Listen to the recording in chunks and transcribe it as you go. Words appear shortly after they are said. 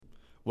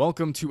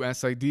Welcome to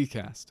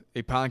SIDcast,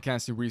 a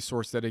podcasting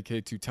resource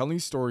dedicated to telling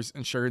stories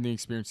and sharing the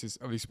experiences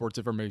of the sports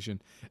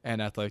information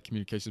and athletic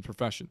communications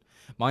profession.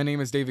 My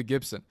name is David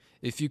Gibson.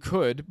 If you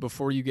could,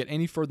 before you get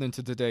any further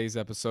into today's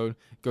episode,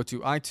 go to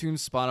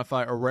iTunes,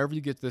 Spotify, or wherever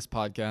you get this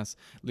podcast,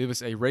 leave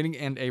us a rating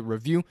and a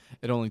review.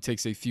 It only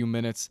takes a few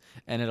minutes,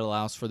 and it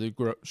allows for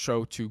the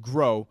show to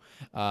grow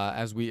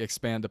as we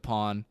expand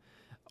upon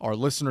our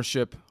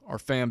listenership, our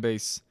fan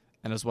base,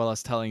 and as well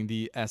as telling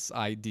the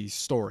SID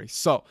story.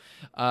 So,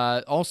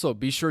 also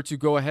be sure to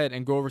go ahead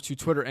and go over to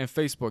Twitter and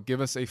Facebook. Give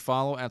us a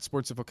follow at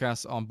Sports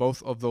Infocast on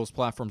both of those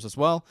platforms as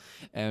well.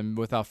 And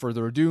without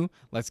further ado,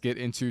 let's get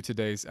into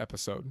today's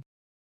episode.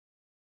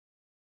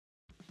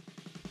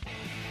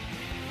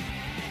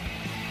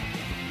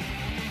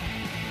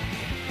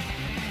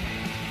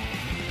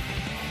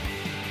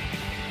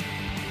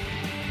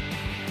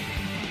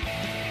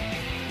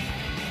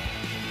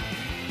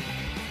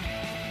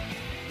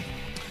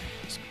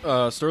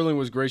 Sterling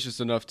was gracious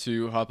enough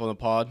to hop on the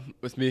pod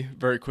with me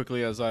very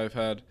quickly, as I've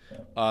had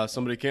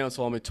somebody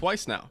cancel on me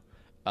twice now,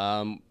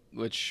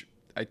 which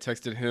I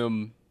texted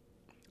him,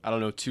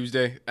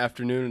 Tuesday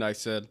afternoon, and I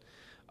said,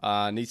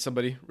 need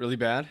somebody really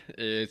bad.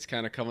 It's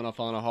kind of coming up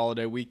on a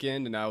holiday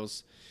weekend, and I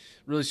was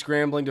really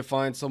scrambling to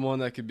find someone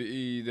that could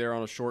be there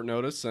on a short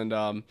notice, and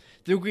I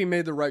think we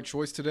made the right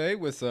choice today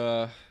with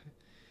Sterling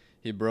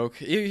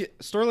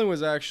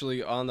was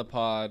actually on the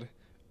pod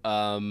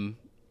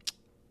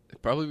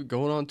probably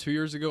going on 2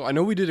 years ago. I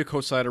know we did a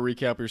co-sider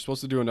recap. We were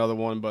supposed to do another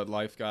one, but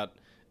life got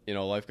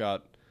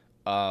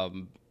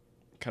kind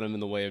of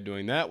in the way of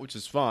doing that, which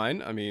is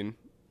fine. I mean,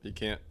 you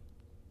can't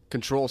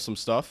control some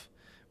stuff,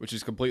 which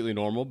is completely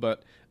normal,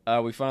 but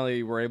we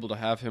finally were able to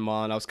have him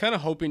on. I was kind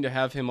of hoping to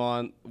have him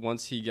on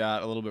once he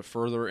got a little bit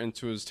further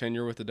into his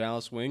tenure with the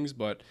Dallas Wings,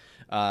 but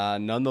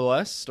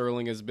nonetheless,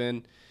 Sterling has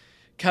been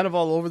kind of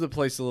all over the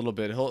place a little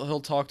bit.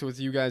 He'll talk with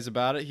you guys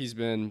about it. He's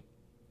been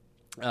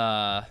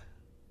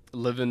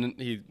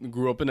he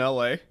grew up in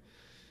LA,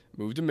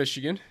 moved to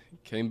Michigan,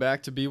 came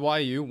back to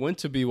BYU, went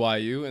to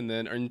BYU, and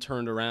then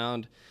interned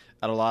around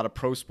at a lot of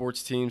pro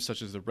sports teams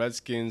such as the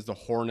Redskins, the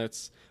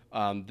Hornets,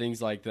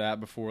 things like that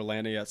before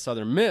landing at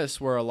Southern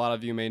Miss, where a lot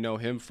of you may know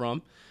him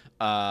from.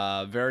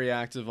 Very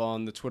active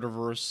on the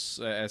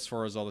Twitterverse as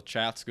far as all the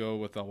chats go,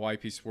 with the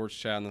YP Sports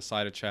chat and the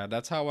Sided chat.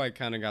 That's how I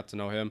kind of got to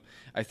know him.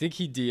 I think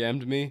he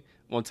DM'd me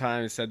one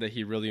time and said that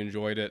he really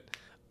enjoyed it.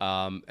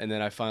 And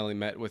then I finally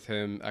met with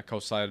him at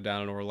co-sided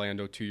down in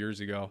Orlando 2 years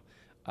ago.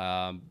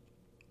 And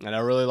I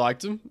really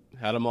liked him,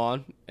 had him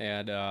on,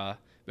 and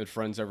been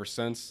friends ever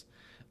since.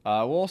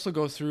 We'll also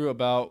go through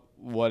about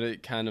what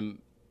it kind of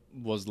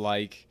was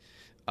like.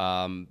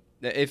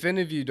 If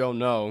any of you don't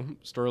know,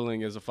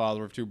 Sterling is a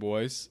father of two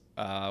boys,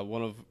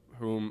 one of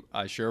whom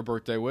I share a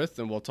birthday with,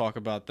 and we'll talk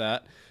about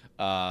that.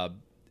 And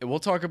we'll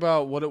talk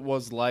about what it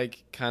was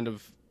like kind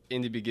of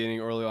in the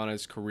beginning, early on in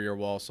his career,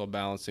 while also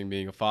balancing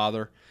being a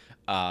father.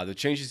 The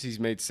changes he's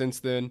made since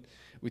then.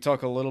 We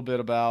talk a little bit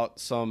about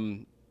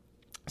some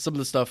of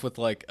the stuff with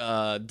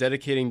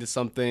dedicating to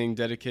something,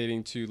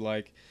 dedicating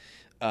to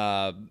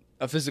a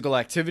physical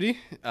activity.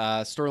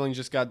 Sterling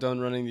just got done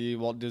running the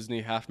Walt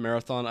Disney Half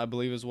Marathon, I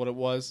believe is what it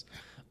was.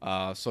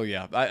 I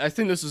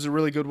think this is a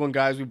really good one,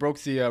 guys. We broke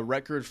the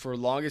record for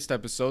longest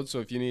episode, so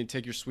if you need to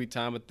take your sweet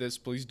time with this,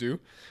 please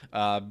do.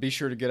 Be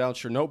sure to get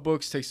out your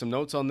notebooks, take some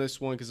notes on this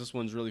one, because this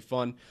one's really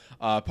fun.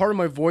 Part of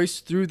my voice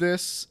through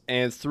this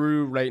and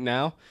through right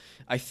now,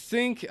 I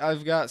think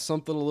I've got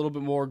something a little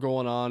bit more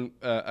going on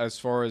as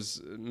far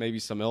as maybe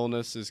some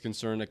illness is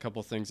concerned. A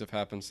couple things have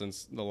happened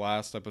since the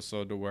last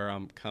episode to where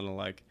I'm kind of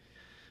like,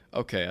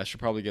 okay, I should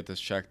probably get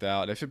this checked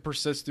out. If it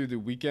persists through the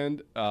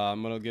weekend,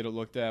 I'm going to get it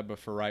looked at. But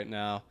for right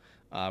now,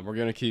 we're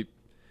going to keep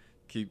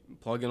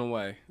plugging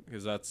away,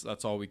 because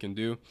that's all we can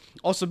do.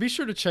 Also, be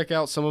sure to check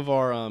out some of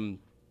our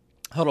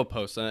Huddle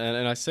posts.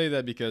 And I say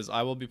that because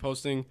I will be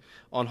posting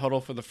on Huddle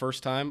for the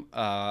first time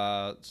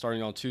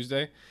starting on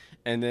Tuesday.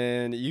 And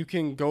then you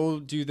can go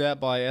do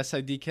that by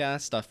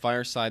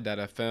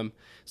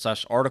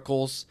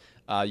sidcast.fireside.fm/articles.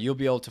 You'll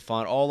be able to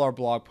find all our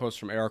blog posts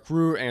from Eric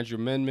Rue, Andrew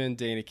Menman,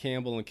 Dana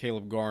Campbell, and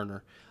Caleb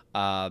Garner.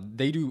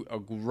 They do a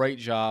great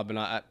job, and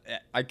I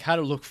kind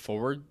of look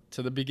forward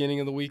to the beginning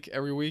of the week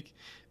every week,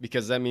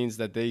 because that means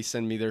that they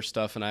send me their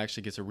stuff and I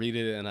actually get to read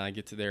it, and I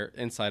get to their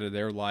inside of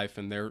their life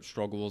and their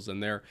struggles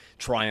and their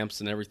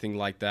triumphs and everything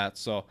like that.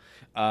 So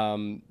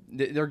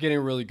they're getting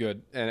really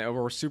good, and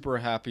we're super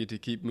happy to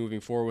keep moving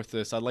forward with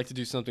this. I'd like to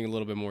do something a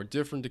little bit more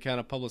different to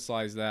kind of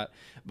publicize that,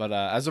 but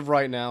as of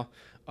right now,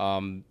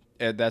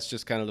 that's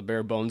just kind of the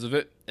bare bones of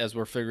it, as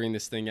we're figuring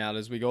this thing out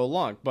as we go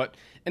along. But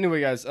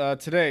anyway, guys,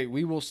 today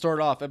we will start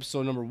off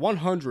episode number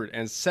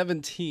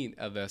 117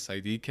 of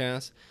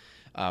SIDcast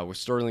with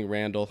Sterling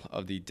Randle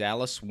of the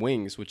Dallas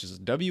Wings, which is a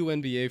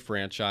WNBA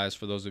franchise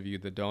for those of you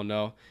that don't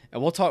know.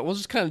 And we'll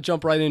just kind of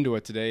jump right into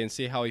it today and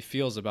see how he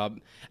feels about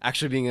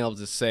actually being able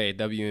to say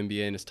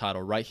WNBA in his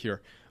title right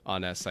here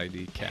on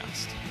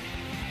SIDcast.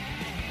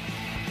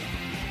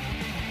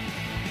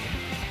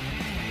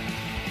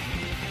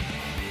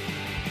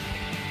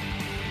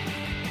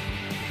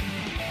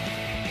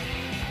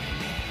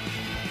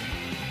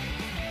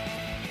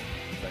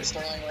 am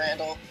Sterling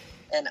Randle,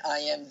 and I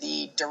am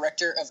the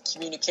Director of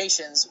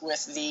Communications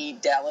with the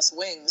Dallas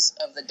Wings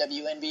of the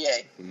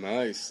WNBA.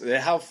 Nice.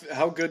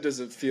 How good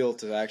does it feel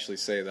to actually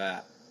say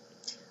that?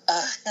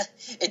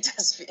 It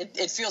does.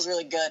 It feels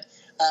really good,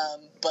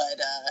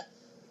 but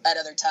at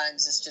other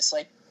times it's just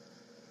like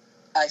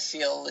I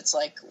feel it's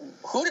like,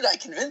 who did I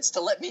convince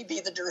to let me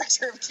be the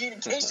Director of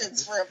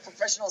Communications for a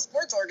professional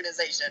sports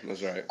organization?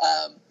 That's right.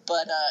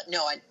 But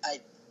no,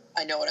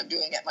 I know what I'm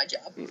doing at my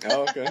job.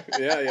 Oh, okay.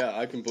 Yeah.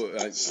 I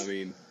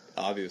mean,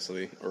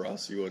 obviously, or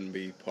else you wouldn't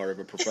be part of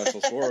a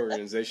professional sport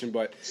organization.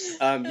 But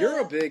I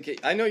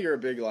know you're a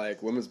big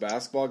like women's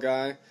basketball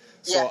guy.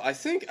 So yeah. I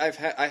think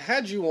I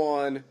had you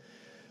on.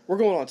 We're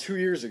going on 2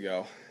 years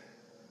ago.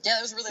 Yeah,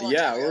 that was a really long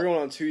time ago. Yeah, we're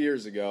going on 2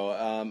 years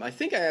ago. I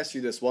think I asked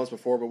you this once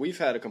before, but we've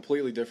had a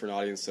completely different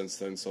audience since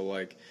then. So,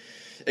 like,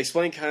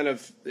 explain kind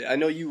of. I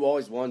know you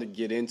always wanted to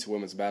get into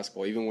women's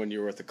basketball, even when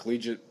you were at the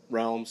collegiate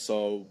realm.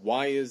 So,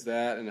 why is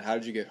that, and how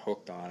did you get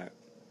hooked on it?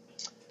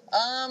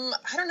 I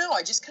don't know.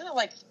 I just kind of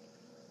like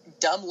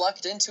dumb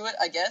lucked into it,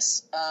 I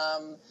guess.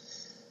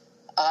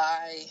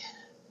 I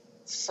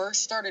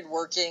first started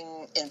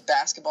working in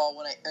basketball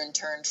when I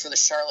interned for the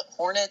Charlotte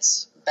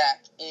Hornets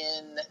back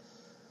in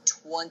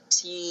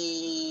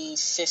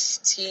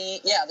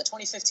 2015. Yeah, the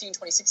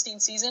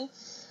 2015-2016 season.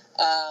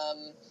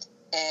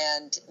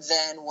 And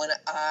then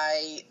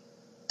I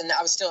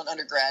was still an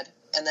undergrad.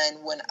 And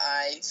then when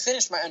I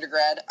finished my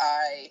undergrad,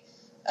 I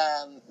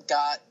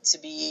got to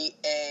be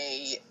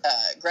a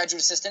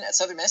graduate assistant at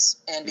Southern Miss.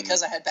 And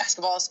because I had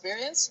basketball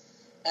experience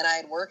and I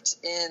had worked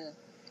in,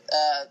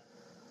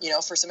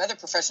 for some other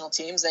professional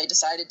teams, they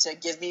decided to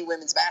give me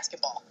women's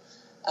basketball.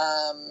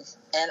 And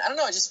I don't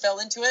know, I just fell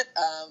into it.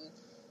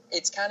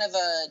 It's kind of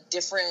a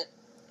different,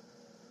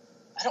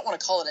 I don't want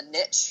to call it a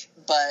niche,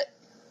 but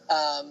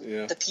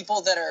the people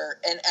that are,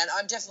 and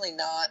I'm definitely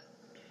not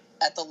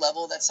at the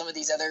level that some of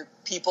these other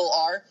people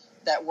are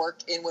that work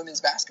in women's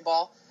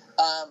basketball.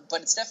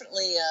 But it's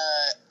definitely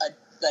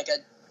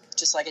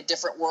just like a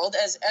different world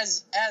as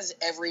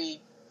every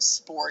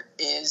sport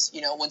is,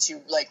 once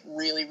you like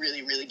really,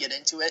 really, really get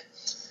into it.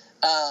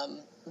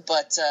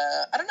 But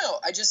I don't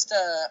know. I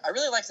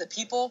really like the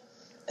people.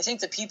 I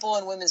think the people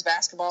in women's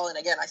basketball, and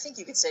again, I think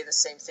you could say the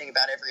same thing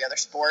about every other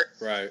sport.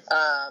 Right.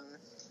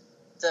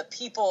 The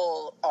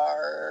people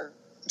are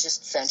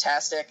just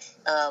fantastic,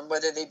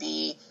 whether they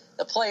be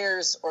the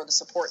players or the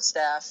support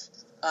staff,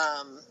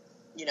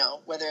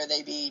 whether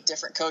they be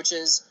different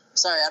coaches.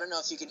 Sorry, I don't know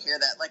if you can hear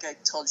that. Like I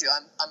told you,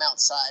 I'm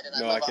outside and I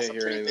live off a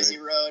pretty busy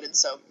road, and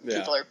so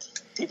people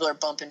are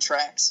bumping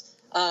tracks.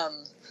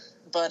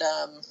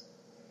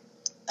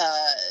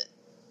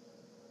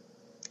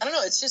 I don't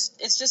know. It's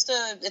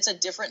a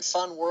different,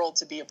 fun world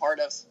to be a part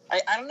of. I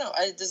don't know.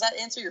 Does that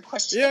answer your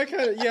question? Yeah,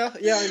 kind of. Yeah.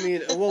 I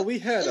mean, well, we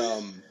had. I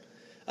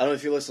don't know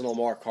if you listened to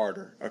Lamar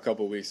Carter a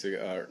couple weeks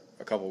ago.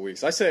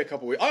 I say a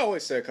couple weeks. I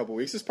always say a couple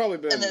weeks. It's probably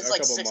been and it's a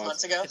like couple 6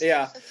 months ago.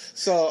 Yeah.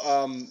 So,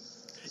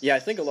 I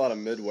think a lot of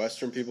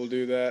Midwestern people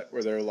do that,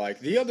 where they're like,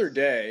 the other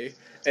day,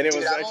 and it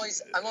was.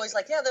 I'm always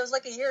like, yeah, that was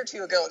like a year or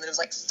two ago, and then it was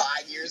like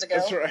 5 years ago.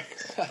 That's right.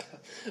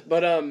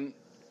 But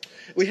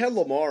we had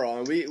Lamar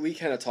on. We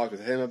kind of talked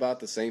with him about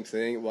the same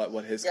thing,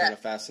 what his kind of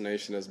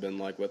fascination has been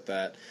like with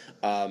that.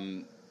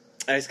 And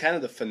it's kind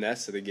of the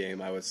finesse of the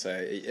game, I would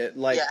say.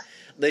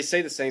 They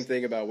say the same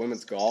thing about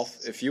women's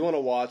golf. If you want to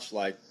watch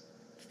like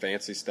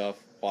fancy stuff,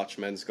 watch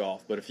men's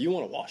golf. But if you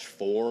want to watch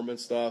form and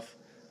stuff,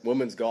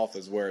 women's golf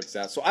is where it's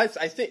at. So I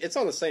think it's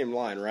on the same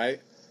line,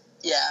 right?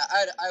 Yeah,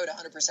 I would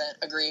 100%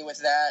 agree with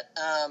that.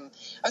 I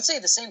would say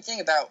the same thing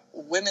about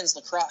women's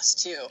lacrosse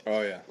too.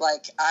 Oh yeah.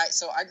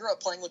 I grew up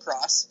playing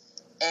lacrosse.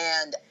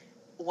 And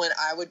when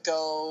I would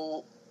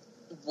go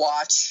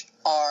watch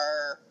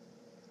our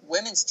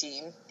women's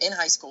team in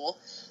high school,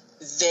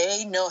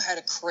 they know how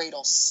to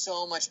cradle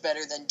so much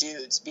better than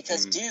dudes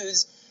because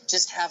dudes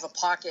just have a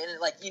pocket. And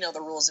the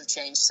rules have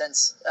changed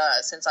since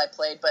I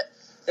played, but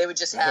they would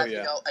just have,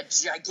 a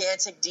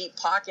gigantic deep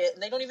pocket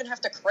and they don't even have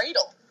to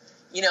cradle,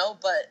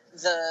 but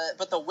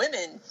the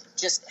women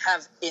just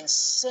have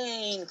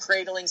insane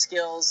cradling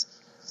skills.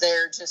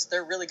 They're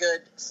really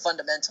good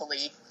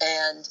fundamentally.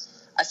 And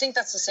I think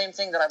that's the same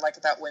thing that I like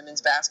about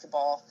women's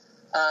basketball.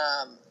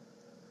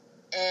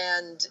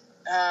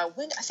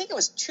 When I think it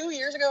was 2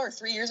 years ago or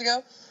 3 years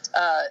ago,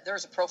 there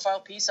was a profile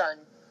piece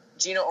on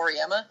Gino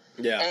Auriemma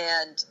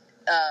and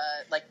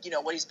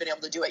what he's been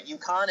able to do at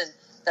UConn, and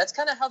that's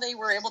kind of how they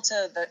were able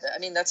to.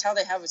 That's how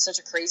they have such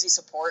a crazy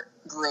support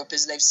group.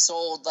 Is they've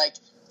sold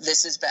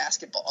this is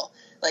basketball.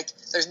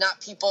 There's not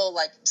people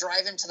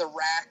driving to the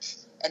rack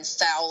and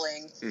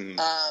fouling.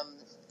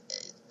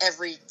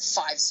 Every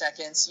 5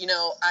 seconds,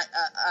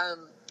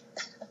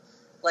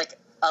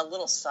 a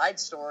little side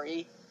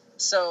story.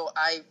 So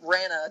I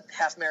ran a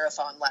half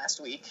marathon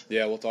last week.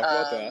 Yeah, we'll talk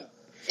about that.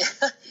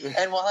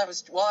 And while I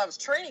was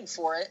training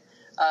for it,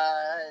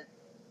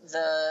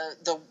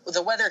 the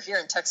weather here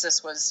in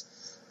Texas was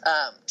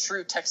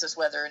true Texas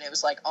weather, and it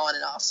was on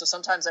and off. So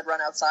sometimes I'd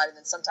run outside, and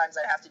then sometimes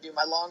I'd have to do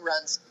my long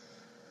runs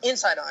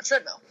inside on a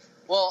treadmill.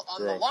 Well,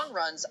 on the Gross. long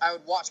runs, I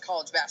would watch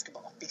college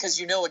basketball because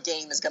a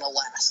game is going to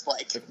last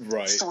like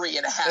Right.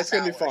 3.5 hours. That's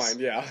going to be fine,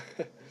 yeah.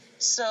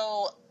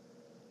 So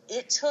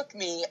it took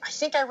me, I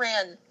think I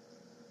ran,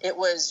 it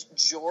was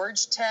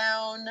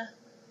Georgetown,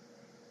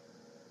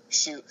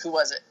 who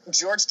was it?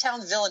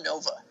 Georgetown,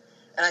 Villanova.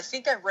 And I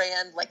think I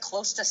ran like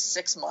close to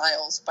 6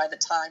 miles by the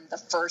time the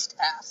first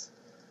half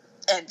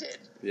ended.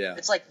 Yeah.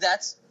 It's like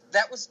that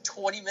was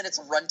 20 minutes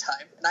of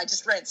runtime, and I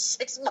just ran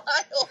 6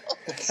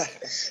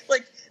 miles.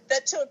 Like,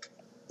 that took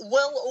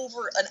well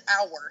over an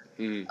hour.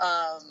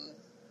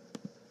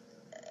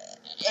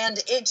 And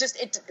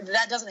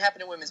that doesn't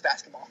happen in women's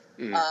basketball.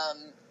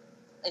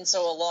 And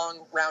so a long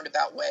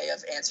roundabout way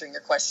of answering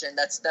your question,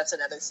 that's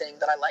another thing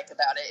that I like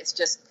about it. It's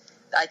just,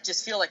 I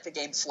just feel like the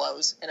game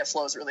flows, and it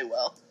flows really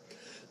well.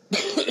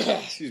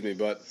 Excuse me,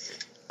 but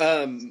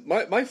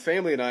my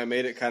family and I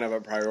made it kind of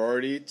a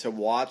priority to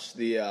watch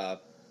the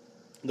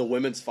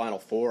women's Final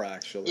Four,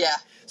 actually. Yeah.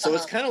 So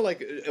it's kind of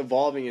like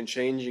evolving and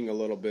changing a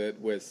little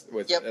bit with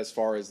Yep. as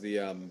far as the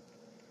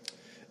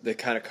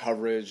kind of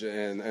coverage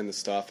and the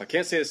stuff. I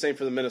can't say the same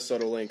for the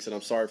Minnesota Lynx, and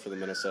I'm sorry for the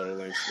Minnesota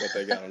Lynx, what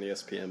they got on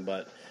ESPN,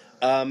 but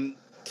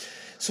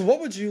so what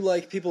would you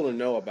like people to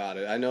know about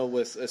it? I know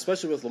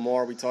especially with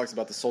Lamar, we talked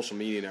about the social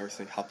media and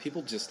everything, how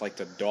people just like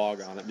to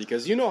dog on it,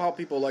 because you know how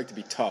people like to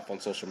be tough on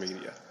social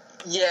media.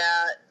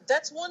 Yeah,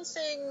 that's one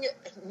thing.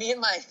 Me and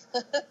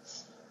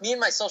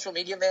my social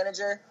media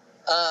manager,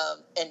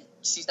 and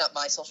she's not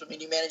my social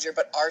media manager,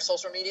 but our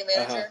social media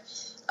manager.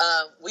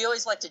 We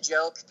always like to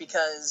joke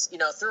because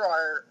through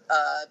our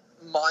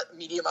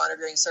media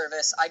monitoring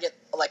service, I get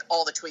like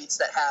all the tweets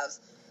that have.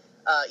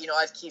 I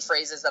have key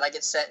phrases that I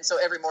get sent. And so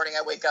every morning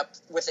I wake up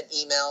with an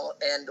email,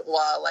 and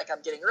while like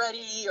I'm getting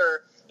ready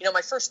or,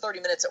 my first 30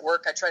 minutes at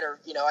work, I try to,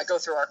 I go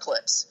through our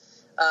clips.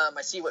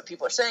 I see what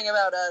people are saying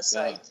about us.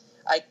 I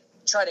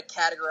try to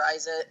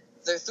categorize it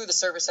through the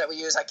service that we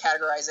use. I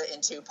categorize it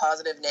into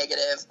positive,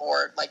 negative,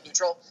 or like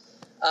neutral.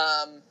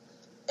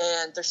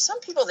 And there's some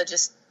people that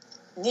just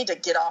need to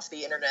get off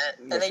the internet,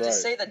 and they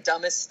just say the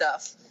dumbest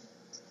stuff.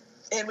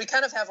 And we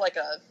kind of have like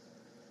a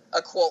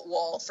quote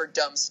wall for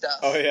dumb stuff.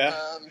 Oh yeah.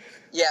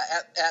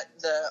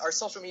 Our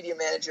social media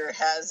manager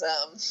has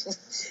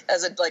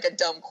a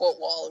dumb quote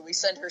wall, and we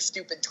send her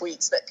stupid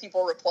tweets that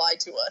people reply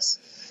to us.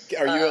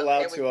 Are you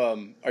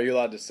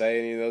allowed to say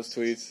any of those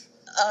tweets?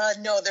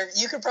 No,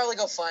 you could probably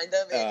go find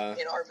them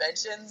in our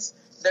mentions.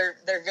 They're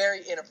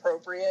very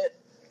inappropriate.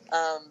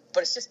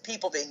 But it's just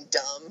people being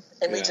dumb,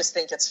 and we just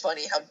think it's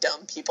funny how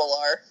dumb people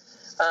are.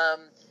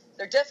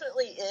 There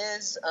definitely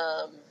is.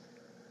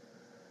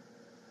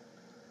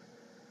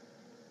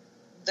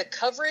 The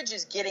coverage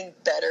is getting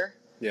better,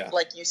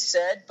 like you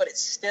said, but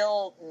it's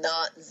still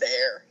not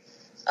there.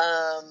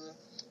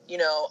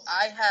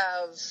 I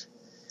have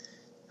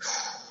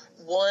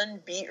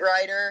one beat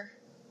writer.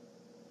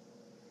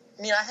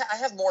 I mean, I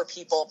have more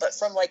people, but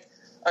from like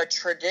a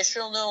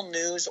traditional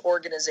news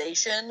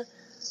organization,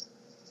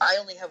 I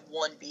only have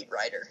one beat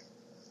writer.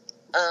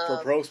 For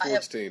a pro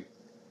sports team.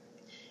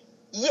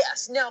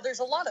 Yes. Now, there's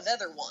a lot of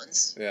other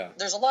ones. Yeah.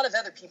 There's a lot of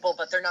other people,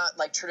 but they're not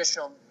like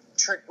traditional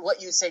what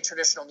you would say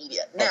traditional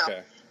media. Now,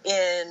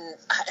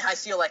 I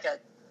feel like a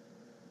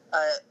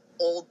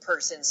old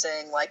person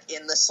saying like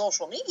in the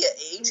social media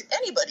age,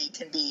 anybody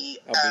can be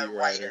a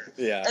writer.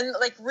 Yeah, and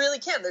like really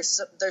can.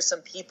 There's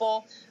some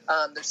people.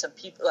 There's some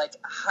people like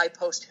High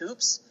Post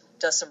Hoops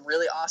does some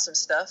really awesome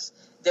stuff.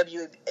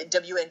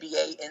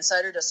 WNBA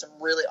Insider does some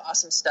really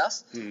awesome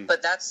stuff.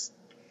 But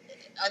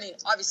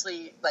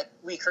obviously, like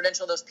we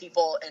credential those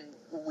people and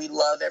we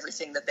love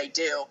everything that they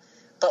do.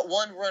 But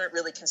one wouldn't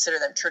really consider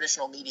them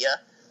traditional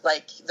media.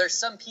 Like, there's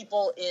some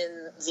people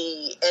in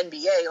the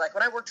NBA, like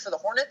when I worked for the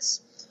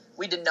Hornets,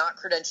 we did not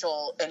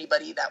credential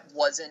anybody that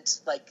wasn't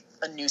like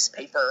a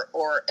newspaper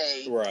or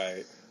a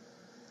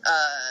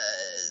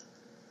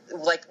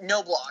like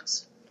no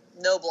blogs.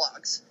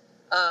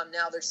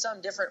 Now there's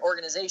some different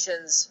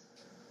organizations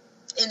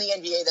in the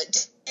NBA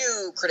that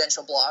do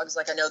credential blogs,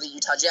 like I know the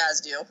Utah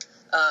Jazz do.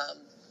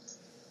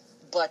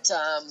 But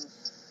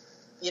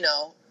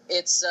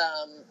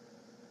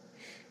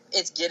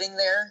it's getting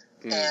there,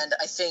 and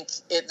I think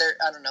I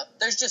don't know.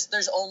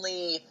 There's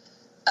only,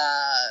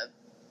 I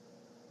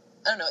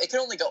don't know. It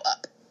can only go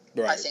up.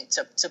 Right. I think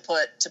to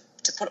put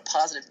a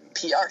positive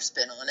PR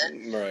spin on it.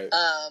 Right.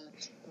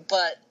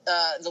 But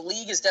the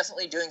league is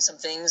definitely doing some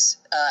things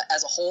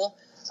as a whole.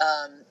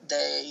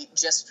 They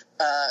just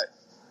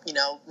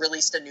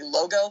released a new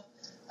logo.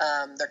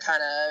 They're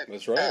kind of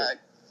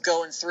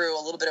going through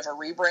a little bit of a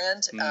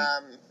rebrand.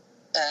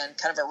 And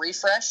kind of a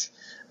refresh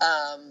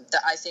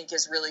that I think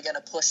is really going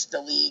to push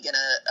the league in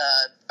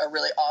a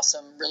really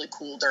awesome, really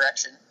cool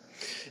direction.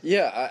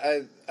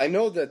 Yeah, I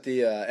know that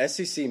the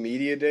SEC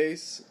Media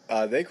Days,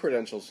 they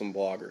credential some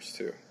bloggers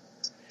too.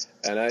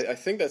 And I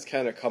think that's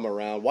kind of come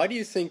around. Why do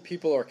you think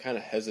people are kind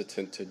of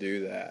hesitant to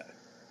do that?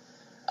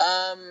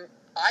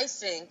 I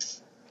think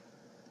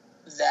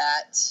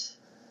that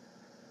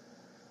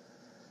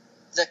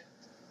the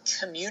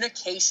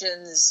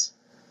communications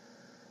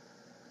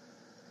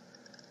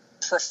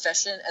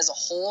profession as a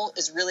whole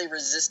is really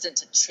resistant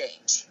to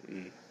change,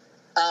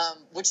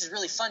 which is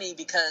really funny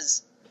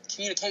because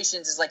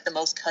communications is like the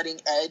most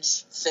cutting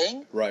edge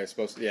thing. Right.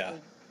 Supposed to, yeah.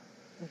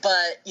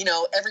 But, you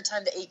know, every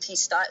time the AP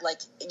style, like,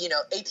 you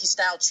know, AP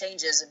style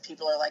changes and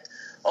people are like,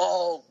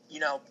 oh, you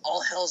know,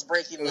 all hell's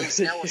breaking loose.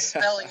 Now we're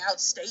spelling out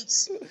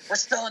states. We're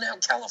spelling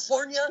out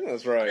California.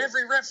 That's right.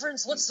 Every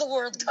reference, what's the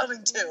world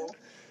coming to?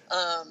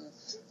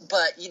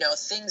 But, you know,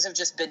 things have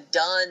just been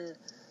done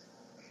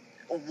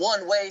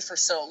one way for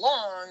so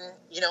long,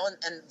 you know,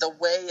 and the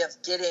way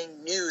of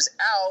getting news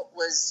out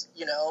was,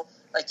 you know,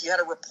 like you had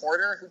a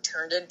reporter who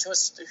turned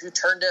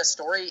a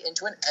story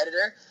into an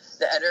editor.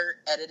 The editor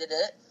edited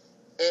it.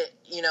 It,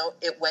 you know,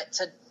 it went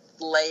to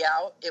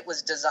layout. It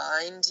was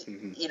designed.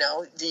 You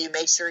know, you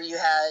made sure you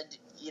had,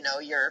 you know,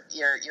 your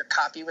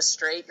copy was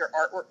straight, your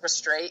artwork was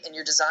straight, and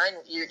your design,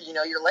 you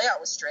know, your layout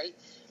was straight.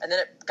 And then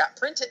it got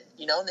printed,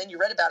 you know, and then you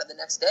read about it the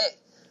next day.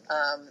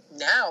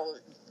 Now,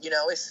 you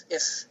know,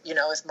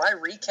 if my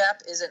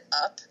recap isn't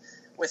up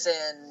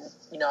within,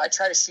 you know, I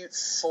try to shoot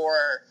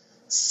for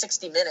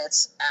 60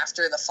 minutes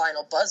after the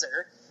final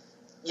buzzer.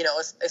 You know,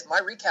 if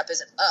my recap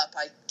isn't up,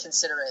 I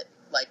consider it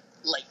like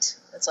late.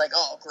 It's like,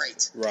 oh,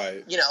 great.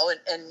 Right. You know,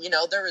 and you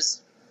know, there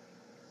was,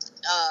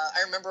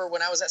 I remember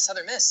when I was at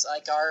Southern Miss,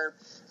 like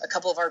a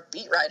couple of our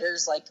beat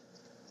writers, like,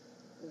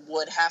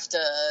 would have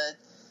to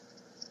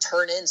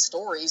turn in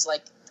stories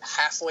like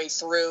halfway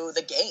through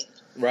the game.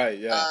 Right.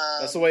 Yeah.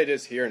 That's the way it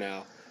is here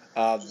now.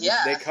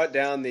 Yeah. They cut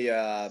down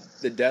the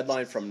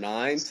deadline from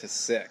 9 to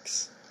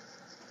 6.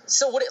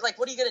 So what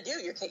are you going to do?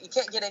 You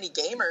can't get any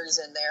gamers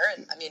in there.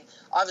 And I mean,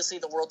 obviously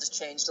the world has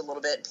changed a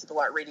little bit and people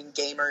aren't reading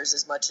gamers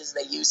as much as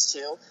they used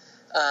to.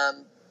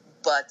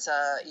 But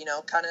you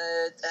know, kind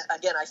of,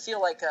 again, I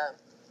feel like a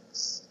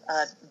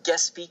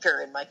guest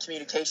speaker in my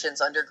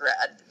communications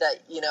undergrad that,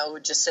 you know,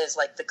 just says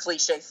like the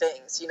cliche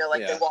things, you know,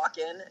 like they walk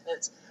in and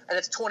it's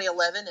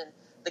 2011 and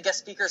the guest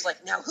speaker's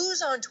like, now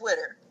who's on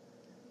Twitter?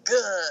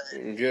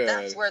 Good.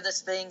 That's where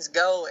this thing's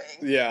going.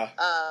 Yeah.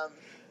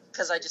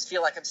 Because I just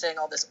feel like I'm saying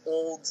all this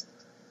old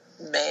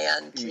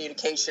man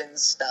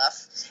communications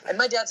stuff. And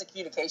my dad's a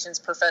communications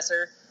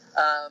professor,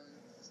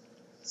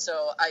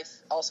 so I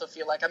also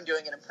feel like I'm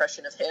doing an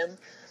impression of him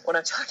when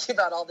I'm talking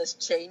about all this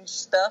change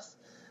stuff.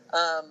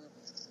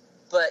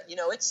 But, you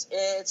know,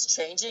 it's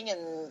changing,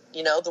 and,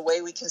 you know, the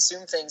way we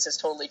consume things has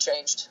totally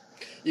changed.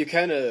 You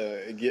kind of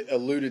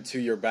alluded to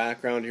your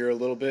background here a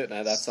little bit,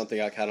 and that's something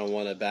I kind of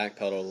want to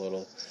backpedal a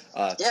little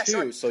too.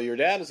 Sure. So your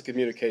dad is a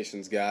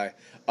communications guy.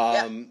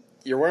 Yeah.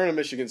 You're wearing a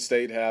Michigan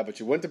State hat,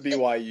 but you went to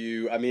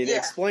BYU. I mean,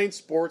 explain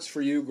sports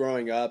for you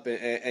growing up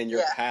and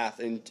your path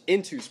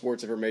into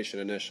sports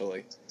information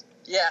initially.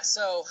 Yeah,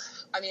 so,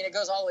 I mean, it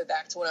goes all the way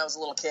back to when I was a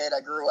little kid.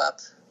 I grew up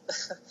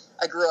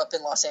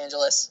in Los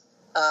Angeles,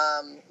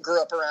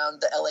 grew up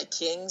around the LA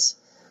Kings.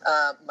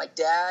 My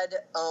dad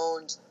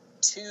owned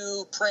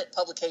 2 print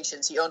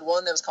publications. He owned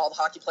one that was called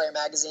Hockey Player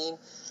Magazine,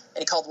 and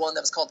he called one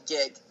that was called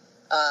Gig.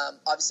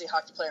 Obviously,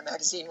 Hockey Player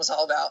Magazine was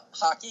all about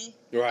hockey,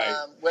 right?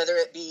 Whether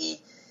it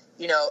be,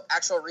 you know,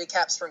 actual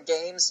recaps from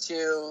games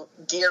to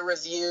gear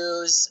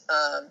reviews,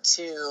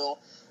 to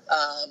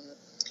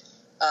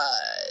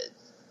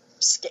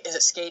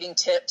skating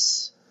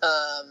tips,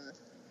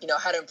 you know,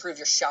 how to improve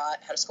your shot,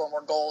 how to score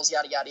more goals,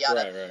 yada, yada,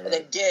 yada. Right. And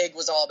then Gig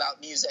was all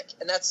about music.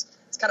 And it's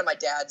kind of my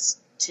dad's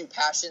 2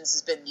 passions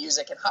has been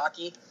music and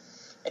hockey.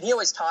 And he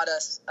always taught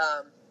us,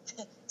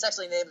 it's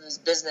actually the name of his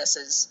business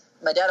is,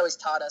 my dad always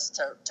taught us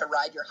to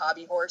ride your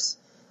hobby horse.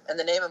 And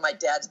the name of my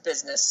dad's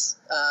business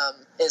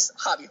is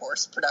Hobby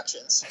Horse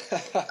Productions.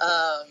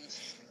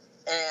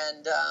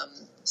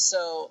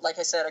 So, like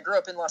I said, I grew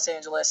up in Los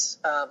Angeles.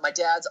 My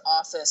dad's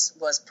office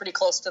was pretty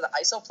close to the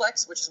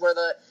Isoplex, which is where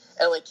the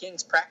LA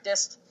Kings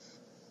practiced.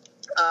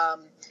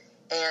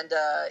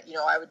 You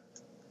know, I would,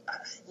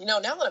 you know,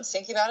 now that I'm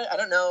thinking about it, I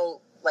don't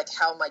know, like,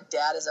 how my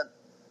dad as a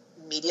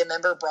media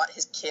member brought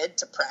his kid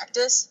to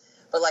practice.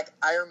 But, like,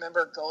 I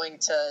remember going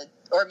to,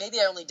 or maybe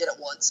I only did it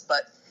once,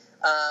 but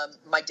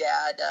my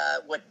dad I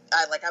would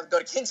go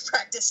to Kings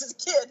practice as a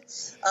kid.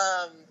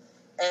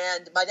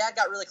 And my dad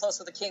got really close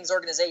with the Kings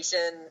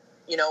organization,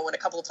 you know, when a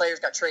couple of players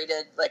got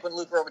traded, like when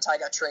Luke Robitaille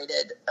got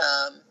traded,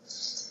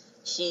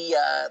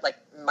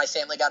 my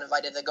family got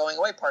invited to the going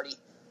away party.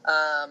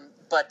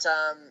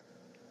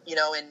 You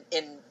know, in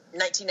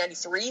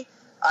 1993,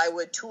 I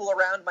would tool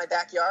around my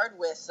backyard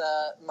with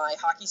my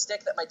hockey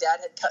stick that my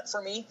dad had cut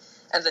for me.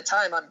 And at the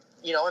time, I'm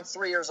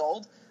 3 years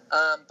old.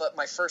 But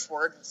my first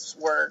words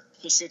were,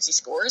 he shoots, he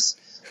scores.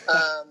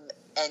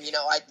 And, you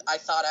know, I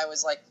thought I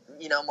was like,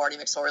 you know, Marty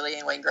McSorley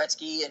and Wayne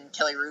Gretzky and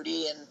Kelly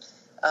Rudy and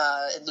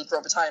Luke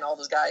Robitaille and all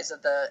those guys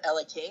at the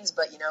LA Kings.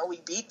 But, you know, we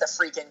beat the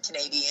freaking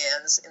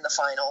Canadiens in the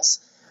finals.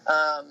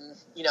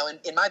 You know,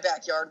 in my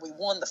backyard, we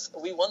won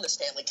the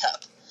Stanley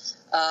Cup.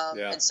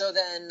 And so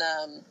then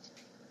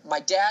my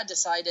dad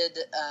decided,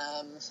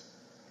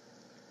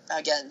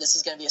 again, this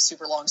is going to be a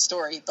super long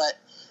story, but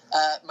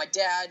my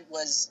dad,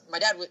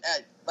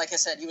 like I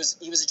said, he was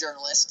a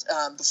journalist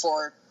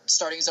before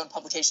starting his own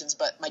publications,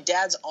 but my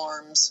dad's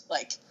arms,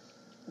 like,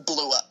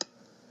 blew up.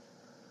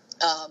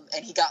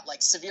 and he got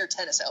like severe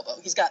tennis elbow.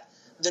 He's got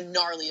the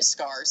gnarliest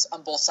scars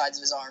on both sides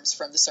of his arms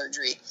from the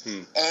surgery.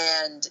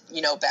 And,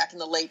 back in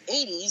the late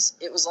 80s,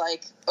 it was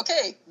like,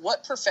 okay,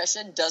 what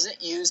profession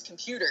doesn't use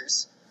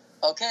computers?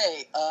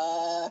 Okay,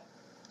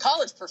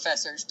 college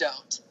professors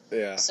don't.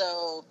 Yeah.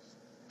 So,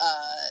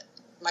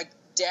 my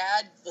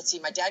dad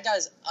got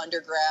his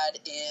undergrad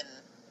in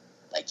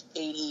like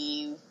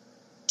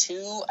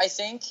 82, I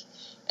think.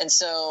 And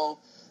so,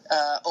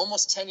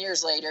 almost 10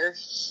 years later,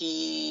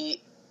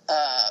 he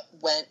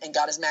went and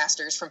got his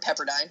master's from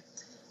Pepperdine.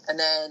 And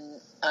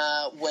then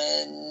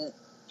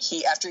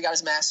after he got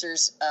his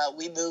master's,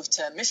 we moved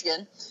to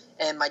Michigan,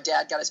 and my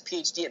dad got his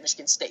PhD at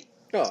Michigan State.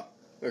 Oh,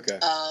 okay.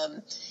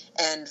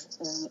 And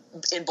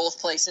in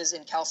both places,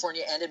 in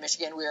California and in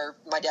Michigan,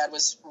 my dad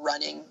was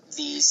running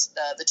the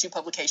two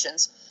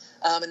publications.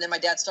 And then my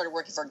dad started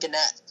working for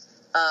Gannett,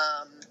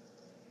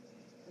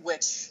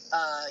 which,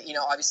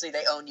 obviously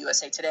they own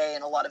USA Today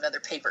and a lot of other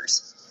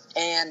papers.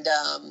 And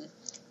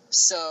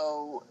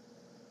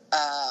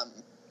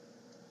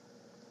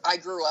I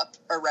grew up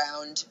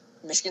around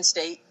Michigan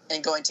State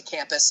and going to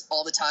campus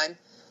all the time.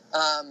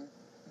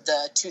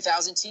 The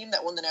 2000 team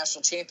that won the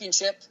national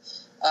championship,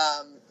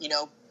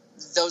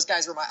 those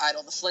guys were my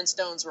idol. The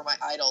Flintstones were my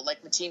idol.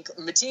 Like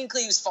Mateen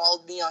Cleaves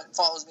follows me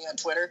on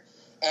Twitter,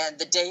 and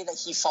the day that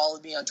he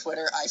followed me on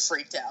Twitter, I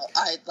freaked out.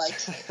 I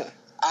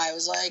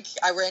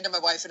ran to my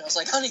wife and I was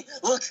like, honey,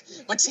 look,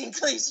 Mateen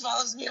Cleaves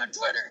follows me on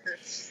Twitter.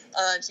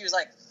 And she was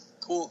like,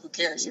 cool, who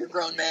cares? You're a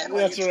grown man.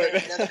 That's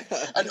right.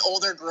 An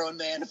older grown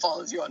man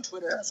follows you on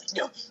Twitter. I was like,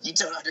 no, you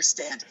don't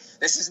understand.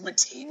 This is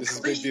Mateen Cleaves. This is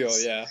a big deal,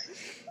 yeah.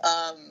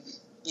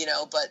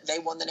 But they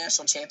won the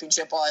national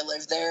championship while I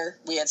lived there.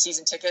 We had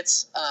season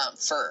tickets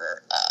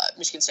for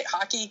Michigan State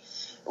hockey,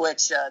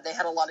 which they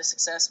had a lot of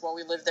success while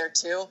we lived there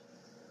too.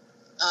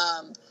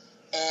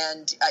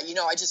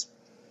 I just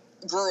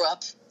grew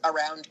up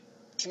around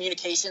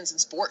communications and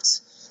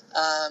sports.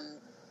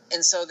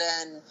 And so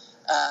then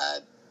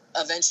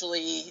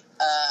eventually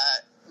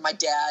my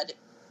dad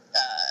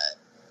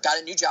got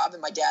a new job,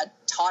 and my dad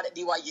taught at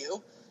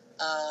BYU.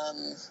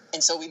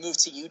 And so we moved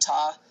to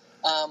Utah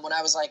when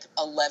I was like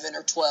 11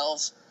 or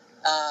 12.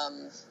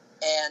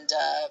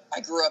 I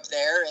grew up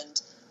there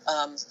and,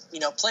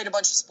 played a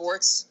bunch of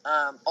sports.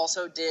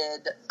 Also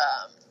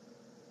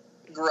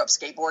grew up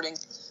skateboarding.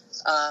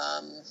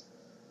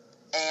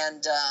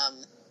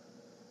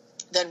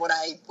 Then when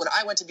I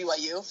went to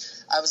BYU,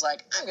 I was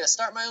like, I'm going to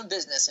start my own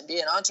business and be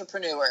an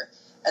entrepreneur.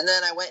 And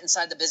then I went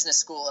inside the business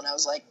school, and I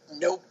was like,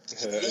 nope,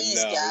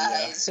 these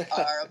guys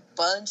are a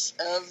bunch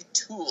of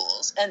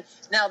tools. And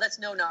now that's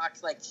no knock.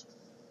 Like,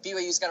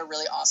 BYU's got a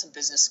really awesome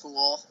business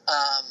school,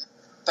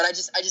 but I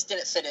just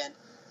didn't fit in.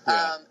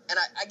 Yeah. And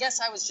I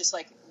guess I was just,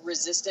 like,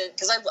 resistant,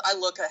 because I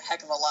look a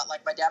heck of a lot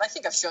like my dad. I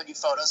think I've shown you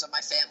photos of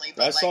my family.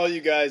 But I saw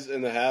you guys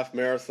in the half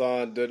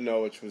marathon, didn't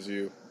know which was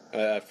you.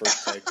 At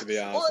first sight, to be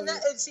honest.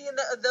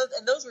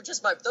 And those were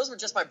just my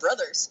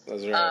brothers.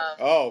 Those are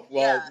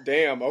yeah.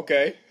 Damn.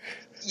 Okay.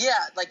 Yeah,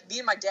 like me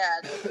and my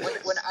dad.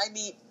 When I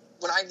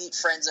meet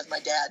friends of my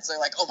dad's, they're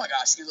like, "Oh my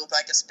gosh, you look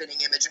like a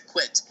spinning image of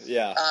Quint."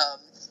 Yeah.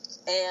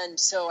 And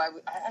so I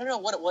don't know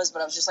what it was,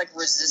 but I was just like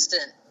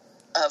resistant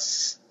of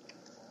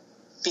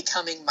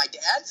becoming my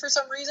dad for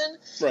some reason.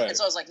 Right. And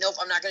so I was like, nope,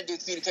 I'm not going to do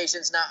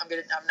communications. I'm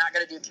not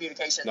going to do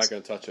communications. Not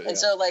going to touch it. And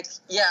so I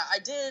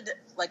did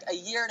like a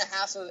year and a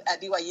half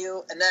at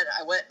BYU, and then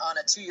I went on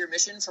a 2-year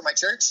mission for my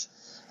church.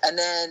 And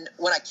then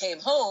when I came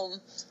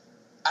home,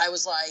 I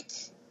was like,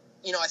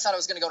 I thought I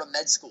was going to go to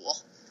med school.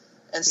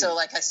 And so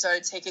I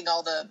started taking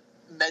all the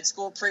med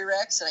school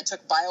prereqs, and I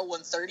took Bio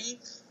 130,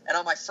 and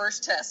on my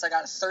first test, I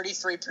got a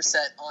 33%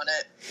 on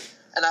it.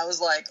 And I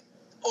was like,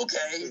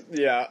 okay.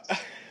 Yeah.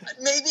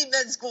 Maybe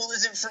med school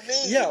isn't for me.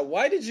 Yeah,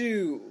 what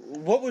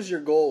was your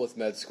goal with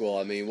med school?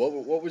 I mean,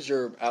 what was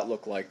your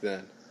outlook like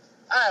then?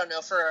 I don't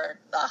know, for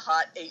a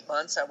hot 8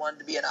 months, I wanted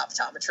to be an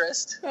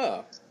optometrist.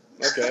 Oh,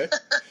 okay.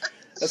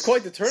 That's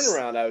quite the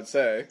turnaround, I would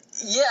say.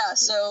 Yeah,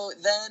 so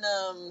then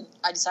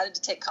I decided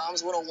to take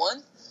Comms 101,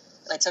 and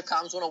I took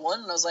Comms 101,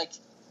 and I was like,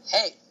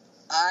 hey,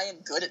 I am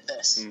good at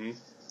this. Mm-hmm.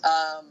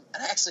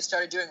 And I actually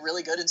started doing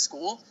really good in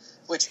school,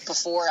 which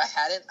before I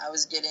hadn't. I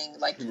was getting in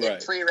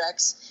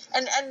prereqs.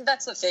 And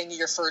that's the thing,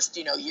 your first,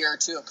 year or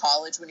two of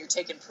college, when you're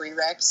taking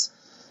prereqs,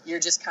 you're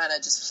just kind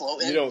of just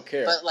floating. You don't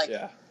care. But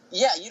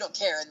yeah, you don't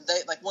care. And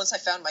once I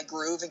found my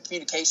groove in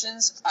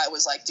communications, I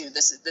was like, dude,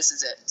 this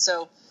is it.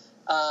 So,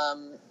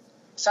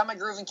 found my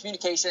groove in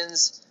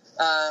communications.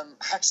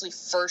 Actually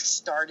first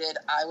started,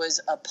 I was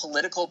a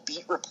political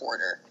beat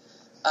reporter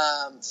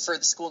for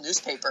the school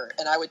newspaper,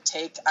 and I would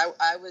take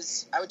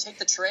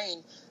the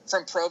train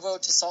from Provo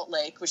to Salt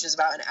Lake, which is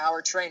about an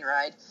hour train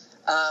ride,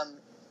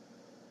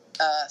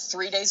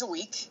 3 days a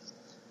week,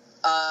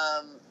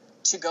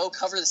 to go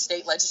cover the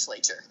state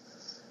legislature.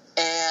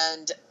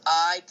 And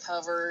I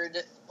covered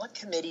what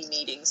committee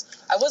meetings?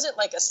 I wasn't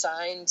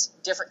assigned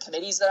different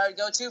committees that I would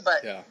go to,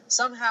 but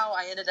somehow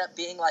I ended up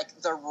being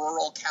the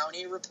rural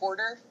county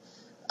reporter.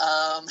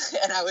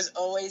 And I was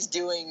always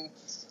doing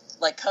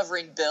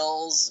covering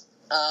bills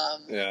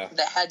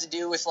that had to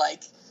do with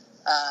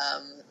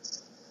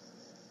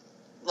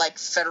like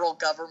federal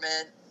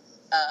government,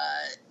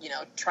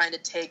 trying to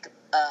take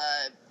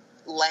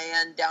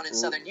land down in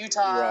southern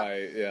Utah.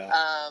 Right,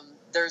 yeah.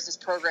 There's this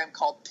program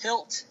called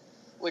PILT,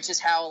 which is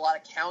how a lot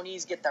of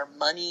counties get their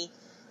money,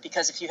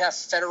 because if you have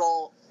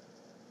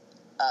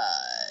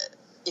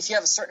if you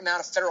have a certain amount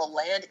of federal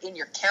land in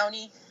your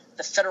county,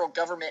 the federal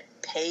government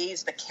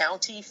pays the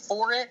county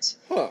for it.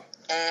 Huh.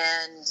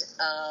 And,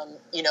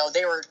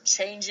 they were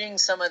changing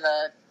some of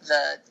the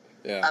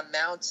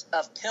amount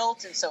of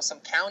PILT, and so some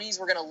counties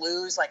were going to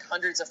lose like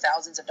hundreds of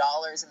thousands of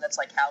dollars, and that's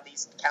like how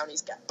these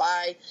counties got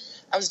by.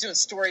 I was doing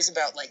stories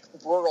about like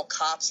rural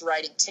cops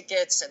writing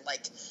tickets, and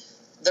like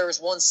there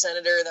was one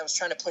senator that was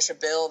trying to push a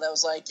bill that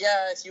was like,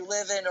 yeah, if you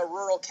live in a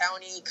rural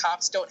county,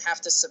 cops don't have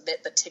to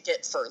submit the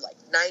ticket for like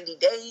 90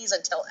 days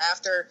until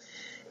after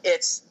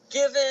it's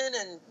given.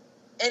 And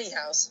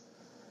anyhow,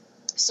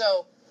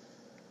 so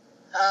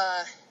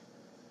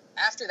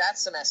after that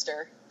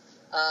semester,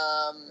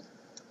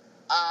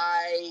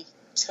 I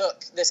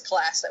took this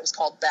class that was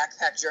called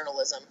backpack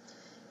journalism,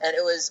 and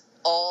it was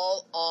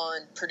all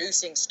on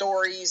producing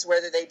stories,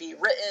 whether they be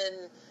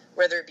written,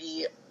 whether it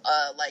be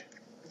like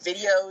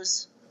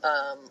videos,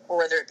 or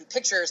whether it be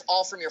pictures,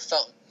 all from your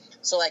phone.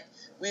 So like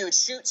we would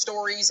shoot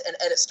stories and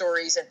edit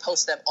stories and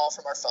post them all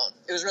from our phone.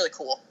 It was really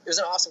cool. It was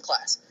an awesome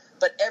class.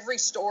 But every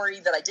story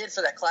that I did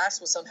for that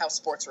class was somehow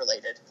sports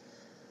related.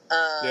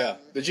 Yeah.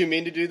 Did you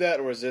mean to do that,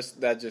 or was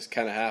that just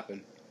kind of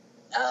happened?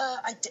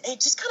 It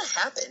just kind of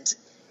happened.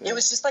 Yeah. It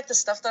was just like the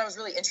stuff that I was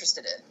really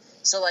interested in.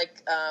 So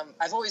like,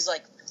 I've always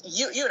like,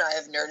 you and I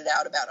have nerded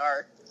out about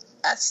our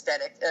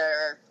aesthetic,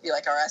 or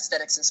like our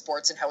aesthetics in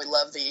sports and how we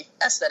love the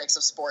aesthetics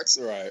of sports.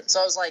 Right. So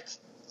I was like,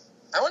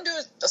 I want to do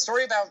a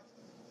story about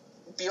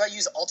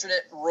BYU's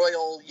alternate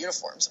royal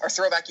uniforms, or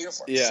throwback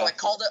uniforms. Yeah. So I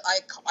called it.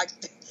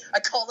 I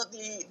called up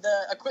the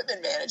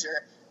equipment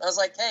manager. I was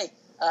like, hey,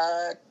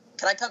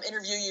 can I come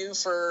interview you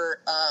for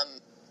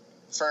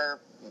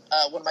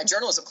one of my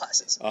journalism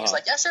classes? Uh-huh. He's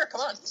like, yeah, sure,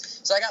 come on.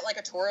 So I got like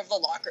a tour of the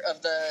locker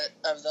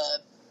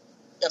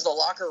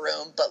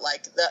room, but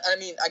like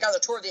I got a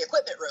tour of the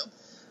equipment room.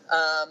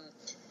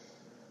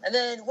 And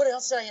then what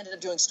else did I ended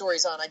up doing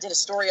stories on? I did a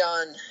story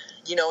on,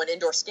 an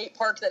indoor skate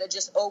park that had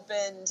just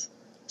opened.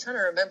 I'm trying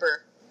to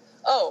remember.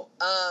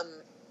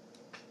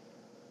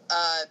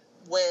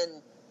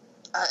 When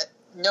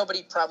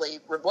nobody probably,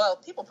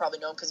 people probably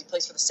know him because he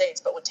plays for the Saints,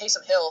 but when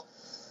Taysom Hill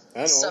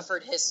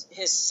suffered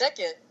his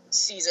second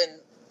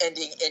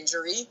season-ending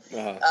injury,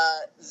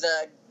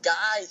 the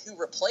guy who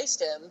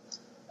replaced him,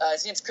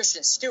 his name's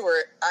Christian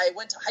Stewart, I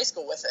went to high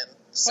school with him.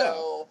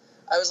 So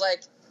I was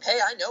like, hey,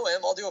 I know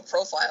him. I'll do a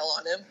profile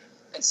on him.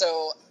 And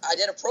so I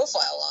did a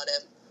profile on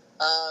him,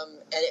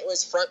 and it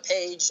was front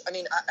page. I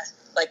mean,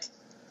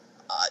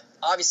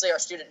 obviously our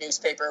student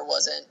newspaper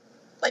wasn't,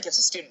 like, it's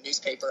a student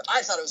newspaper.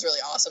 I thought it was really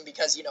awesome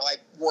because, I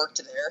worked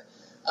there.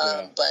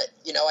 But,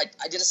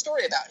 I did a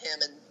story about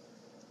him, and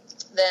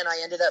then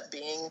I ended up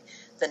being,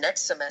 the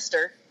next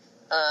semester,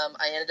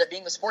 I ended up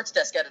being the sports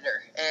desk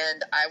editor.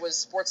 And I was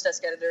sports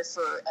desk editor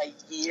for a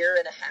year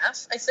and a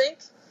half, I think.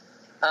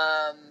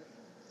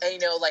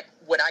 And,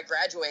 when I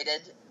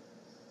graduated,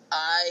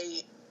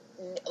 I've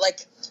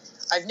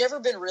never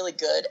been really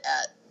good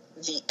at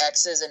the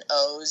X's and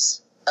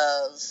O's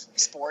of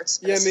sports.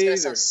 Yeah, me either.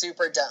 Sounds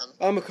super dumb.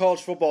 I'm a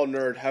college football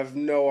nerd, have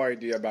no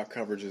idea about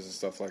coverages and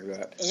stuff like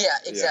that. Yeah,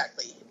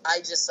 exactly. Yeah.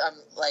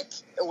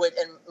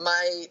 And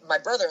my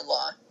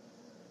brother-in-law,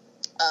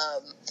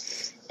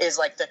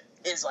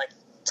 is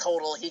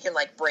total, he can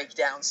like break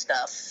down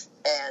stuff,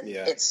 and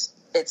it's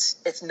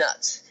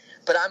nuts.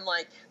 But I'm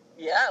like,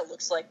 yeah, it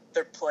looks like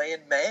they're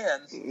playing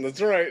man. That's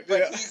right.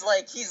 But he's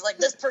like,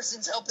 this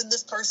person's helping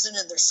this person,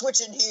 and they're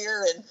switching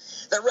here, and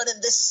they're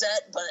running this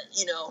set, but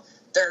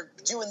they're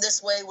doing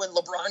this way when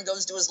LeBron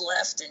goes to his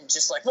left, and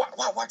just like,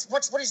 watch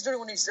what he's doing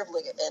when he's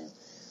dribbling it. And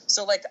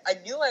so like, I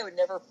knew I would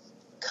never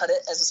cut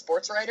it as a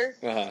sports writer,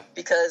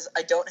 because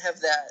I don't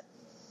have that.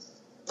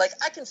 Like,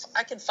 I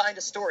can find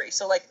a story.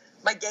 So like,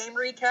 my game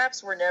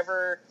recaps were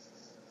never,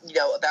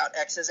 about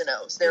X's and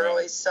O's. They were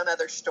always some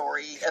other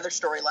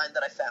storyline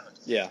that I found.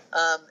 Yeah.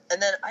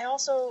 And then I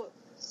also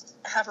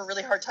have a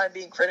really hard time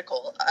being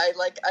critical. I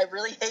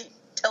really hate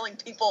telling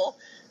people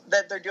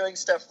that they're doing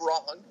stuff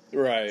wrong.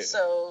 Right.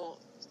 So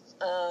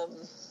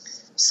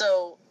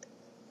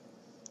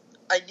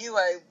I knew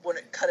I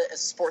wouldn't cut it as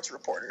a sports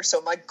reporter.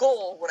 So my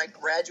goal when I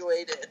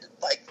graduated,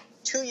 like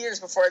 2 years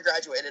before I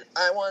graduated,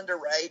 I wanted to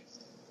write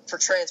for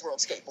Trans World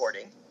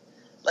Skateboarding.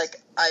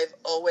 Like, I've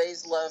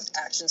always loved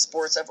action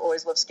sports. I've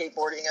always loved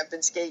skateboarding. I've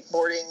been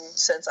skateboarding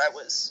since I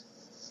was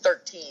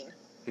 13.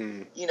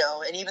 And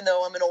even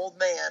though I'm an old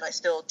man, I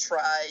still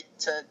try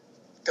to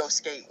go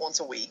skate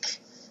once a week.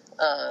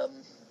 I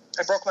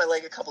broke my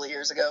leg a couple of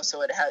years ago,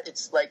 so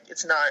it's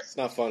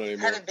not fun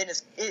anymore.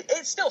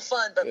 It's still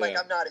fun, but like,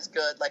 I'm not as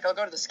good. Like, I'll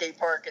go to the skate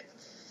park, and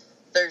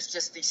there's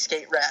just these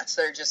skate rats.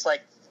 They're just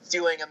like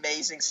doing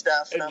amazing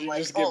stuff, and I'm you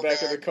like, just get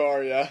back in the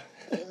car, yeah.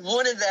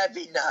 Wouldn't that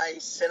be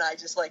nice? And I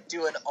just like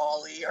do an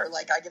ollie, or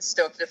like I get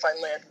stoked if I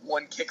land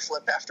one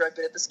kickflip after I've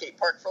been at the skate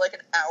park for like an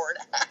hour and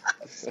a half.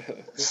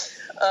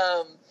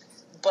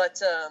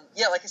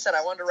 Yeah, like I said,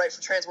 I wanted to write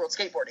for Transworld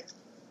Skateboarding.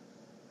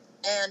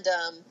 And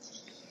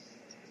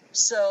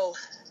so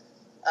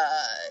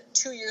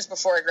 2 years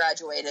before I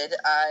graduated,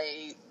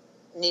 I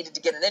needed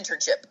to get an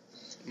internship.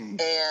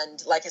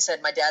 And like I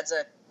said, my dad's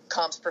a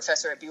comms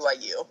professor at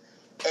BYU.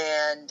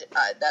 And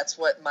that's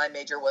what my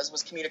major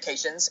was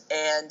communications.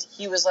 And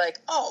he was like,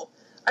 oh,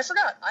 I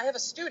forgot. I have a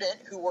student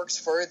who works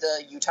for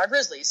the Utah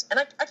Grizzlies. And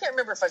I can't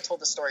remember if I've told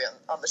the story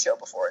on the show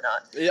before or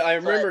not. Yeah, I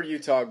remember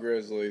Utah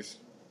Grizzlies.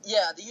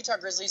 Yeah, the Utah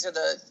Grizzlies are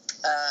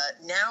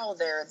now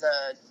they're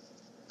the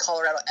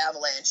Colorado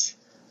Avalanche,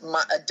 a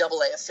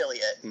AA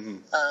affiliate.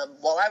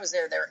 While I was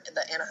there, they're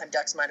the Anaheim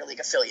Ducks minor league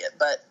affiliate.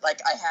 But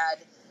like I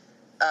had,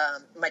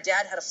 my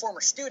dad had a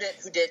former student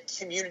who did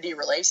community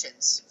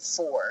relations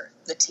for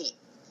the team.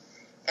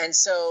 And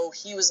so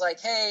he was like,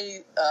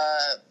 hey,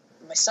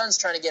 my son's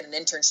trying to get an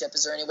internship.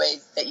 Is there any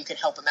way that you can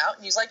help him out?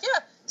 And he's like,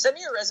 yeah, send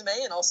me your resume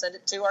and I'll send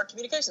it to our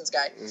communications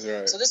guy.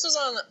 Right. So this was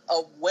on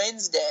a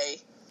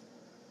Wednesday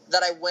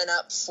that I went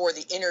up for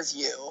the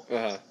interview.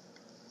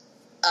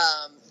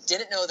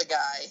 Didn't know the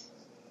guy.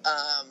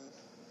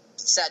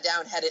 Sat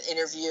down, had an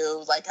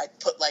interview. Like I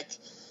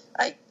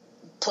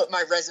put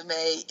my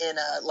resume in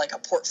a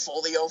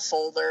portfolio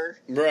folder.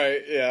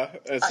 Right, yeah.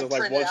 It's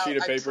like one sheet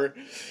of paper.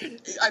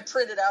 I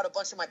printed out a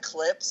bunch of my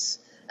clips,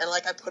 and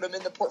like I put them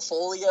in the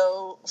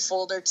portfolio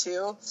folder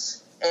too.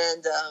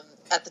 And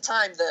at the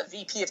time, the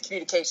VP of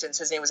communications,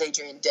 his name was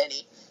Adrian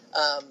Denny.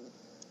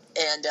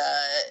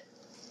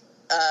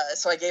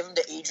 So I gave him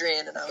to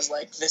Adrian, and I was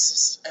like,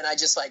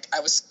 I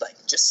was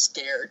just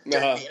scared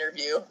during the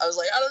interview. I was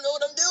like, I don't know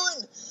what I'm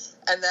doing.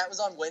 And that was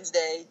on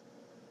Wednesday.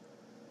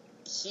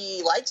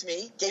 He liked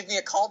me, gave me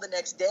a call the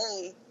next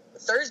day,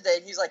 Thursday,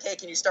 and he was like, hey,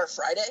 can you start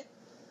Friday?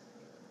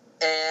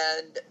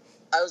 And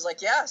I was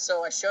like, yeah.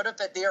 So I showed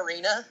up at the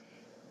arena,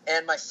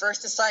 and my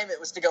first assignment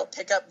was to go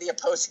pick up the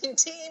opposing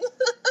team.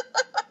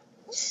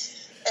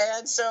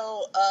 And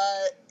so,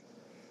 I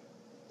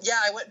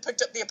went and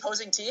picked up the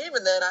opposing team,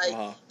 and then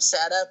I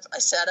sat up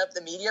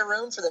the media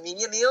room for the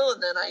media meal,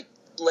 and then I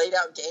laid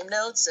out game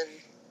notes and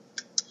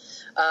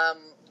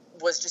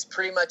was just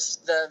pretty much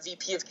the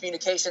VP of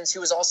communications, who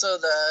was also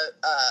the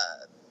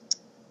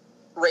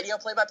radio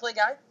play-by-play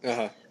guy.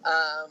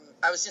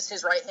 I was just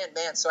his right-hand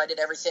man, so I did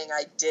everything.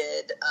 I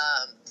did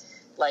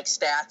like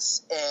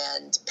stats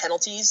and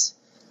penalties,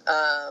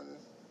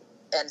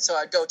 and so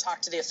I'd go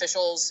talk to the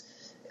officials,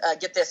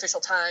 get the official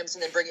times,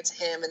 and then bring it to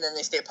him. And then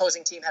if the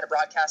opposing team had a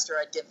broadcaster,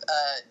 I'd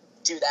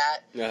do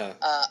that.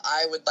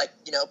 I would I'd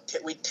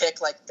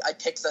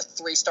pick the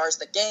 3 stars of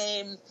the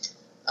game,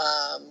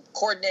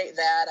 coordinate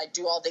that. I'd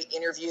do all the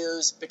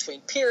interviews between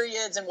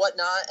periods and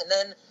whatnot, and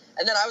then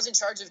I was in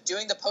charge of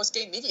doing the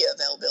post-game media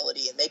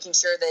availability and making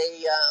sure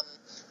they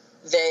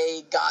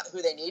got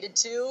who they needed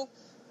to.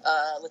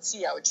 Let's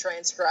see, I would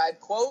transcribe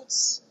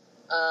quotes.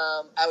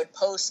 I would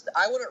post.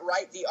 I wouldn't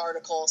write the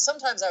article.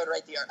 Sometimes I would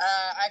write the.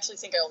 I actually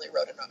think I only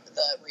wrote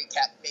the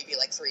recap maybe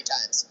like 3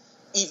 times,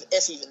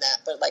 if even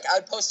that. But like I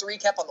would post a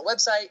recap on the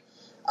website.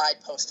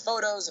 I'd post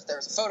photos if there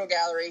was a photo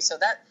gallery. So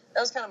that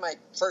was kind of my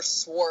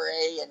first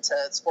soiree into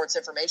sports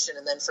information.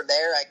 And then from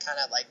there, I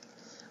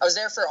was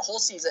there for a whole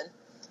season,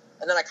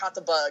 and then I caught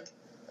the bug,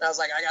 and I was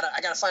like, I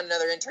gotta find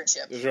another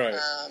internship. That's right.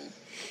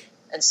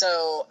 And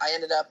so I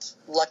ended up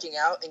lucking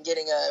out and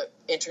getting an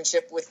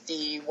internship with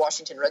the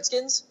Washington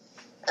Redskins.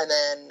 And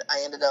then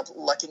I ended up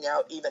lucking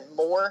out even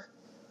more.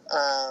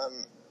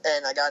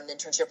 And I got an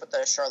internship with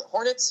the Charlotte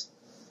Hornets.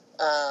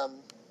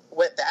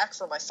 Went back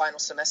for my final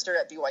semester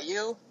at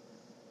BYU.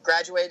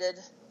 Graduated.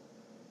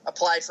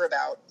 Applied for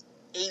about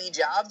 80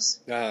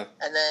 jobs. And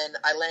then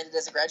I landed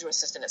as a graduate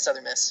assistant at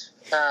Southern Miss.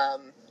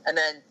 And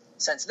then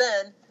since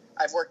then,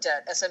 I've worked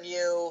at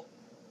SMU,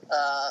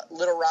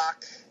 Little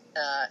Rock,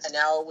 and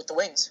now with the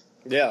Wings.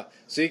 Yeah.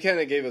 So you kind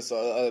of gave us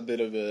a bit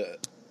of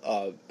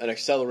an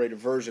accelerated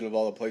version of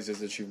all the places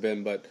that you've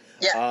been, but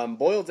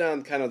boil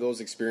down kind of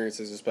those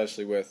experiences,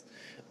 especially with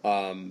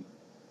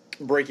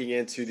breaking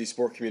into the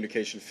sport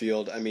communication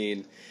field. I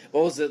mean,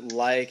 what was it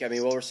like? I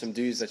mean, what were some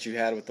duties that you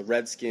had with the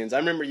Redskins? I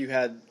remember you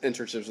had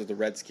internships with the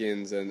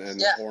Redskins and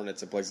the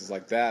Hornets and places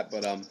like that,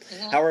 but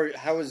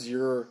how has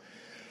your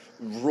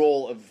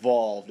role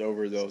evolved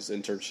over those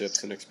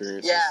internships and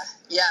experiences?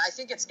 Yeah, I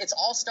think it's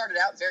all started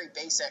out very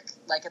basic.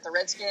 Like at the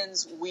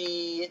Redskins,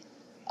 we're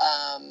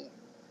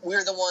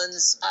the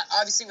ones,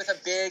 obviously with a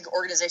big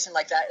organization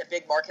like that, a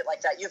big market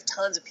like that, you have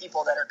tons of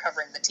people that are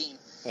covering the team.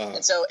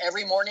 And so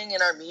every morning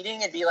in our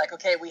meeting, it'd be like,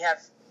 okay, we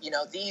have,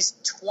 these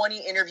 20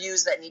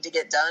 interviews that need to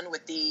get done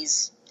with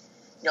these,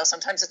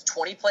 sometimes it's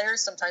 20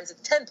 players, sometimes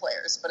it's 10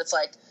 players, but it's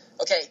like,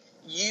 okay,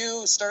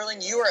 you,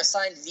 Sterling, you are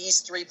assigned these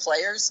 3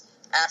 players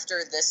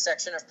after this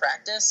section of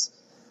practice,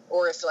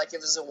 or if it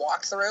was a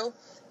walkthrough,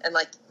 and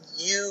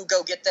you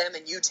go get them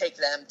and you take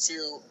them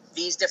to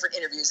these different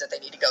interviews that they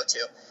need to go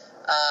to.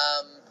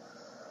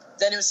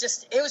 then it was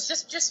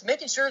just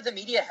making sure the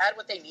media had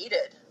what they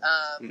needed,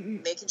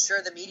 making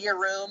sure the media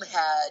room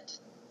had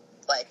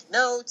like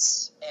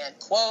notes and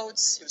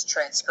quotes. It was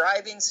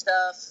transcribing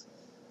stuff.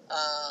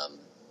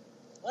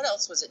 What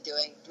else was it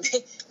doing?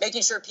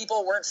 Making sure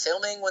people weren't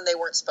filming when they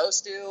weren't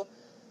supposed to.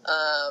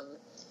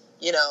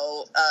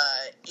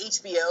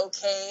 HBO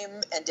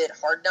came and did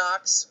Hard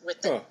Knocks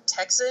with the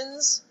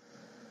Texans.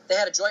 They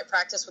had a joint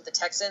practice with the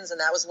Texans, and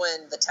that was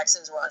when the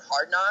Texans were on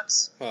Hard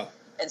Knocks.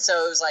 And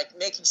so it was like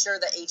making sure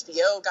that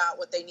HBO got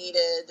what they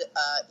needed.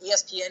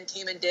 ESPN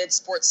came and did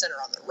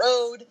SportsCenter on the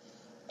road,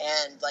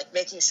 and like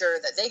making sure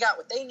that they got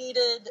what they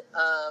needed.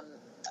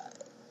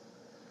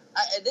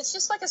 It's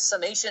just like a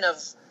summation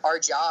of our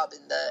job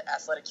in the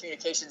athletic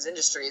communications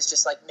industry. It's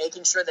just like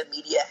making sure that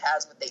media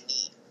has what they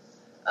need.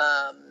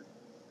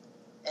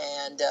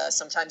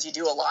 Sometimes you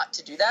do a lot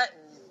to do that,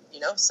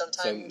 and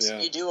sometimes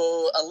you do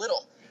a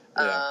little.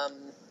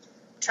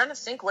 Trying to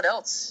think what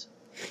else.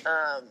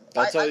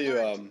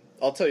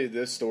 I'll tell you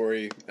this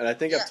story, and I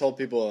think I've told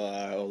people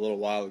a little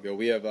while ago.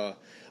 We have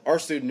our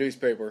student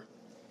newspaper,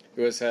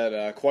 who has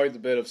had quite a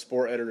bit of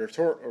sport editor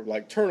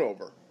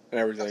turnover and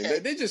everything. Okay.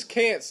 They just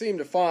can't seem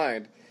to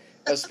find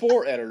a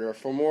sport editor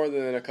for more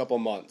than a couple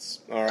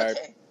months. All right.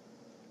 Okay.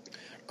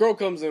 Girl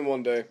comes in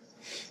one day,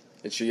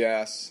 and she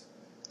asks,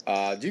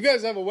 "Do you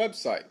guys have a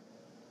website?"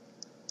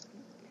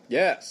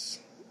 Yes.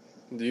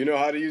 Do you know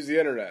how to use the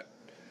internet?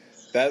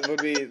 That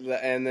would be,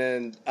 and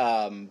then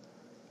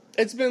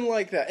it's been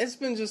like that. It's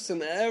been just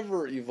an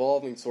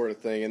ever-evolving sort of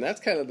thing, and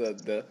that's kind of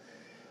the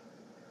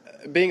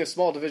being a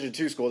small Division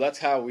II school. That's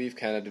how we've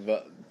kind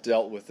of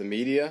dealt with the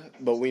media.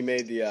 But we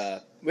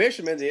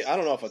actually made the. I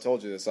don't know if I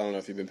told you this. I don't know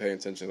if you've been paying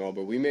attention at all.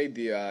 But we made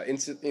the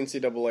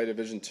NCAA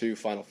Division II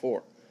Final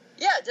Four.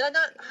 Yeah, did I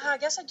not? I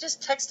guess I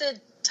just texted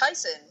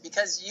Tyson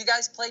because you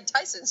guys played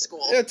Tyson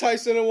school. Yeah,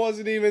 Tyson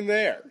wasn't even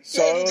there.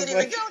 So yeah, he didn't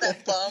even go,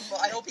 that bum.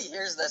 I hope he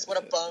hears this. What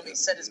a bum. He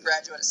said his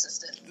graduate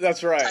assistant.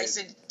 That's right.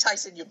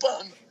 Tyson, you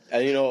bum.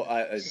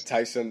 And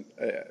Tyson,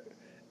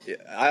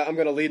 I'm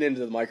going to lead into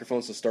the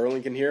microphone so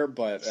Sterling can hear,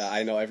 but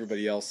I know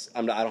everybody else.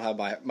 I don't have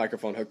my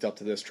microphone hooked up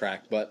to this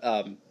track, but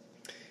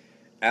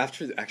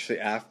after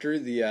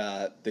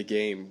the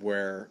game,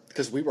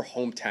 because we were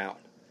hometown.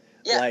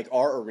 Yeah. Like,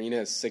 our arena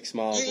is 6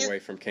 miles away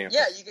from campus.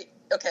 Yeah,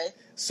 okay.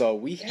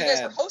 So you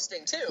guys were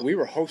hosting, too. We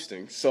were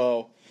hosting.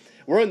 So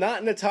we're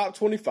not in the top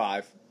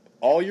 25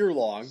 all year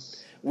long.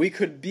 We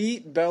could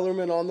beat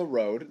Bellarmine on the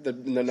road, the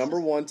number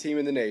one team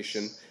in the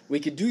nation. We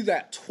could do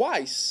that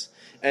twice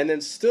and then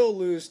still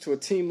lose to a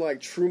team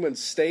like Truman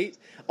State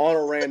on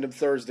a random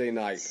Thursday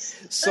night.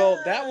 So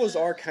that was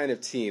our kind of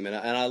team, and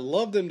I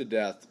loved them to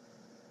death.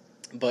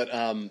 But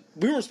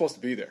we weren't supposed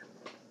to be there.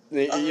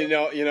 We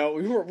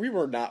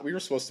were not. We were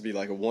supposed to be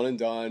like a one and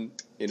done.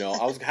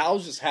 I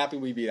was just happy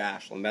we beat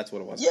Ashland. That's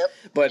what it was. Yep.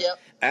 But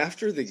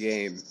after the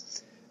game,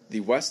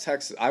 the West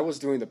Texas. I was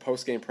doing the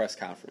post game press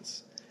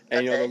conference,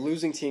 and the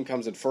losing team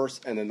comes in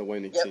first, and then the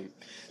winning team.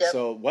 Yep.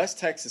 So West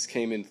Texas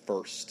came in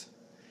first,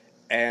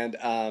 and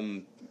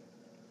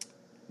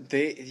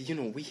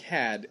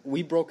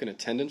we broke an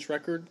attendance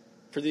record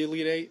for the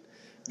Elite Eight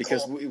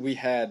because we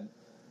had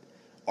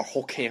our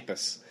whole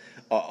campus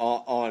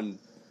on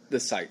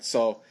the site.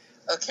 So.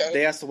 Okay.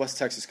 They asked the West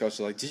Texas coach,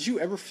 they're like, did you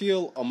ever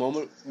feel a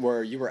moment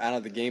where you were out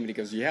of the game? And he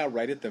goes, yeah,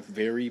 right at the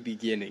very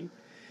beginning.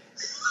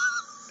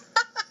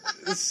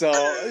 So,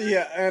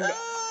 yeah, and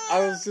I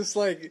was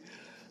like,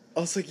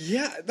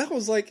 yeah, that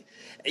was like,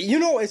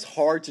 it's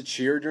hard to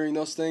cheer during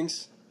those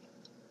things.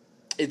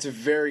 It's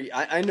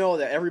I know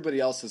that everybody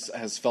else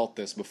has felt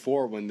this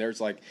before when there's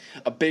like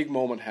a big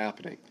moment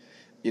happening,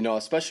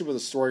 especially with a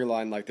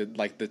storyline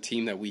like the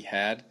team that we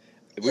had.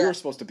 We were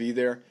supposed to be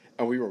there,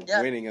 and we were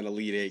winning an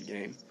Elite Eight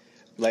game.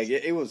 Like,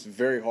 it was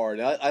very hard.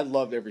 I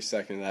loved every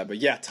second of that. But,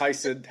 yeah,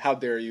 Tyson, how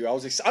dare you. I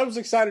was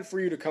excited for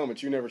you to come,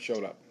 but you never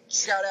showed up.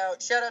 Shout out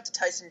to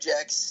Tyson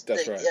Jex.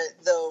 That's right.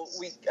 Though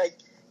I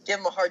give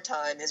him a hard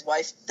time. His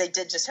wife, they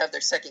did just have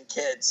their second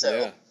kid.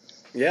 So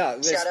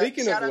yeah. Shout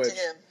out to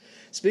him.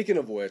 Speaking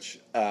of which,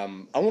 I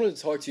wanted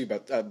to talk to you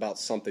about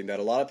something that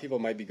a lot of people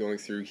might be going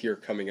through here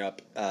coming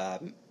up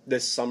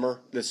this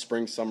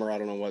spring, summer. I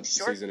don't know what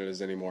season it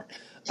is anymore.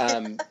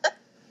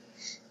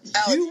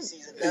 Allergy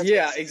season.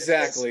 Yeah,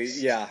 exactly.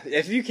 Yeah,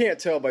 if you can't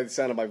tell by the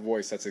sound of my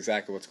voice, that's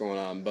exactly what's going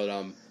on.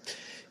 But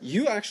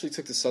you actually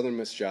took the Southern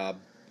Miss job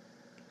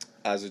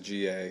as a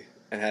GA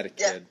and had a kid.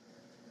 Yeah.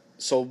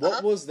 So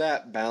what was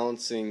that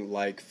balancing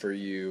like for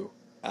you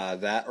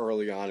that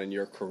early on in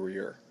your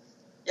career?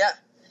 Yeah.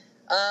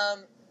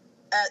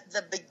 At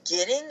the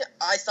beginning,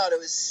 I thought it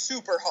was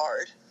super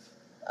hard.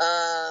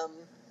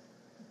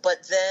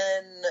 But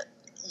then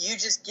you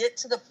just get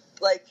to the,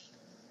 like,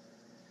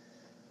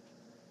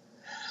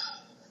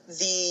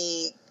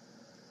 I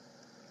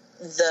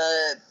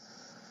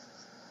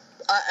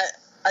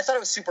thought it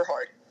was super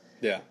hard.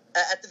 Yeah.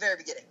 At the very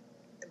beginning.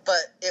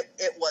 But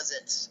it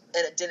wasn't,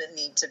 and it didn't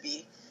need to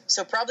be.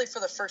 So probably for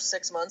the first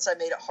 6 months, I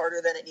made it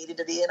harder than it needed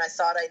to be, and I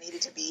thought I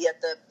needed to be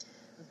at the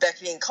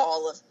beckoning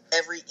call of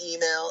every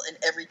email and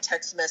every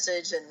text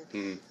message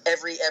and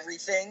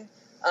everything.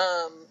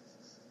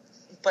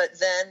 but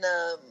then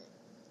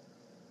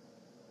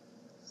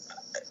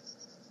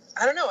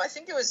I don't know. I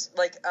think it was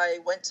like I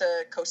went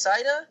to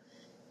Cosida,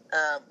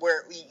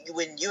 where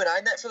when you and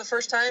I met for the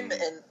first time,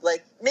 Mm-hmm. and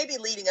like maybe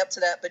leading up to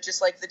that, but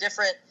just like the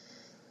different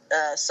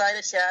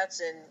SIDA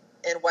chats and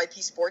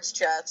YP sports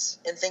chats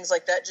and things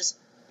like that. Just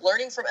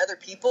learning from other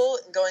people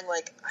and going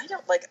like, I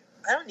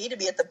don't need to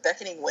be at the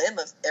beckoning whim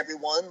of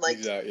everyone.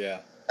 Like, yeah.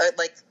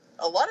 Like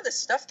a lot of this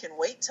stuff can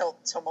wait till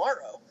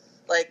tomorrow.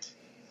 Like,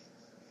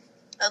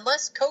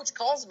 unless coach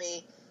calls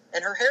me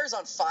and her hair's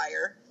on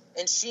fire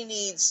and she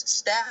needs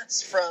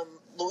stats from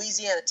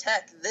Louisiana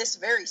Tech this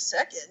very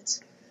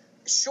second,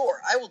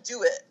 sure, I will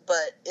do it.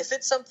 But if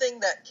it's something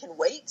that can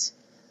wait,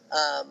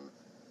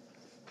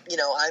 you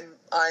know,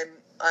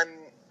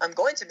 I'm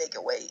going to make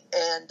it wait.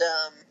 And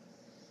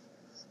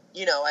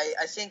you know,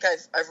 I think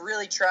I've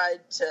really tried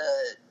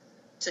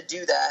to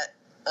do that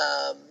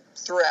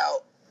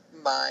throughout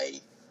my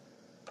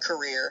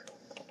career.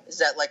 Is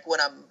that like when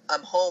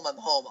I'm home, I'm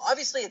home.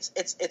 Obviously,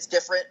 it's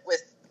different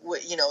with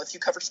you know, if you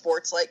cover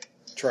sports like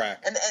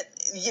track and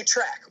you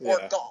track or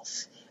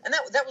golf, and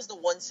that was the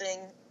one thing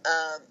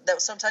that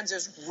was sometimes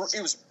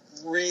it was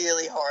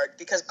really hard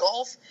because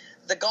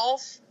the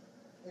golf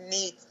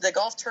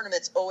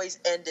tournaments always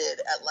ended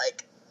at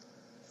like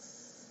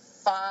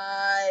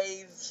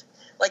 5.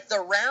 Like the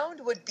round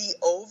would be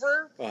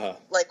over,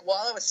 like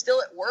while I was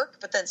still at work,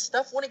 but then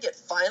stuff wouldn't get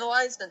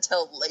finalized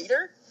until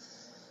later.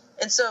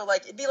 And so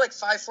like it'd be like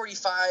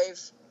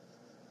 5:45.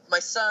 My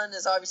son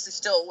is obviously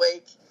still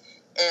awake,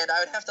 and I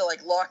would have to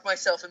like lock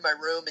myself in my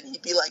room, and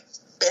he'd be like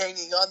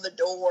banging on the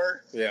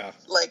door,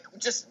 like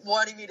just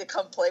wanting me to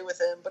come play with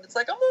him. But it's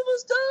like I'm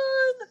almost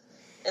done,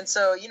 and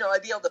so you know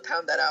I'd be able to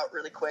pound that out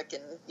really quick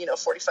in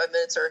 45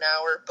 minutes or an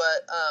hour.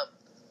 But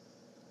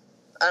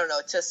I don't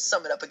know. To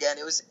sum it up again,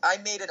 I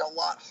made it a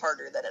lot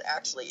harder than it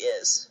actually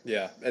is.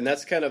 Yeah, and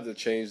that's kind of the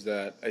change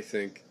that I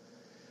think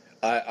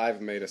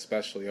I've made,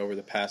 especially over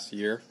the past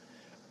year.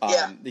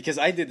 Because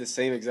I did the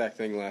same exact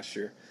thing last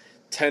year.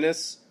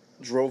 Tennis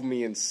drove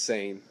me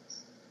insane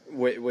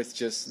with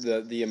just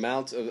the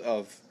amount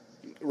of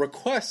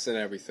requests and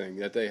everything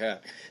that they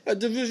had. A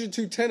Division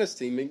II tennis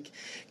team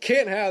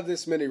can't have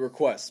this many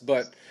requests,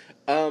 but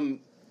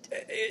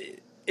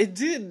it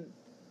did,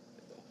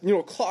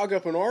 clog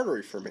up an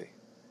artery for me.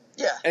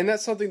 Yeah. And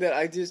that's something that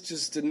I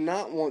just did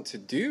not want to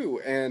do.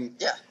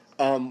 And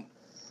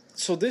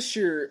so this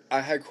year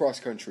I had cross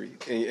country,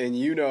 and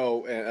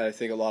and I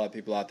think a lot of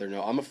people out there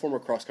know, I'm a former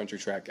cross country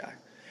track guy.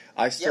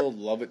 I still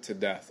love it to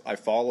death. I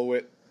follow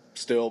it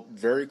still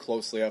very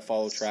closely. I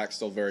follow track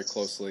still very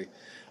closely.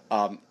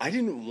 I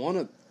didn't want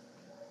to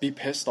be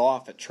pissed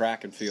off at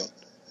track and field.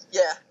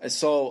 Yeah. And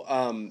so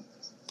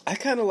I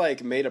kind of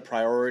like made a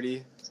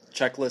priority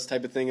checklist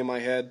type of thing in my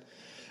head.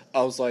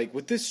 I was like,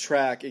 with this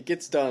track, it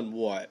gets done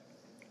what?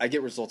 I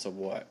get results of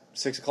what?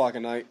 6 o'clock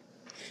at night?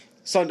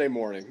 Sunday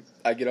morning,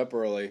 I get up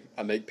early,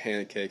 I make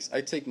pancakes,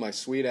 I take my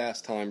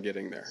sweet-ass time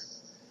getting there.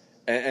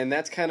 And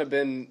that's kind of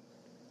been,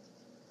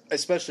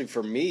 especially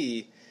for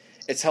me,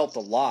 it's helped a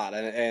lot.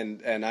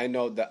 And I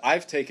know that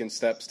I've taken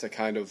steps to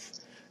kind of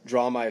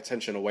draw my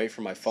attention away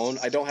from my phone.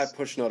 I don't have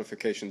push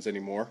notifications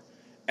anymore,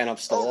 and I'm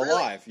still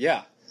alive.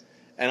 Yeah,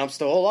 and I'm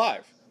still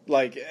alive.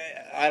 Like,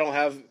 I don't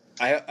have...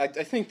 I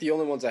think the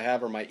only ones I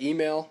have are my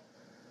email,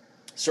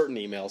 certain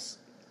emails,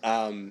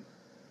 and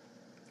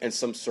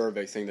some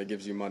survey thing that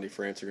gives you money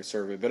for answering a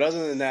survey. But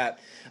other than that,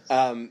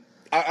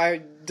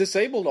 I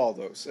disabled all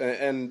those.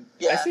 And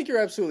I think you're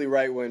absolutely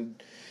right when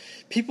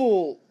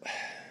people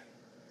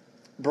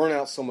burn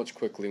out so much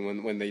quickly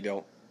when they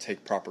don't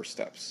take proper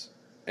steps.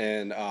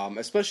 And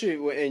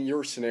especially in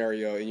your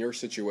scenario, in your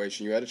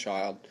situation, you had a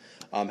child.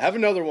 Have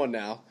another one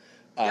now.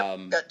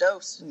 Got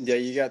dose. Yeah,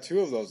 you got 2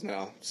 of those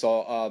now.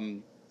 So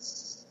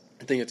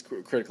I think it's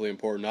critically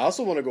important. I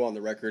also want to go on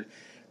the record.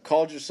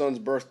 Called your son's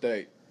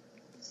birthday.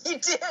 You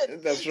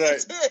did. That's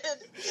right.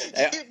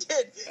 You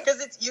did.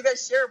 Because you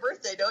guys share a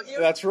birthday, don't you?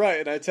 That's right.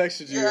 And I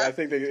texted you, I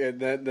think,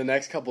 the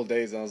next couple of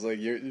days, and I was like,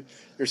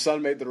 your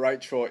son made the right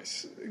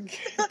choice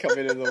coming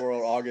into the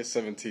world August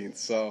 17th.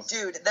 So,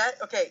 dude, did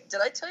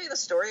I tell you the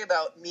story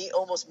about me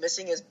almost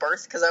missing his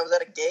birth because I was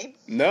at a game?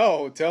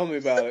 No, tell me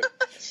about it.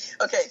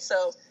 Okay,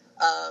 so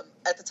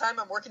at the time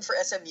I'm working for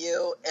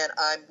SMU, and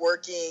I'm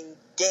working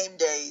game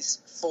days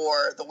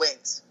for the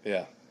Wings.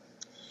 Yeah.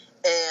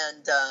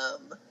 And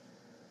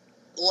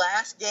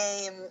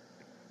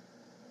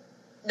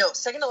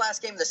second to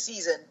last game of the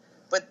season,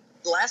 but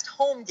last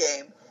home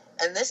game,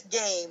 and this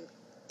game,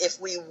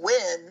 if we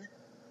win,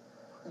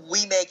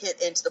 we make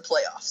it into the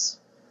playoffs.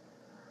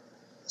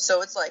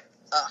 So it's like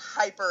a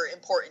hyper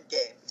important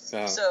game.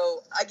 Oh.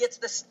 So I get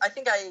to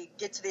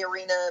the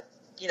arena,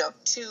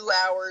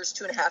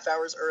 2.5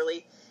 hours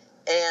early,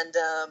 and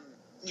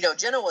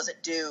Jenna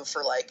wasn't due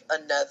for like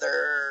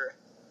another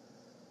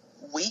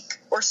week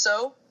or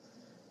so.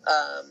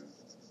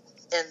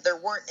 And there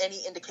weren't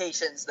any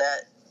indications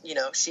that,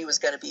 she was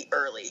going to be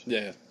early.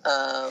 Yeah.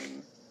 I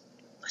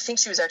think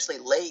she was actually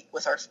late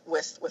with our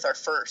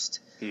first.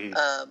 Mm-hmm.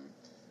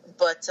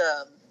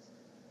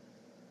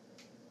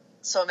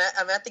 So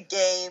I'm at the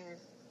game,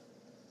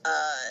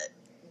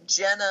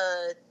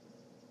 Jenna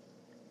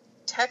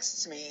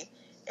texts me,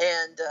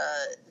 and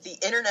the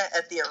internet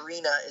at the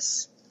arena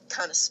is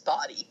kind of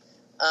spotty.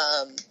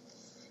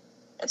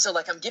 And so,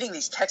 like, I'm getting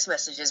these text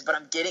messages, but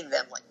I'm getting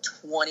them, like,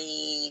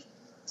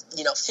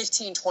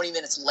 15, 20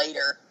 minutes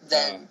later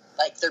than,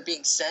 like, they're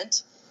being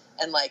sent.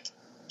 And, like,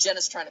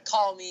 Jenna's trying to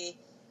call me,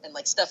 and,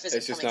 like, stuff isn't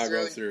coming through. It's just not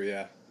going through,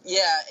 yeah.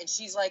 Yeah, and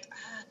she's like,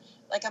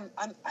 I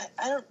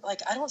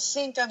don't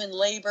think I'm in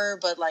labor,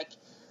 but, like,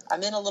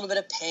 I'm in a little bit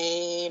of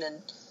pain,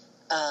 and,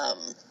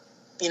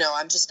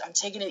 I'm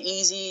taking it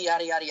easy,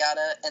 yada, yada,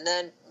 yada. And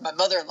then my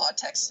mother-in-law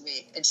texts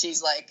me, and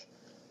she's like,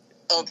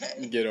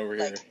 okay. Get over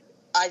here.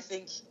 I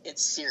think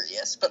it's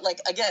serious. But,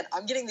 like, again,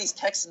 I'm getting these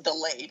texts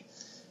delayed.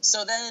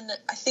 So then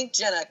I think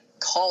Jenna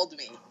called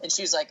me, and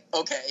she was like,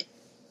 okay,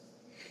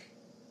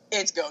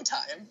 it's go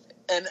time.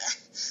 And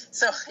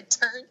so I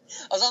turned.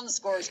 I was on the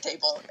scorer's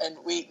table, and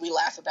we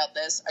laugh about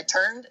this. I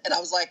turned, and I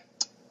was like,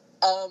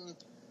 I'm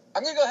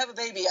going to go have a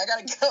baby. I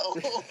got to go.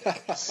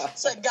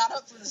 So I got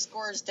up from the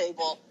scorer's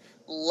table,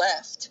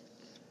 left,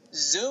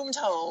 zoomed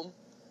home.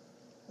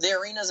 The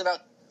arena's about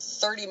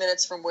 30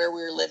 minutes from where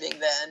we were living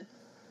then.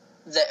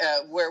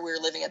 Where we were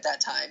living at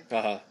that time.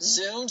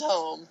 Zoomed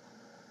home,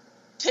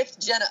 picked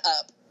Jenna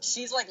up.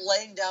 She's like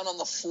laying down on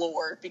the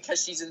floor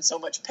because she's in so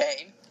much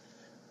pain.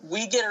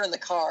 We get her in the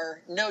car.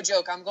 No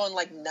joke, I'm going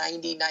like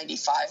 90,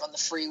 95 on the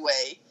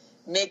freeway.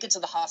 Make it to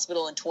the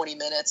hospital in 20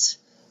 minutes.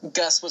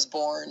 Gus was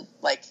born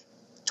like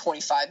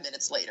 25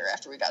 minutes later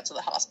after we got to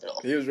the hospital.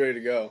 He was ready to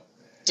go.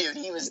 Dude,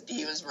 he was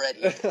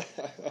ready.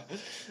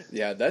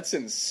 Yeah, that's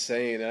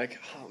insane.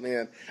 Oh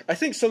man, I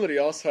think somebody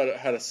else had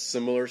a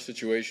similar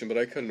situation, but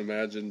I couldn't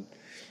imagine.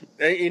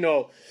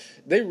 And,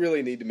 they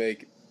really need to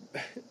make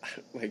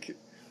like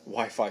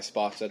Wi-Fi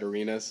spots at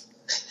arenas.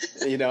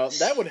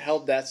 That would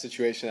help that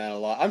situation out a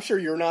lot. I'm sure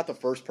you're not the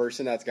first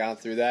person that's gone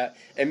through that,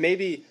 and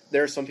maybe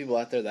there are some people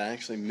out there that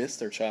actually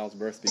missed their child's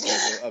birth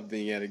because of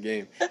being at a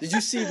game. Did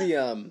you see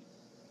the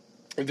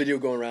video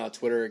going around on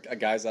Twitter? A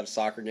guy's at a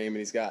soccer game and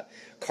he's got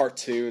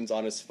cartoons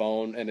on his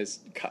phone, and his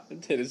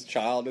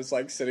child is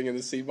like sitting in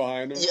the seat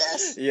behind him.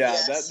 Yes. Yeah.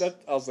 Yes. That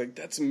I was like,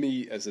 that's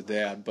me as a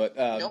dad. But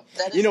nope,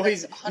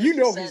 he's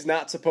 100%. He's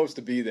not supposed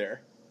to be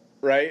there.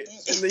 Right?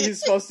 He's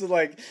supposed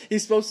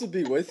to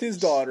be with his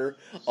daughter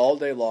all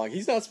day long.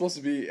 He's not supposed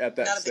to be at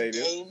that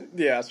stadium. Game.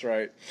 Yeah, that's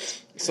right.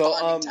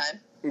 So time.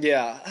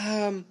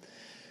 Yeah.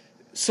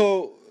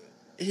 So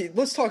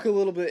let's talk a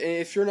little bit. And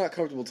if you're not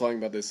comfortable talking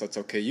about this, that's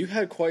okay. You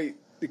had quite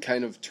the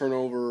kind of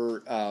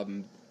turnover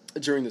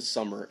during the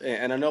summer,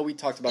 and I know we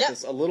talked about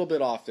this a little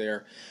bit off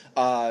there.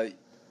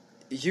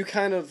 You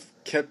kind of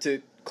kept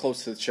it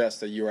close to the chest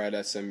that you were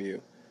at SMU.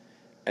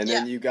 And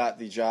then you got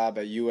the job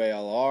at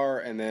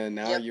UALR, and then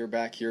now you're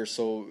back here.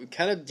 So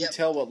kind of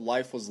detail what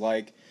life was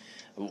like.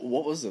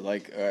 What was it,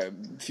 like a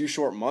few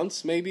short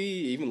months, maybe,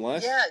 even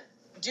less? Yeah,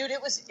 dude,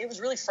 it was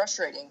really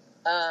frustrating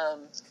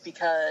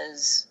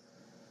because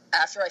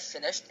after I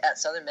finished at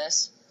Southern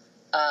Miss,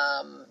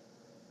 and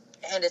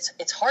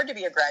it's hard to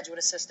be a graduate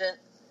assistant,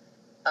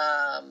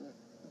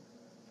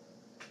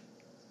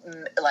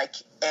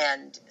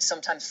 and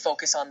sometimes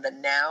focus on the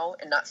now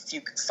and not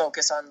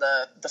focus on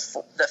the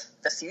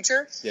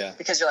future. Yeah.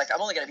 Because you're like,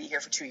 I'm only going to be here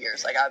for 2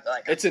 years.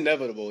 It's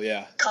inevitable.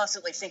 Yeah.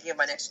 Constantly thinking of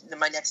my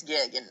next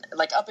gig, and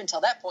like up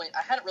until that point,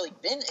 I hadn't really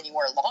been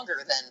anywhere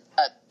longer than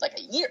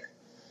a year,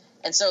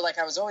 and so like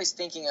I was always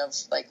thinking of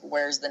like,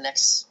 where's the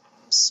next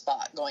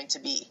spot going to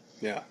be?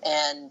 Yeah.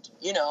 And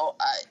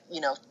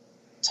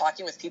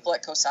talking with people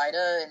at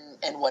COSIDA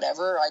and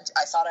whatever,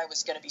 I thought I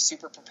was going to be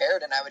super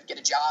prepared and I would get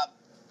a job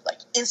like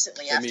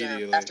instantly after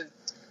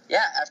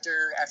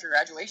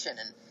graduation.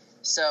 And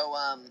so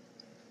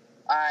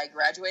I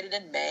graduated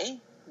in May.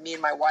 Me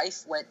and my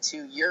wife went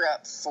to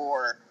Europe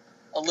for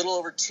a little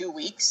over 2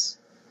 weeks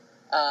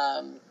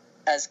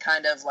as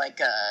kind of like,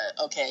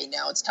 okay,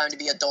 now it's time to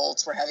be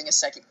adults. We're having a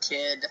second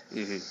kid.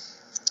 Mm-hmm.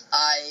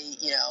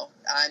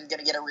 I'm going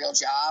to get a real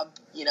job,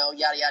 yada,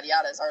 yada,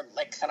 yada, is our,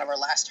 like, kind of our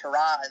last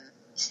hurrah. And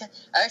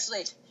I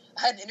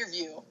had an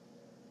interview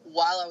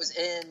while I was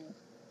in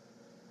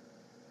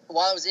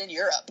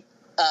Europe.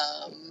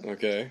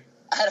 Okay.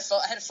 I had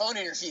a phone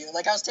interview.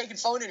 Like, I was taking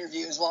phone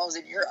interviews while I was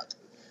in Europe,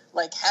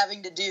 like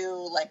having to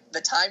do like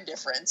the time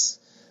difference.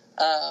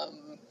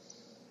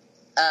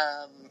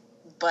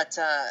 But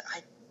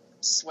I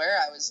swear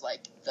I was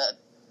like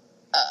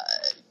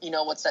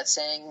what's that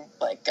saying?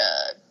 Like,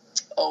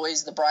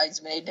 always the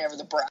bridesmaid, never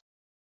the bride.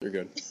 You're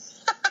good.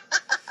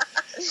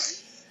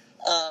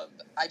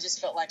 I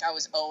just felt like I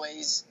was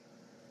always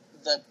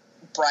the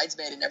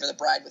bridesmaid and never the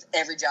bride with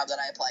every job that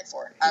I applied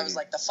for. Mm-hmm. I was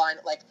like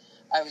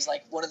I was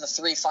like one of the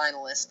 3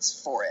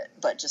 finalists for it,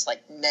 but just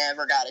like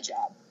never got a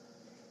job.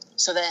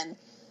 So then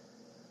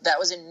that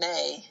was in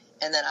May,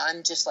 and then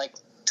I'm just like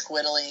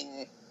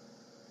twiddling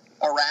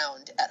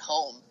around at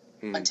home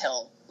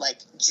until like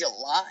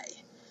July,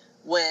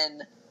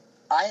 when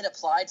I had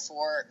applied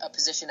for a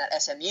position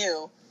at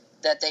SMU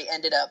that they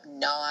ended up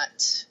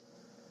not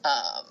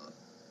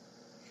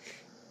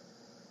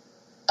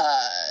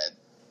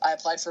I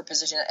applied for a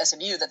position at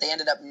SMU that they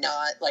ended up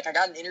not, like, I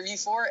got an interview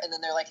for, and then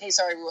they're like, hey,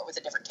 sorry, we went with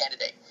a different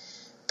candidate.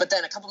 But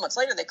then a couple months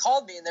later, they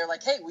called me, and they're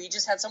like, hey, we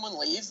just had someone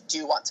leave. Do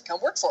you want to come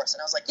work for us?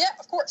 And I was like, yeah,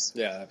 of course.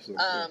 Yeah,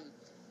 absolutely.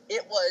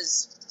 It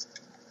was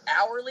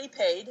hourly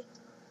paid.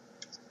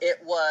 It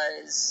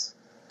was,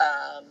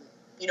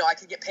 I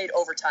could get paid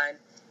overtime.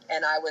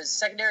 And I was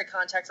secondary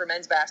contact for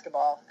men's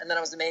basketball, and then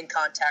I was the main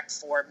contact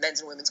for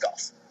men's and women's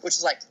golf, which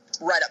is, like,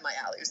 right up my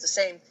alley. It was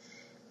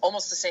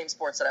almost the same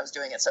sports that I was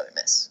doing at Southern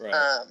Miss. Right.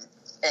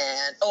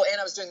 And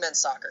I was doing men's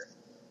soccer.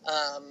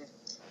 I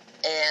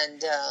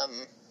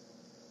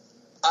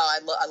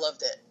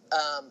loved it.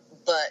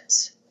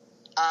 But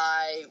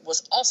I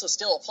was also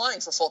still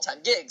applying for full-time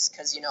gigs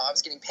because, I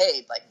was getting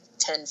paid like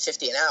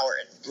 $10.50 an hour.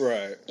 And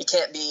right. You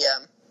can't be,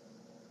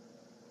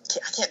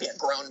 I can't be a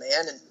grown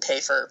man and pay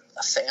for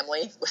a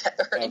family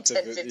earning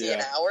 $10.50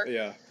 an hour.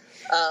 Yeah.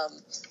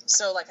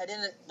 So, like, I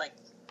didn't, like,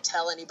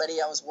 tell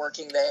anybody I was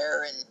working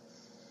there. And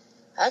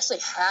I actually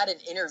had an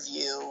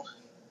interview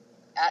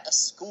at a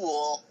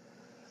school,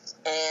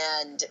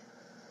 and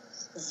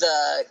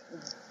the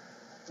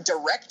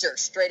director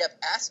straight up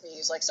asked me, he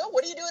was like, so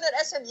what are you doing at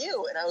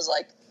SMU? And I was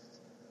like,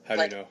 how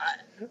do you know?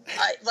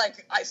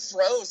 I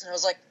froze, and I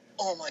was like,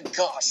 oh my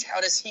gosh,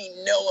 how does he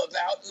know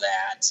about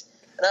that?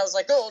 And I was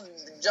like, oh,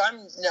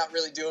 I'm not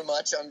really doing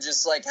much. I'm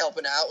just, like,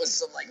 helping out with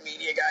some, like,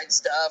 media guide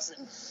stuff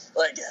and,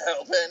 like,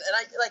 helping. And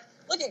I, like,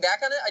 looking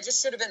back on it, I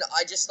should have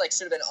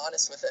been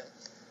honest with him.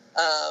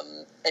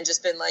 And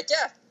just been like,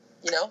 yeah,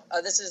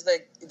 this is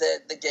the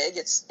gig.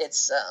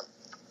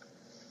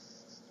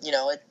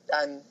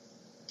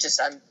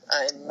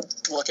 I'm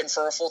looking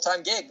for a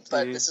full-time gig,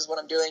 but this is what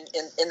I'm doing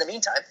in the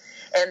meantime.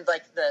 And,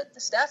 like, the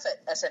staff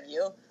at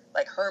SMU,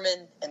 like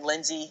Herman and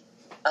Lindsay,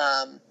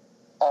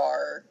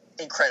 are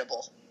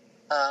incredible.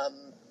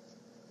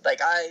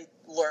 Like, I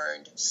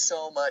learned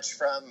so much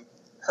from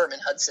Herman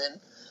Hudson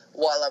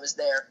while I was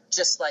there.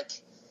 Just, like,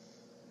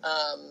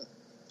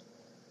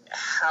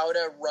 how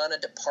to run a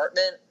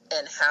department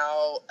and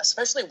how,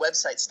 especially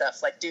website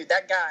stuff. Like, dude,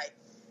 that guy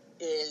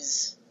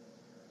is...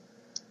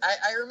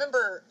 I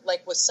remember,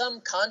 like, with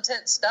some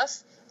content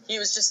stuff, he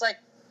was just like,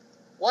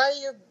 why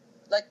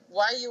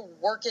are you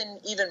working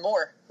even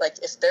more? Like,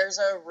 if there's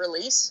a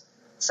release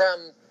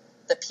from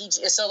the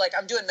PG, so, like,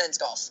 I'm doing men's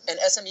golf, and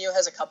SMU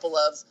has a couple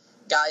of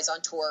guys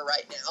on tour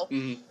right now,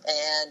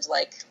 and,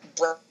 like,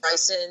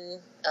 Bryson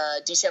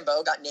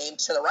DeChambeau got named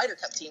to the Ryder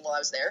Cup team while I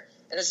was there,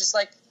 and it was just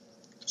like,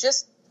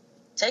 just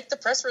take the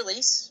press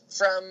release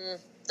from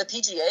the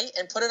PGA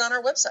and put it on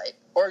our website,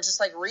 or just,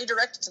 like,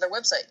 redirect it to their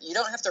website. You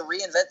don't have to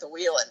reinvent the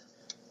wheel and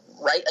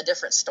write a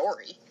different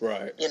story,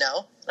 right? And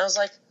I was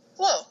like,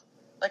 whoa,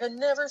 like, I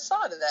never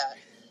thought of that.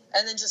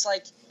 And then just,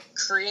 like,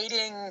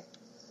 creating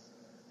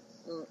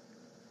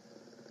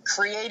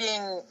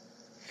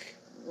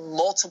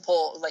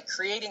multiple, like,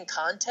 creating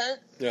content,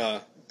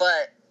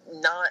 but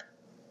not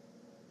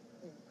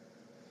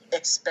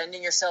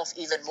expending yourself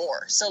even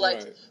more. So, like,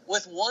 right.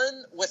 with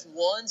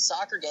one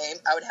soccer game,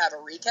 I would have a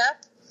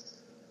recap,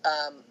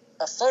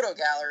 a photo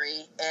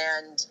gallery,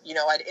 and,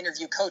 I'd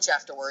interview coach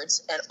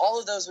afterwards, and all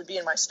of those would be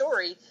in my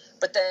story.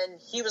 But then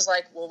he was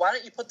like, well, why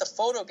don't you put the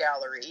photo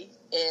gallery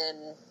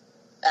in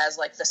as,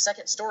 like, the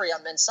second story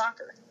on men's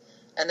soccer?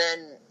 And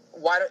then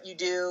why don't you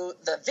do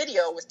the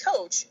video with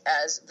coach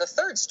as the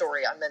third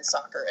story on men's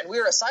soccer? And we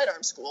were a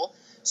sidearm school,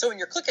 so when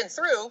you're clicking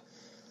through,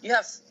 you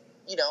have,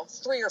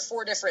 3 or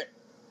 4 different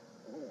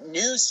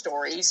news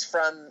stories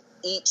from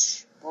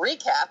each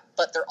recap,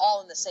 but they're all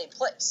in the same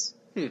place.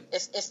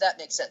 If that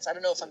makes sense. I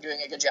don't know if I'm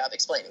doing a good job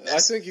explaining this. I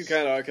think you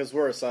kind of, because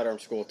we're a sidearm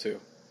school too.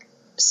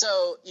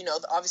 So,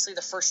 obviously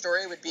the first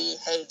story would be,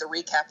 hey, the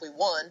recap, we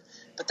won.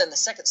 But then the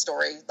second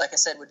story, like I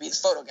said, would be the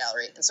photo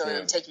gallery. And so it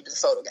would take you to the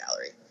photo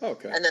gallery.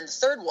 Okay. And then the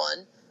third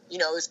one,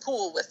 is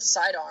cool with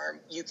sidearm.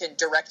 You can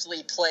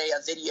directly play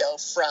a video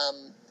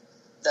from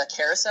the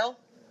carousel.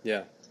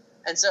 Yeah.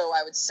 And so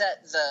I would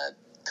set the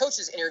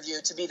coach's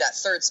interview to be that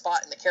third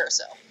spot in the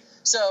carousel.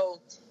 So,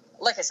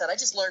 like I said, I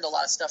just learned a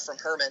lot of stuff from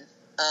Herman.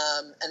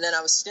 And then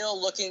I was still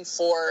looking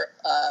for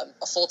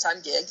a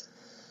full-time gig.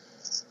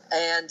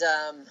 And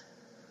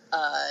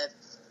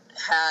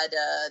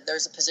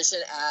there's a position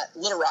at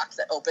Little Rock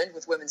that opened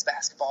with women's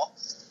basketball.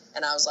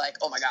 And I was like,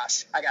 oh my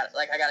gosh, I got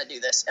to do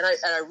this. And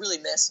I really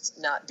missed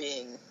not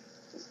being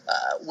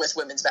with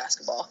women's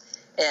basketball.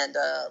 And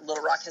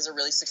Little Rock has a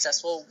really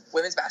successful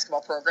women's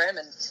basketball program.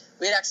 And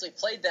we had actually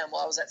played them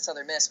while I was at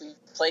Southern Miss. We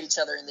played each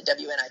other in the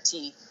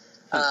WNIT.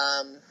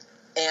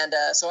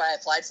 So I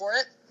applied for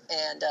it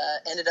and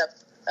ended up,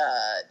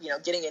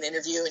 getting an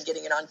interview and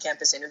getting an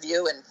on-campus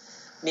interview. And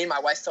me and my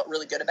wife felt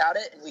really good about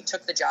it. And we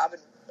took the job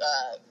and,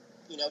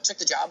 took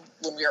the job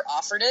when we were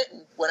offered it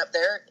and went up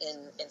there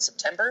in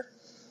September.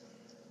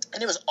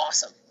 And it was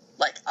awesome.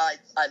 Like, I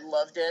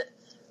loved it.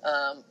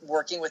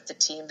 Working with the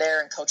team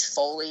there and Coach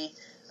Foley,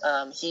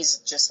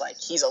 he's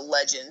a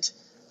legend.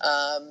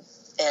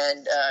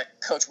 And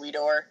Coach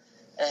Weedor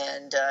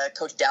and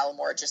Coach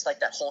Dallimore, just like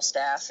that whole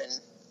staff.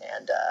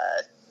 And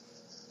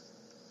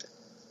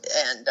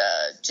and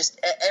just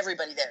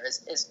everybody there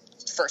is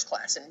first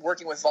class. And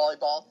working with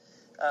volleyball,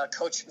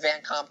 Coach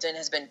Van Compton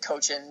has been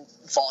coaching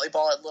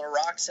volleyball at Little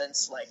Rock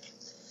since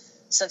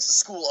the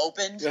school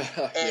opened,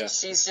 and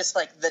she's just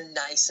like the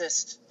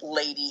nicest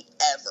lady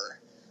ever.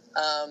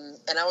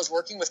 And I was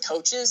working with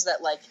coaches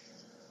that like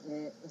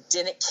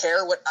didn't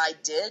care what I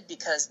did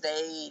because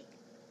they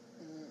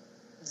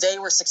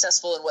were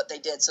successful in what they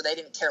did, so they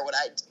didn't care what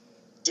I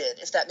did,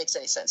 if that makes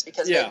any sense,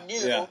 because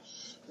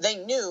they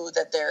knew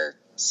that their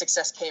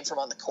success came from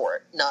on the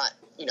court, not,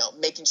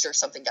 making sure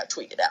something got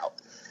tweeted out.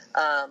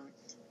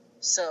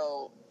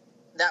 So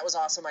that was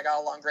awesome. I got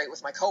along great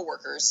with my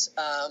coworkers.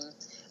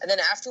 And then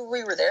after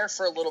we were there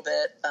for a little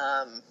bit,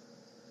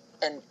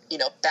 and,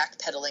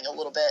 backpedaling a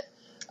little bit,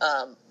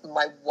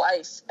 my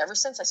wife, ever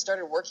since I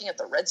started working at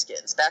the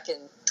Redskins back in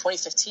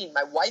 2015,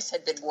 my wife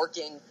had been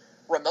working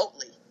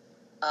remotely.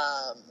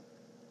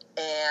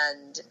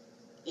 And,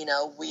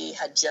 we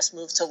had just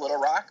moved to Little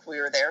Rock. We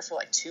were there for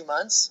like 2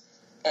 months.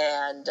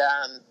 And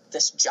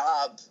this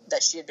job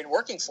that she had been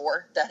working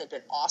for that had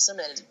been awesome.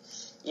 And,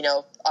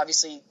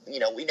 obviously,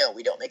 we know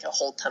we don't make a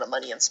whole ton of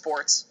money in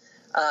sports.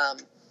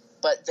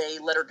 But they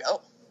let her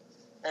go.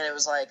 And it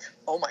was like,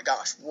 oh my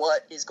gosh,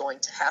 what is going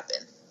to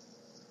happen?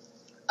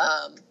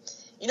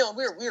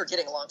 We were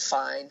getting along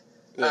fine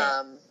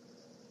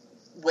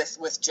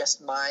with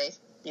just my,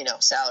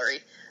 salary.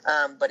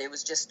 But it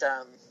was just,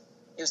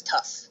 it was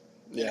tough,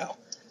 you know.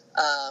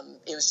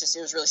 It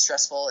was really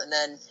stressful. And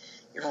then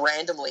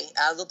randomly,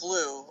 out of the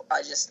blue,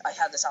 I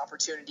had this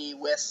opportunity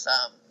with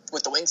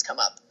the Wings come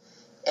up.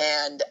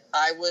 And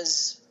I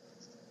was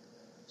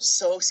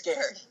so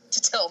scared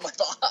to tell my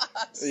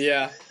boss.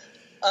 Yeah.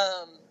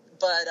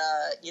 But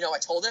I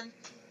told him,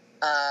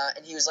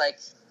 and he was like,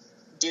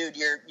 dude,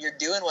 you're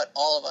doing what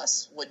all of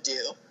us would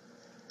do.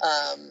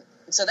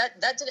 So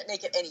that didn't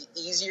make it any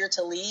easier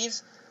to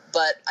leave,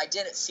 but I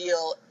didn't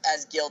feel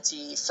as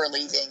guilty for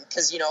leaving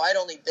because, I'd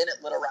only been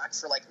at Little Rock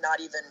for like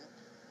not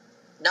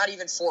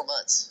even 4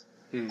 months.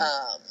 And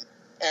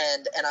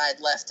I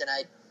had left and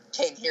I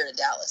came here to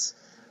Dallas.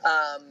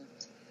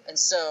 And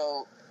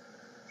so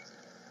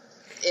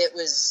it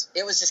was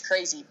just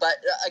crazy. But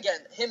again,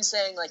 him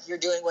saying like, you're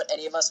doing what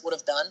any of us would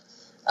have done,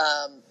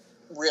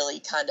 really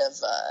kind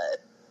of,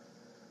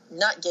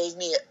 not gave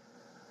me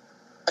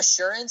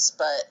assurance,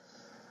 but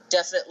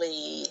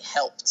definitely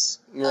helped.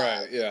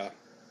 Right. Yeah.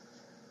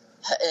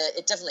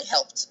 It definitely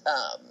helped,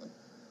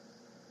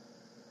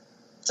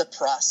 the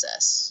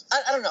process.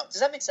 I don't know.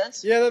 Does that make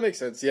sense? Yeah, that makes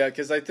sense. Yeah.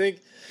 Cause I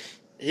think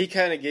he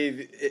kind of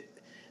gave it,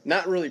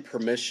 not really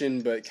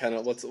permission, but kind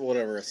of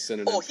whatever a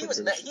synonym. Oh, he was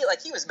mad.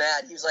 He was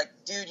mad. He was like,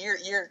 "Dude,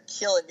 you're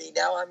killing me.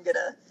 Now I'm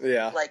gonna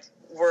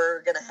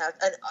we're gonna have."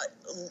 And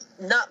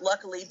not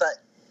luckily,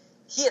 but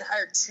he had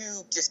hired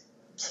 2 just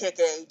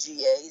kick-A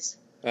GAs,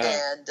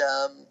 and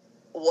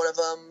one of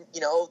them,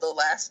 the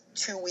last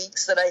 2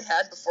 weeks that I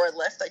had before I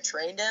left, I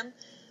trained him.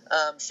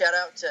 Shout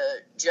out to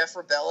Jeff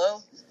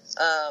Rebello.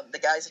 The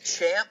guy's a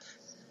champ.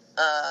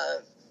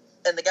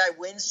 And the guy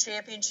wins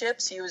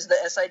championships. He was the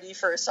SID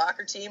for a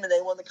soccer team, and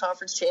they won the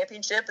conference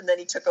championship. And then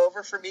he took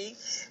over for me,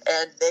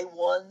 and they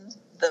won.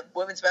 The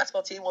women's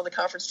basketball team won the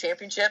conference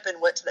championship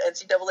and went to the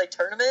NCAA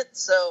tournament.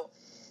 So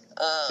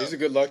he's a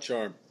good luck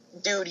charm.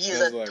 Dude, he's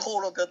a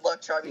total good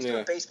luck charm. He's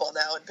doing baseball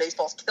now, and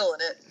baseball's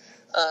killing it.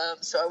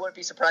 So I wouldn't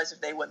be surprised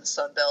if they win the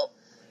Sun Belt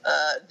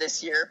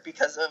this year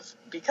because of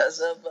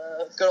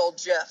good old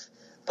Jeff.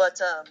 But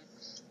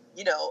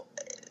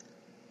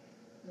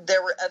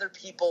there were other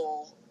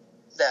people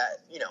that,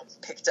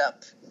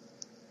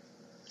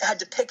 had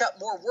to pick up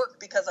more work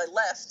because I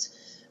left.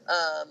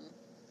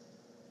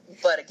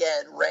 But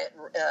again,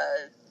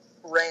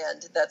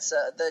 Rand, that's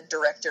the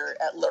director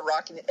at Little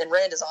Rock, and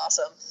Rand is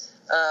awesome.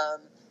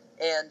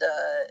 And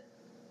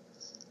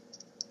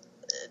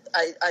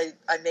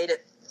I made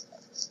it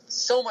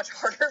so much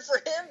harder for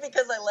him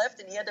because I left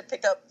and he had to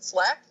pick up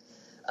slack.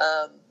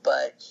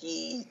 But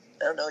I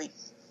don't know,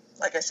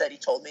 like I said, he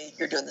told me,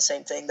 you're doing the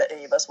same thing that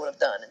any of us would have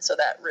done. And so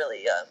that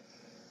really,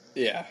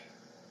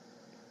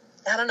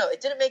 I don't know.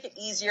 It didn't make it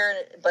easier,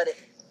 but it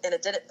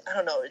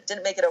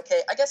didn't make it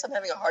okay. I guess I'm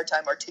having a hard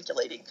time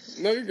articulating.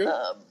 No, you're good.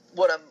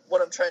 What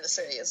I'm trying to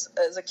say is,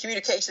 as a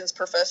communications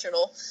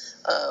professional,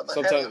 I'm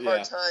having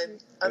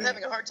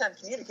a hard time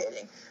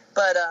communicating.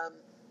 But I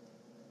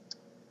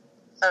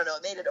don't know.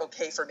 It made it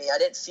okay for me. I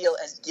didn't feel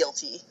as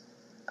guilty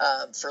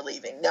for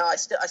leaving. Now I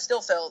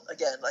still felt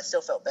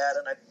bad,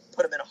 and I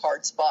put him in a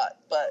hard spot,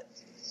 but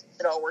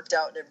it all worked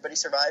out and everybody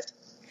survived.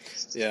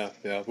 Yeah.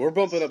 We're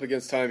bumping up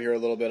against time here a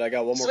little bit. I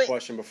got one more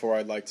question before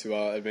I'd like to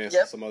advance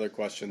to some other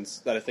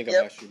questions that I think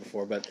I've asked you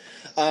before. But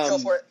go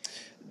for it.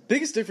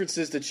 Biggest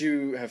differences that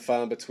you have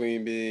found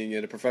between being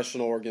in a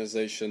professional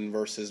organization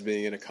versus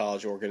being in a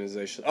college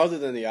organization, other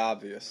than the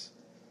obvious?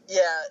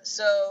 Yeah,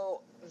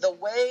 so the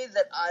way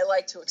that I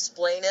like to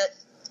explain it,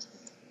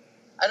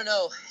 I don't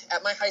know.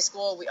 At my high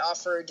school, we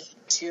offered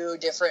 2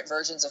 different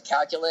versions of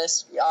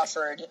calculus. We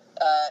offered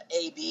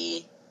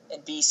AB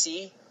and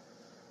BC.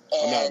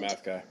 And I'm not a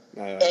math guy.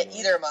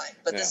 Either am I,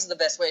 but this is the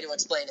best way to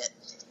explain it.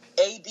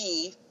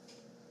 AB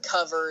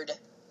covered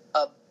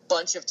a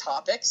bunch of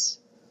topics,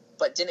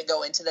 but didn't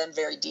go into them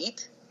very deep,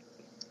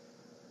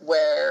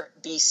 where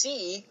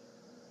BC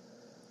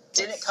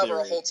didn't cover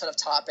a whole ton of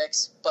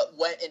topics, but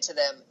went into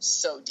them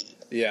so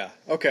deep. Yeah,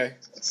 okay.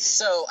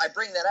 So I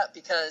bring that up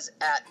because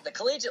at the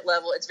collegiate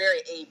level, it's very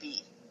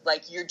A-B.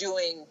 Like, you're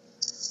doing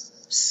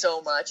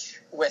so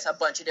much with a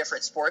bunch of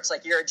different sports.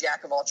 Like, you're a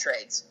jack of all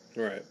trades.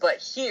 Right. But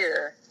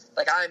here,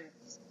 like, I'm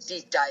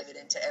deep diving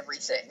into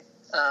everything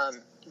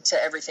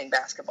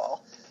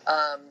basketball.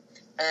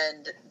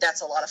 And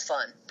that's a lot of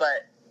fun.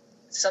 But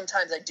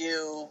sometimes I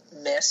do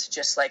miss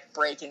just, like,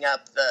 breaking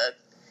up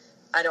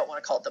I don't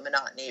want to call it the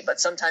monotony, but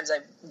sometimes I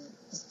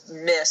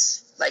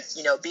miss, like,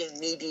 you know, being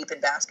knee-deep in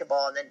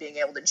basketball and then being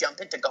able to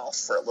jump into golf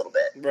for a little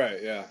bit.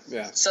 Right, yeah.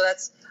 So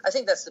I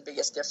think that's the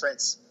biggest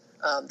difference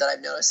that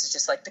I've noticed is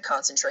just, like, the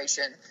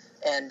concentration.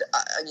 And,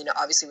 you know,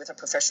 obviously with a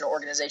professional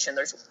organization,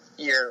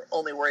 you're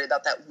only worried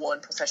about that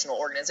one professional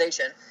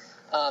organization,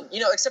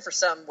 you know, except for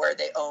some where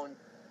they own,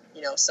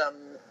 you know, some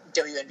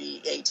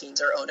WNBA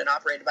teams are owned and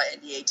operated by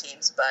NBA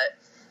teams, but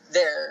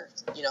they're,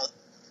 you know,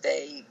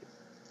 they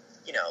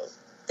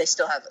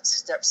still have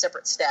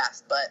separate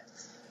staff. But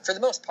for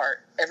the most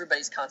part,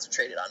 everybody's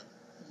concentrated on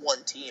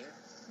one team,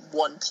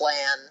 one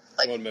plan,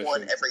 like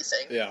one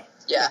everything. Yeah.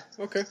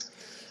 Okay.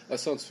 That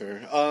sounds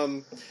fair.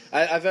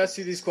 I've asked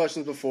you these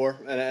questions before,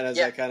 and as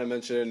I kind of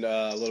mentioned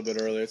a little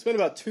bit earlier, it's been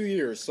about 2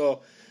 years.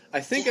 So I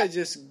think I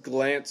just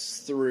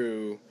glanced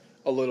through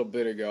a little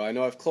bit ago. I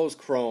know I've closed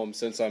Chrome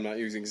since I'm not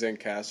using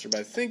Zencaster, but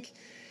I think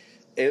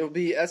it'll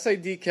be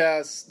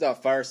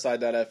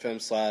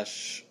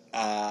sidcast.fireside.fm/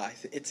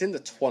 it's in the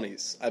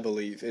 20s, I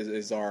believe,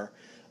 is our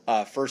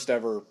first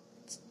ever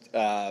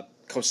Cosida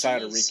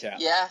recap.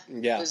 Yeah.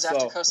 It was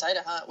after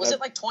Cosida, huh? Was it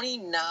like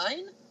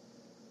 29?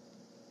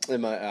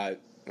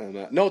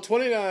 No,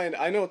 29.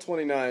 I know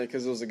 29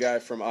 because it was a guy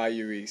from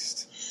IU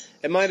East.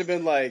 It might have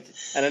been like,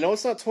 and I know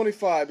it's not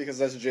 25 because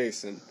that's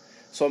Jason.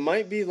 So it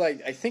might be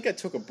like, I think I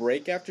took a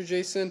break after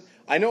Jason.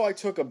 I know I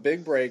took a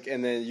big break,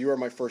 and then you were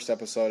my first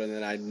episode, and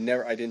then I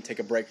didn't take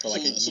a break for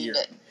like a year.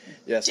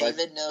 Yes,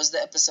 David knows the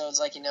episodes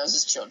like he knows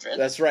his children.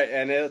 That's right,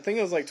 and I think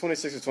it was like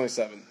 26 or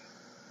 27.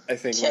 I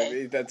think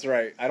maybe. That's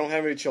right. I don't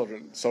have any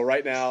children, so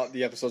right now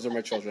the episodes are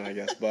my children, I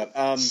guess. But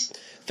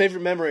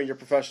favorite memory in your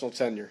professional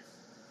tenure?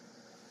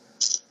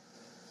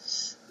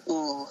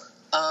 Ooh,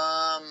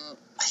 I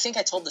think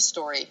I told the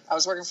story. I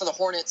was working for the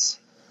Hornets.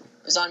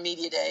 It was on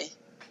media day.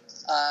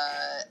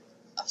 I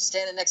was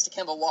standing next to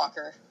Kemba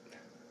Walker.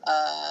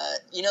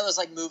 You know those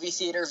like movie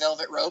theater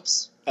velvet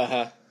ropes?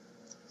 Uh-huh.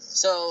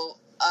 So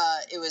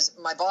it was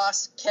my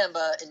boss,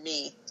 Kemba, and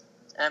me.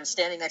 And I'm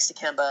standing next to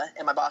Kemba,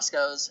 and my boss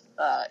goes,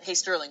 "Hey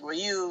Sterling, will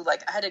you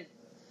like?" I had to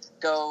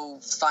go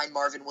find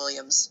Marvin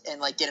Williams and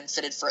like get him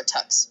fitted for a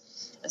tux.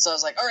 And so I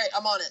was like, "All right,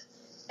 I'm on it."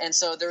 And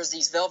so there was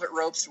these velvet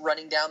ropes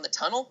running down the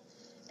tunnel,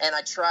 and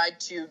I tried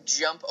to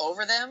jump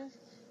over them.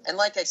 And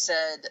like I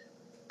said,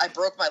 I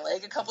broke my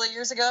leg a couple of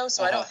years ago,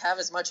 so I don't have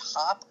as much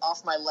hop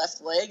off my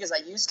left leg as I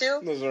used to.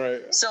 That's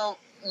right. So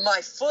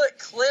my foot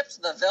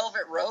clipped the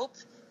velvet rope,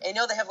 and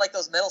you know they have like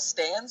those metal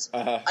stands?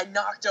 I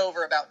knocked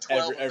over about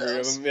 12 of those. Every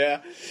of them,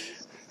 yeah.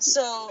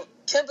 So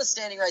Kemba's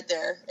standing right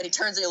there, and he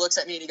turns and he looks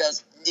at me and he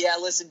goes, "Yeah,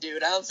 listen,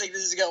 dude, I don't think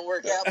this is going to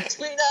work out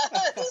between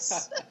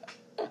us."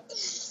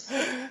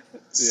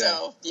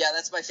 So, yeah,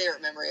 that's my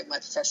favorite memory of my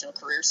professional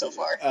career so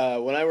far.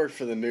 When I worked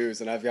for the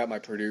news, and I've got my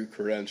Purdue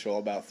credential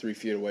about 3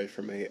 feet away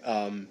from me,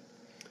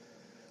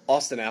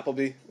 Austin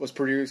Appleby was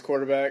Purdue's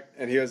quarterback,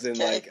 and he was in,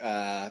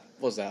 what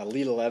was that,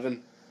 Elite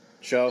 11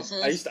 show?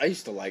 Mm-hmm. I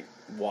used to, like,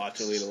 watch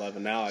Elite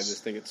 11. Now I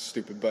just think it's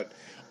stupid. But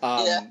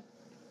I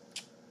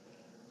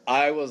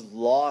was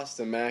lost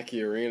in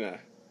Mackey Arena.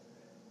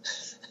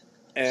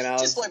 And I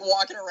was just, like,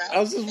 walking around. I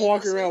was just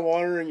walking around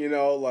wandering, you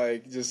know,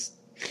 like, just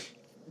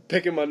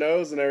picking my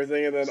nose and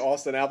everything, and then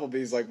Austin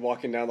Appleby's like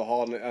walking down the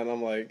hall, and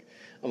I'm like,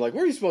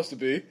 where are you supposed to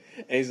be?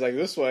 And he's like,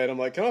 this way, and I'm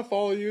like, can I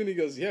follow you? And he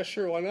goes, yeah,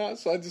 sure, why not?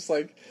 So I just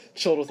like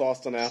chilled with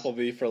Austin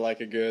Appleby for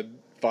like a good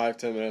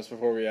 5-10 minutes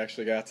before we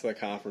actually got to the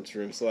conference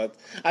room. So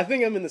I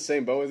think I'm in the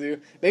same boat with you.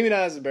 Maybe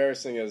not as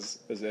embarrassing as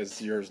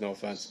yours, no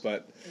offense,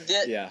 but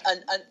yeah.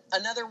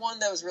 Another one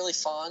that was really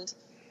fond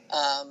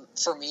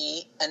for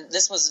me, and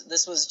this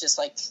was just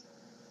like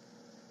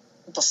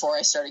before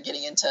I started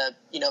getting into,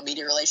 you know,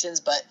 media relations,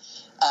 but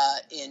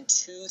in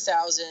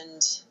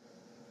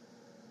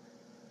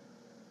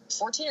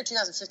 2014 or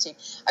 2015,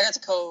 I got to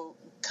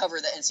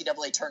cover the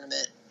NCAA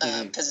tournament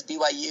because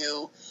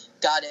BYU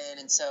got in,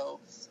 and so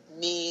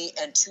me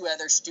and 2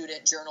 other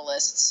student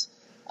journalists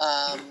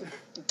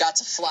got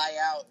to fly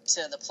out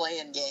to the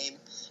play-in game.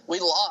 We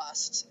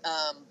lost,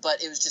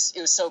 but it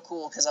was so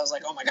cool because I was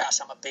like, oh my gosh,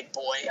 I'm a big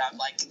boy. I'm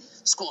like,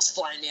 school's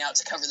flying me out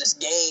to cover this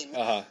game.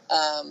 And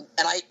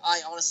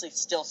I honestly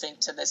still think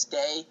to this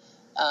day,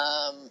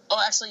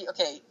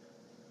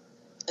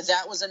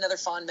 that was another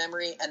fond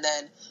memory. And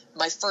then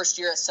my first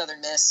year at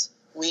Southern Miss,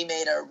 we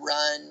made a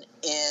run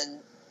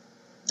in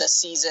the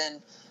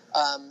season.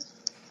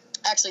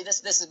 Actually,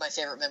 this is my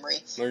favorite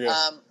memory. Okay.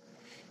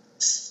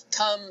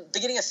 Come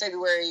beginning of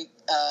February,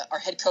 our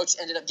head coach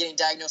ended up getting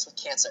diagnosed with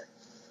cancer.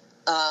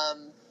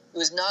 It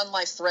was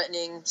non-life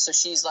threatening, so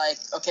she's like,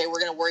 okay, we're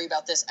going to worry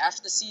about this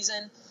after the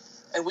season.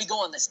 And we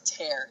go on this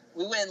tear.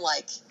 We win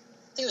I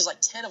think it was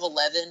 10 of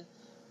 11.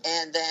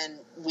 And then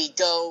we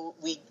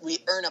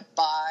earn a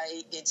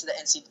bye into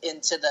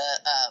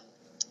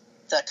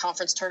the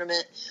conference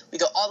tournament. We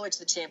go all the way to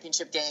the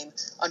championship game.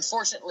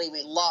 Unfortunately,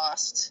 we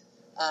lost.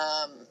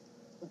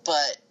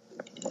 But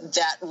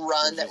that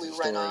run that we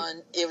ran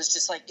on, it was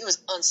just it was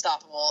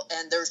unstoppable.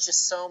 And there was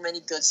just so many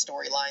good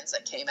storylines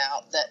that came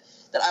out that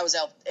I was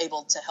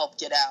able to help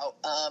get out.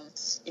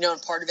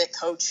 And part of it,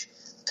 coach,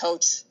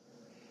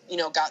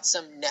 got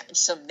some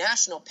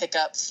national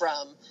pickup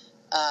from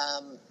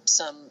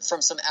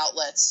some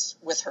outlets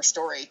with her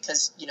story.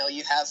 Cause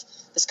you have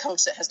this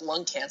coach that has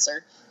lung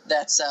cancer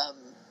that's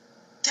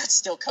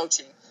still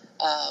coaching.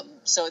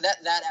 So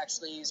that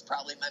actually is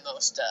probably my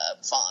most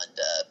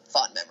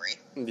fond memory.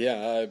 Yeah,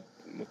 I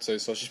would say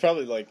so. She's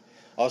probably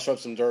I'll shove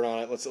some dirt on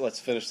it. Let's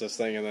finish this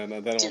thing, and then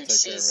I'll take care of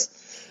it.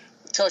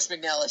 Coach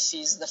McNellis,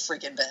 she's the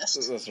freaking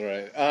best. That's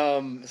right.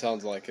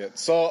 Sounds like it.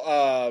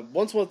 So,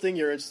 what's one thing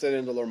you're interested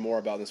in to learn more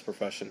about in this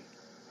profession?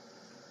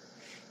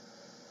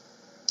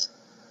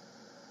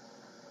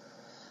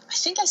 I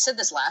think I said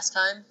this last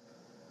time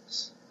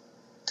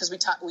because we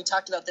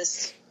talked about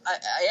this.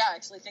 I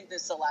actually think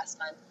this is the last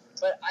time.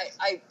 But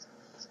I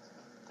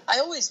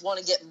always want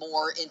to get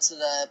more into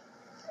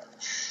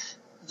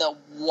the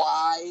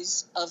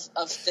whys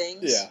of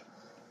things. Yeah.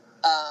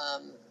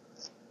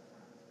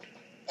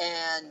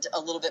 And a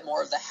little bit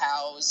more of the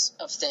hows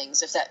of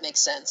things, if that makes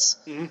sense.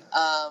 Mm-hmm.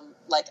 I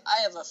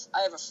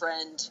have a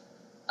friend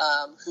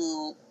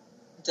who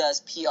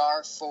does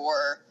PR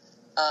for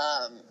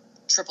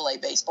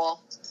AAA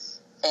baseball,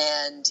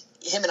 and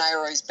him and I are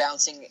always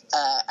bouncing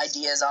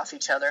ideas off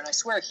each other, and I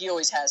swear he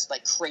always has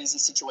crazy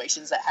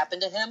situations that happen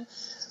to him,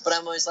 but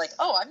I'm always like,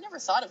 oh, I've never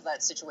thought of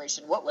that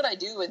situation. What would I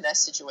do in that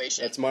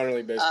situation? That's minor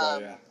league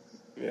baseball,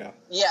 yeah.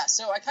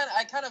 So I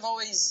kind of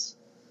always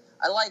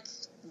I like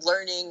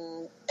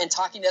learning and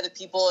talking to other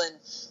people, and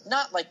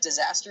not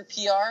disaster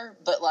PR,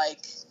 but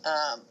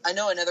I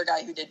know another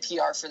guy who did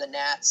PR for the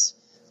Nats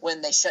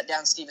when they shut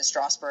down Steven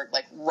Strasburg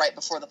right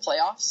before the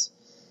playoffs,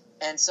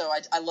 and so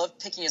I love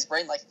picking his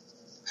brain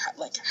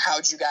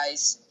how'd you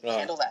guys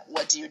handle that?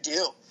 What do you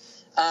do?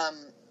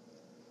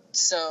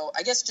 So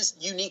I guess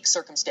just unique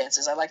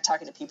circumstances. I like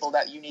talking to people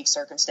about unique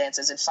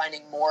circumstances and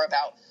finding more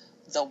about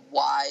the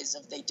whys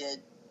of they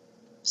did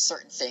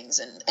certain things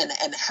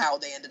and how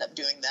they ended up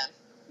doing them.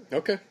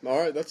 Okay. All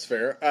right. That's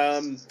fair.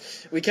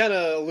 We kind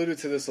of alluded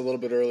to this a little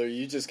bit earlier.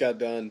 You just got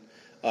done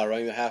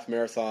running the half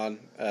marathon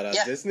at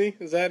Disney.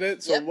 Is that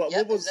it? So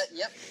what was?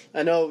 Yep.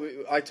 I know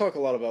I talk a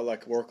lot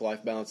about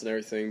work-life balance and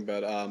everything,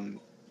 but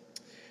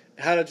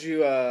how did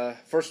you?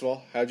 First of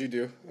all, how'd you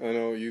do? I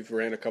know you've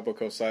ran a couple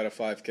COSIDA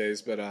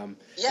 5Ks, but and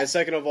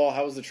second of all,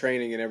 how was the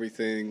training and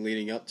everything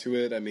leading up to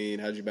it? I mean,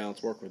 how'd you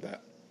balance work with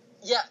that?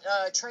 Yeah,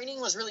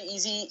 training was really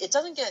easy. It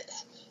doesn't get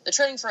the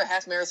training for a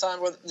half marathon.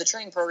 The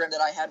training program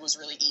that I had was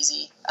really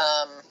easy.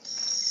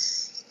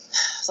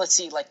 Let's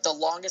see, the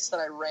longest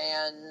that I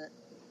ran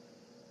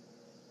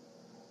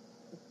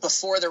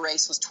before the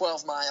race was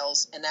 12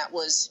 miles, and that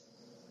was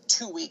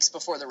 2 weeks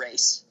before the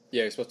race.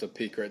 Yeah, you're supposed to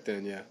peak right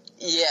then, yeah.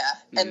 Yeah,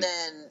 and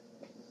then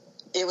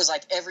it was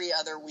every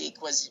other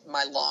week was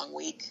my long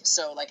week.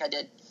 So I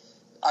did,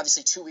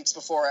 obviously 2 weeks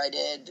before I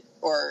did,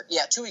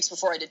 2 weeks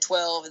before I did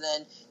 12, and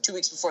then 2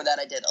 weeks before that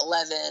I did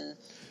 11,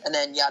 and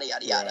then yada,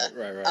 yada, yada.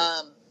 Right.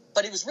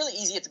 But it was really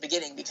easy at the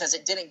beginning because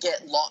it didn't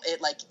get long.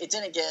 It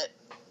didn't get,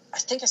 I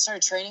think I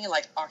started training in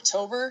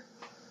October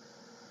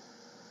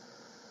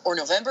or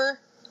November.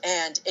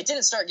 And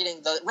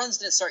the runs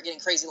didn't start getting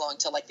crazy long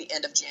until the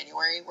end of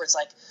January, where it's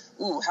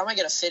ooh, how am I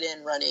going to fit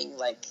in running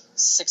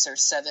 6 or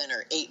 7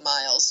 or 8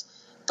 miles?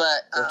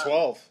 But or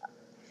 12.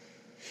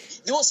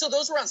 So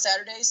those were on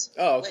Saturdays.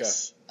 Oh, okay.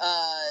 Which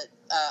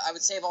I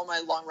would save all my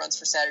long runs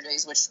for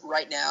Saturdays, which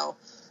right now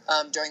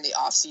during the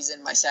off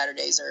season my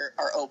Saturdays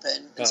are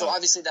open, and so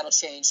obviously that'll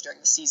change during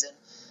the season.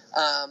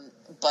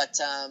 But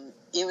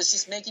it was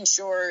just making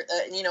sure,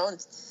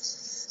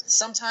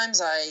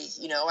 sometimes I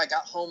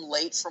got home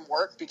late from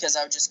work because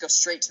I would just go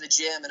straight to the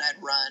gym and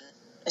I'd run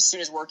as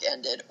soon as work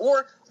ended.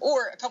 Or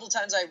a couple of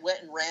times I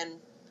went and ran.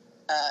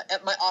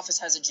 At my office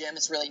has a gym.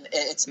 It's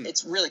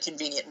really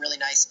convenient and really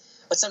nice.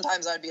 But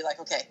sometimes I'd be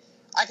okay,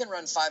 I can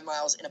run 5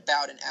 miles in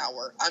about an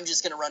hour. I'm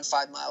just going to run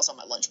 5 miles on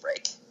my lunch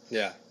break.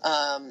 Yeah.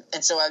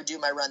 And so I would do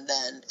my run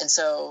then. And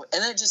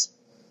then it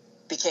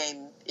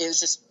was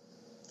just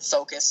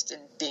focused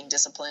and being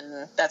disciplined.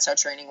 And that's how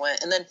training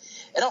went. And then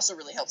it also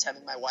really helped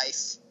having my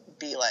wife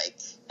be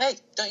hey,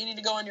 don't you need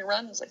to go on your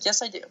run? I was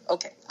yes, I do.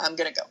 Okay, I'm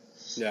going to go.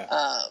 Yeah.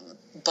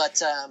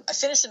 But I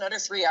finished in under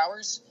 3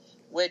 hours,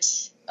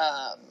 which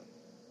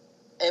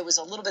it was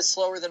a little bit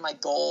slower than my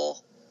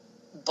goal,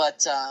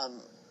 but I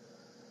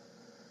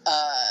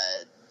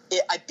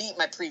beat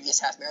my previous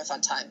half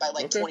marathon time by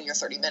 20 or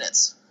 30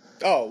 minutes.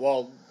 Oh,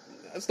 well,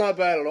 that's not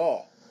bad at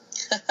all.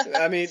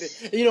 I mean,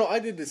 I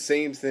did the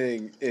same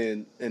thing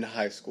in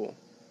high school.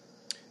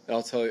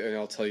 I'll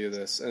tell you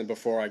this, and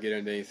before I get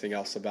into anything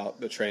else about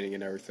the training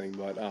and everything,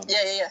 but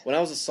Yeah. when I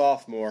was a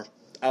sophomore,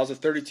 I was a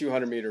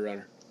 3,200 meter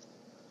runner.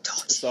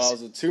 Oh, so I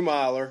was a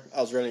 2-miler.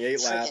 I was running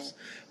 8 laps.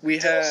 We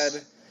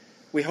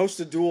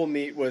hosted dual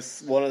meet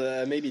with one of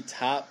the maybe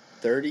top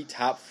 30,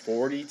 top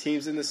 40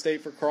 teams in the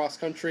state for cross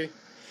country.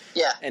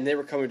 Yeah. And they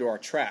were coming to our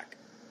track.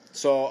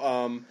 So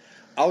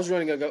I was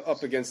running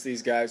up against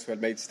these guys who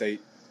had made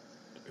state,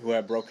 who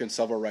had broken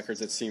several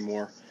records at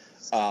Seymour.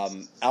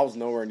 I was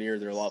nowhere near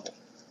their level,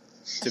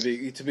 to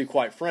be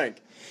quite frank.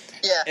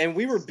 Yeah. And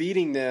we were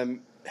beating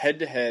them head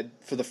to head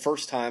for the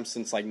first time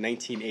since like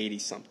 1980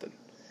 something,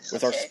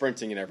 with our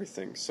sprinting and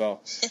everything. So,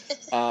 Did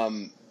it all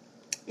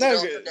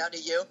come down to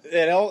you?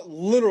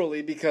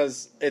 Literally,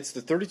 because it's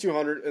the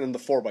 3,200 and then the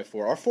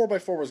 4x4. Our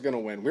 4x4 was going to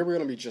win. We were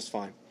going to be just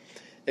fine.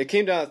 It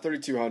came down to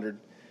 3,200,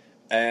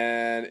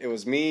 and it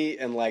was me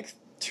and like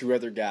 2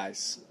 other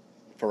guys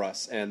for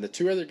us. And the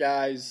 2 other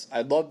guys,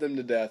 I loved them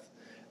to death,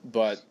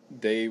 but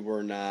they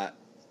were not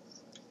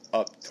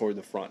up toward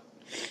the front.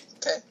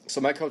 Okay. So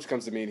my coach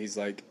comes to me and he's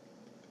like,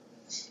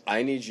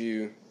 I need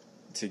you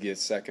to get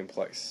second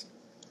place.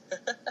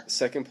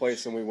 Second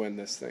place and we win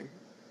this thing.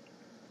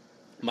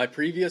 My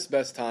previous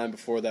best time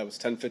before that was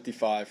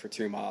 10:55 for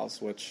 2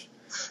 miles, which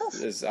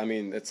is, I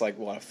mean, it's like,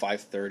 what, a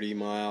 5:30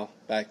 mile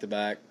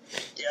back-to-back?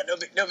 Yeah,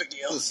 no big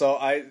deal. So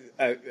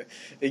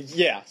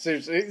yeah,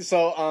 seriously.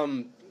 So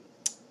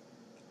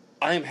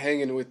I am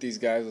hanging with these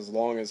guys as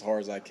long as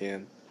hard as I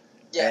can.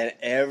 Yeah. And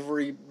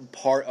every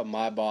part of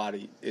my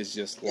body is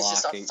just locking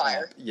just on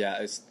fire. up.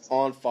 Yeah, it's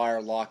on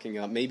fire, locking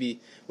up. Maybe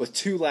with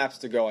 2 laps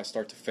to go, I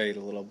start to fade a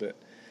little bit.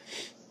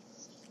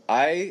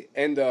 I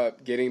end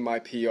up getting my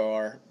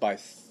PR by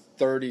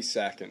 30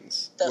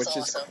 seconds, which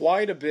awesome. is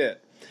quite a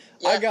bit.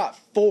 Yeah. I got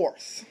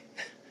 4th.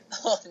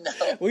 Oh, no.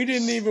 We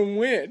didn't even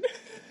win.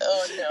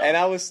 Oh, no. And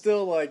I was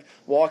still, like,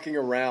 walking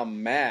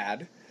around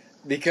mad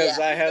because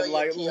I had,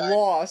 like,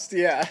 lost.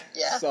 Yeah.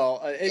 Yeah.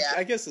 So,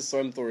 I guess it's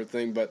some sort of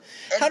thing. But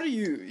how do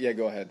you... Yeah,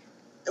 go ahead.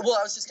 Well,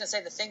 I was just going to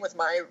say, the thing with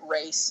my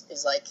race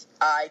is, like,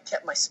 I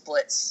kept my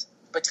splits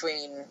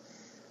between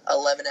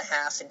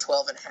 11.5 and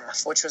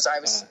 12.5, which was I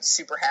was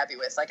super happy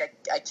with. Like,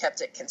 I kept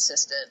it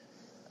consistent.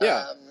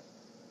 Yeah.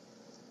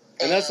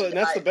 And that's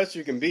the best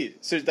you can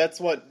beat. So that's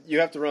what you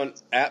have to run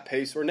at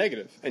pace or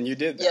negative, and you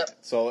did that. Yep.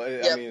 So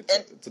I mean,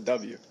 it's a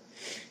W.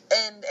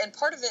 And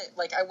part of it,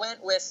 like, I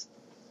went with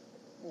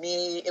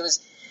me. It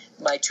was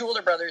my 2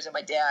 older brothers and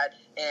my dad,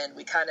 and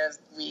we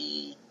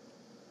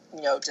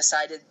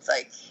decided,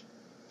 like,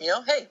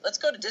 hey, let's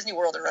go to Disney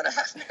World and run a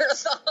half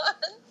marathon.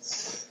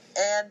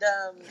 And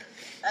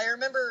I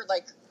remember,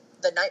 like,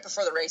 the night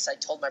before the race, I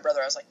told my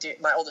brother, I was like,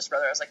 dude, my oldest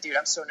brother, I was like, dude,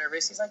 I'm so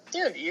nervous. He's like,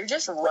 dude, you're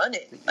just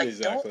running. Like,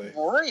 exactly. Don't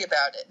worry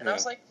about it. And I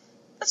was like,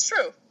 that's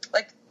true.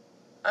 Like,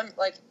 I'm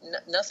like,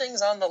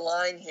 nothing's on the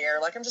line here.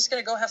 Like, I'm just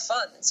going to go have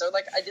fun. And so,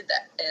 like, I did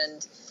that.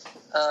 And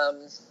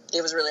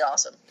it was really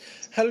awesome.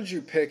 How did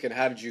you pick and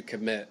how did you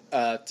commit?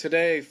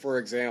 Today, for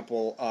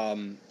example,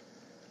 I'm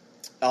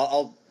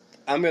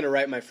going to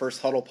write my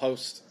first huddle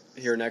post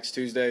here next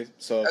Tuesday,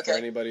 so for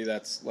anybody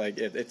that's like,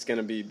 it's going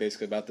to be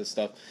basically about this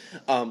stuff,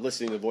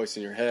 listening to the voice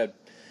in your head.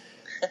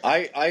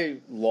 I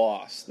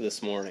lost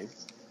this morning,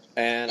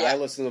 and I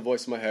listened to the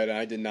voice in my head, and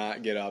I did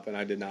not get up, and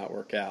I did not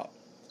work out.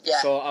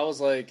 Yeah. So I was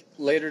like,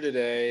 later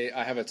today,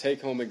 I have a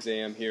take-home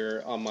exam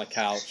here on my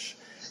couch.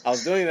 I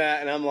was doing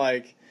that, and I'm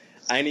like,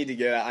 I need to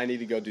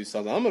go do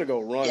something. I'm going to go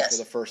run for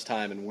the first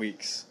time in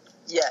weeks.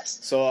 Yes.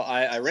 So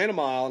I ran a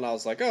mile, and I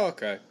was like, oh,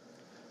 okay.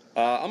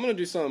 I'm going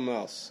to do something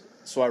else.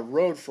 So I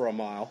rode for a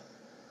mile,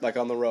 like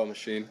on the row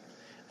machine.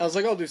 I was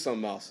like, I'll do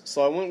something else.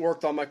 So I went and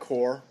worked on my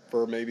core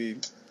for maybe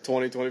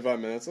 20, 25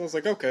 minutes. I was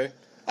like, okay,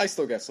 I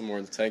still got some more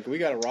in the tank. We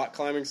got a rock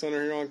climbing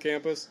center here on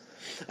campus.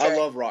 I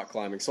love rock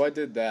climbing, so I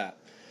did that.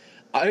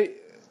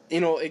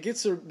 It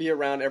gets to be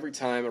around every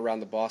time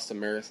around the Boston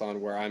Marathon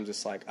where I'm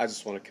just like, I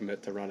just want to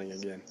commit to running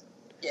again.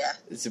 Yeah.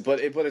 But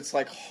it's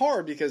like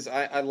hard because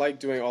I like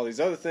doing all these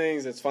other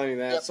things. It's finding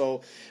that. Yep.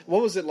 So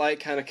what was it like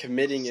kind of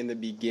committing in the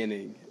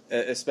beginning,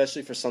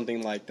 especially for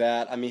something like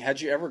that? I mean, had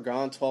you ever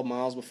gone 12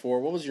 miles before?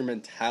 What was your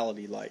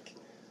mentality like?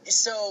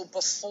 So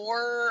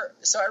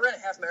I ran a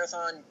half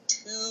marathon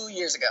 2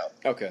 years ago.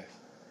 Okay.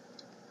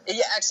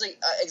 Yeah, actually,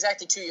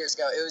 exactly 2 years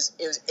ago. It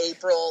was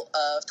April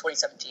of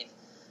 2017.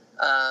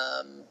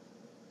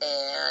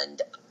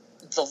 And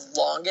the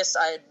longest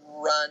I had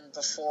run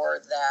before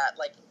that,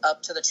 like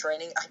up to the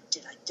training, I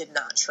did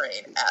not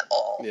train at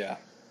all. Yeah.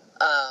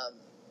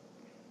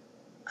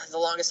 The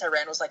longest I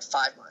ran was like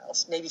 5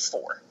 miles, maybe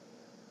 4.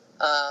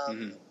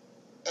 And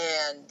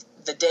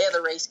the day of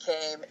the race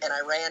came, and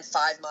I ran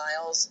 5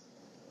 miles.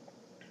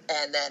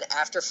 And then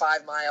after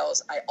 5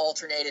 miles, I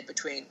alternated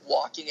between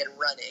walking and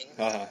running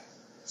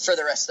for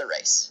the rest of the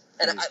race.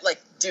 And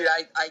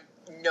I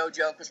no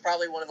joke, was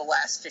probably one of the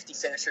last 50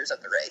 finishers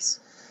of the race.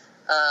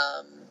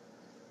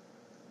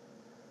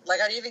 I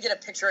didn't even get a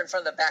picture in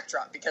front of the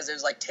backdrop because it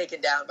was like taken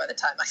down by the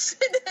time I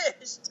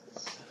finished.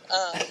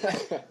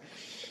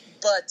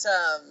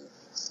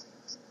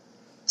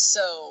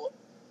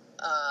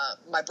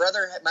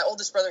 My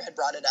oldest brother had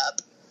brought it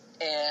up,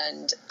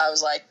 and I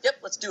was like, yep,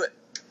 let's do it.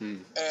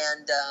 And,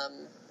 I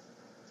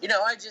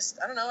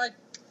don't know, I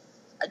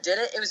did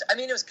it. It was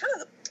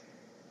kind of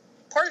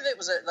part of it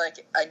was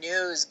like, I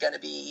knew it was going to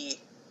be,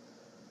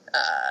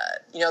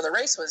 the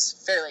race was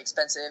fairly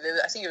expensive.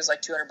 I think it was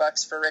like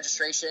 $200 for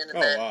registration. And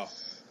wow.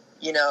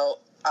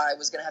 I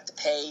was going to have to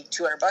pay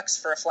 $200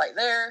 for a flight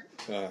there,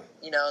 and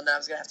then I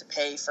was going to have to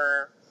pay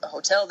for a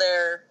hotel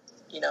there,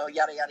 yada,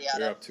 yada, yada.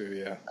 You're up to,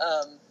 yeah.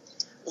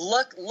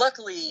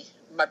 Luckily,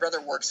 my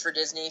brother works for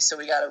Disney, so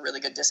we got a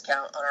really good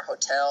discount on our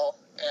hotel,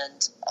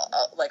 and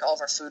all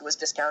of our food was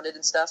discounted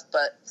and stuff.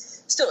 But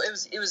still, it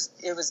was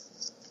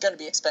going to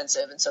be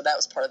expensive, and so that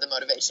was part of the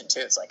motivation too.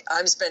 It's like,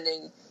 I'm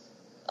spending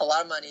a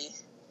lot of money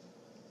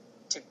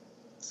to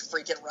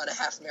freaking run a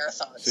half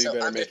marathon, so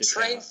I'm going to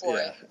train for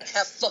it,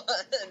 have fun.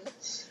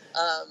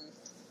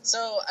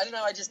 So I don't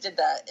know. I just did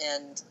that,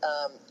 and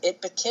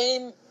it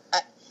became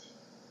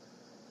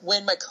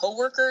when my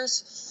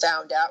coworkers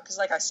found out, because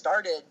I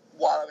started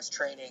while I was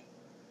training.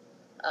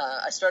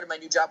 I started my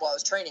new job while I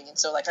was training, and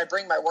so I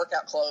bring my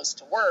workout clothes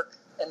to work,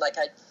 and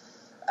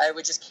I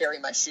would just carry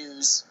my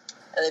shoes,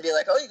 and they'd be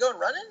like, "Oh, you going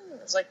running?"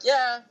 I was like,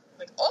 "Yeah." I'm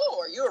like, "Oh,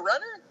 are you a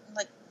runner?" I'm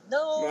like,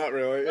 "No, not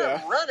really. I'm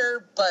not a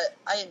runner, but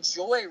I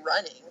enjoy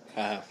running."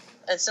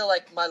 And so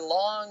my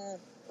long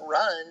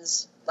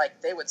runs,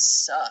 they would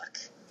suck,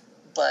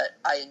 but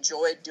I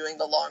enjoyed doing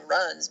the long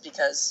runs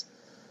because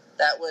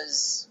that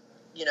was,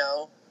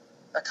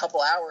 a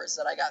couple hours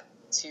that I got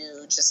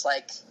to just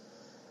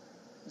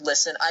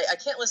listen. I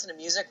can't listen to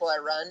music while I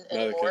run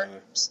anymore.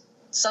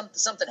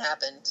 Something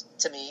happened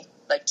to me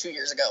 2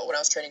 years ago when I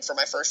was training for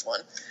my first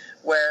one,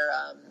 where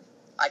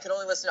I could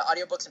only listen to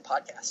audiobooks and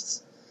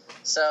podcasts.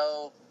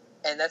 So,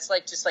 and that's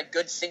just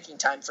good thinking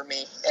time for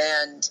me.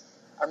 And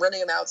I'm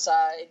running them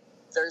outside.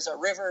 There's a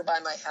river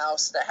by my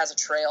house that has a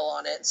trail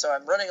on it, so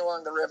I'm running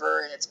along the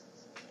river, and it's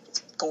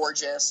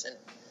gorgeous. And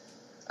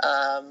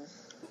I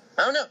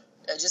don't know.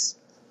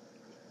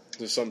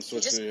 There's something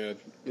switching in your head.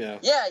 Yeah.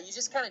 Yeah, you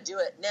just kind of do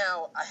it.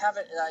 Now, I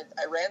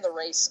ran the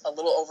race a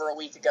little over a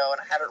week ago,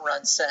 and I haven't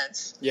run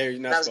since. Yeah,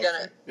 you're not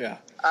supposed to. Yeah.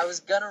 I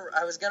was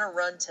gonna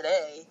run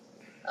today,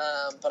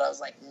 but I was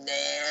like,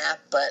 nah.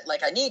 But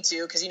I need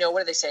to, because what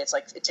do they say? It's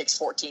it takes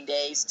 14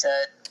 days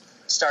to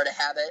start a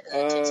habit,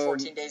 and it takes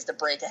 14 days to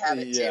break a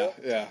habit too.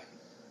 Yeah.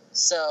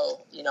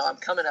 So I'm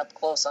coming up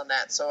close on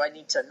that. So I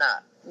need to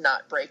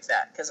not break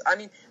that, because I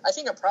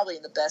think I'm probably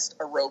in the best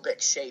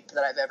aerobic shape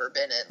that I've ever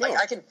been in.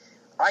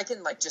 I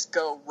can just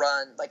go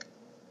run.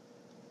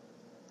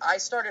 I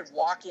started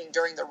walking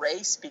during the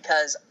race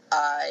because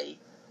I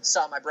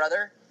saw my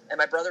brother, and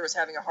my brother was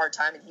having a hard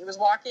time, and he was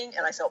walking,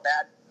 and I felt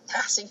bad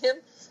passing him.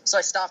 So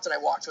I stopped and I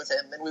walked with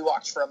him, and we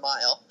walked for a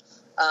mile.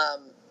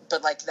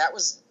 But that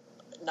was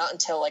not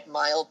until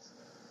mile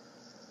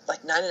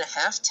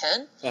 9.5,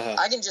 10.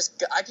 I can just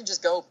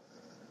go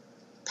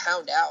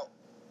pound out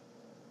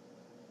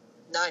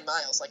 9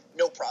 miles,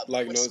 no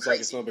problem.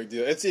 It's no big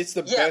deal. It's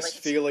the best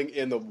feeling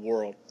in the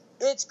world.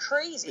 It's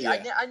crazy.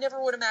 Yeah. I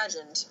never would have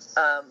imagined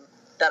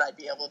that I'd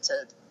be able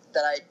to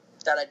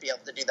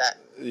do that.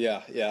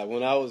 Yeah.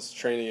 When I was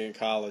training in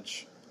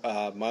college,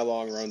 my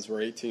long runs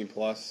were 18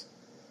 plus.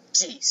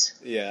 Jeez.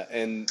 Yeah,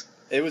 and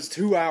it was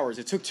 2 hours.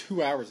 It took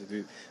 2 hours to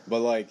do,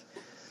 but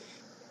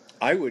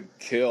I would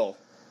kill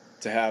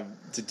to have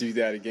to do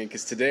that again,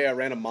 because today I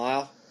ran a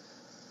mile.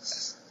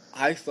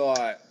 I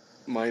thought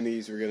my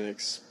knees were going to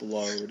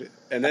explode.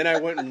 And then I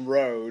went and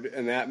rode,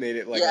 and that made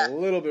it a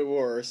little bit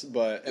worse.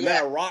 Then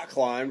I rock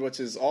climbed, which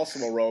is also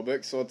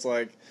aerobic, so it's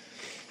I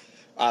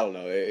don't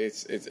know.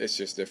 It's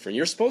just different.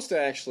 You're supposed to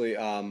actually,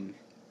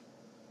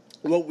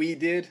 what we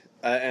did,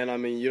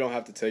 and you don't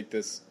have to take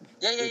this.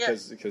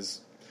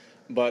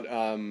 But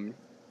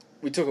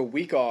we took a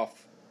week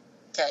off.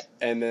 Okay.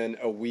 And then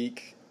a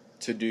week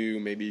to do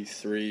maybe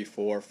 3,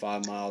 4,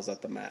 5 miles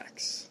at the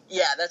max.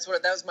 Yeah, that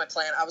was my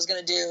plan. I was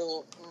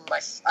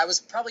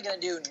probably gonna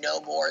do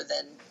no more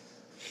than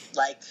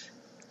I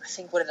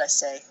think, what did I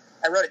say?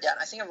 I wrote it down.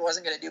 I think I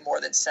wasn't gonna do more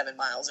than 7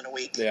 miles in a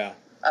week. Yeah.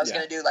 I was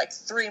gonna do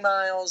 3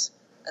 miles,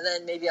 and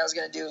then maybe I was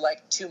gonna do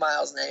 2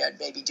 miles, and then I'd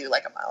maybe do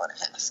 1.5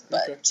 miles.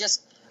 But I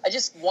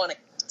just want to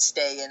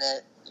stay in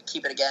it,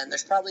 keep it again.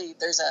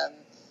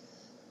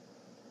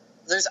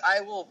 I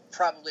will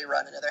probably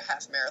run another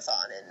half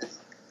marathon in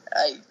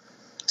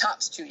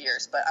tops 2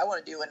 years, but I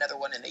want to do another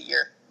one in a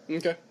year.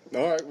 Okay.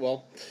 All right.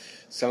 Well,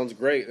 sounds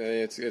great.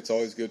 It's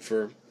always good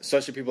for,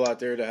 especially people out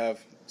there, to have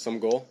some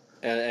goal.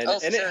 And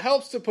it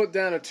helps to put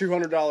down a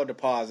 $200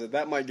 deposit.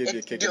 That might give you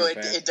a kick in the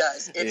pants. It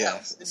does. It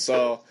helps.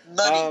 So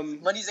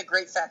money's a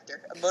great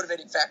factor, a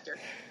motivating factor.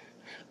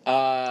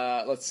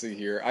 Let's see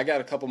here. I got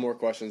a couple more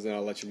questions, then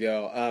I'll let you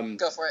go.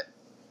 Go for it.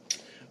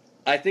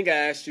 I think I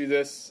asked you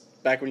this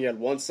back when you had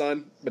one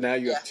son, but now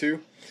you have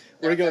two.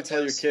 What are you going to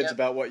tell your kids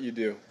about what you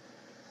do?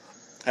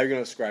 How are you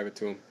going to describe it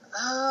to them?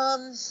 I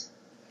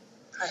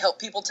help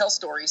people tell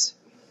stories.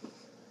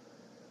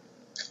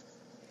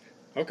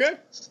 Okay.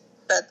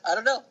 I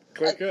don't know.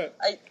 Quick cut.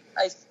 I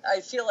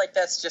feel like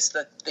that's just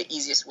the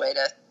easiest way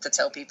to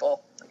tell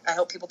people. I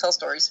help people tell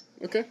stories.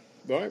 Okay.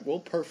 All right. Well,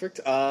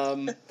 perfect.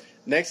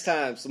 next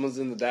time someone's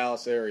in the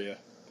Dallas area,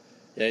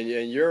 and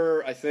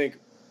you're, I think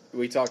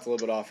we talked a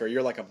little bit off here.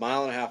 You're like a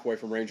mile and a half away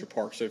from Ranger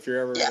Park. So if you're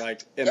ever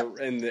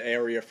in the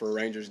area for a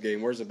Rangers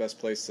game, where's the best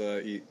place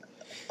to eat?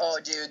 Oh,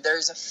 dude,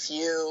 there's a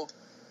few,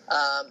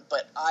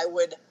 but I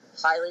would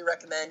highly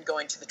recommend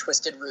going to the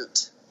Twisted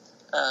Root.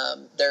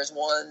 There's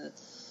one,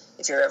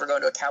 if you're ever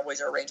going to a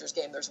Cowboys or a Rangers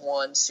game, there's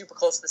one super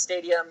close to the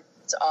stadium.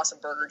 It's an awesome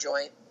burger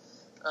joint.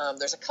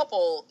 There's a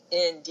couple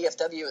in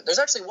DFW. There's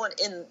actually one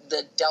in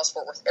the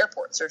Dallas-Fort Worth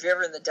Airport. So if you're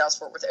ever in the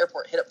Dallas-Fort Worth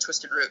Airport, hit up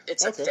Twisted Root.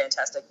 It's a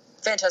fantastic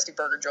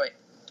burger joint.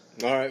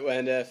 All right,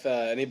 and if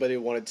anybody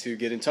wanted to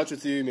get in touch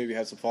with you, maybe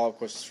have some follow-up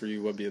questions for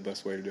you, what would be the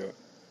best way to do it?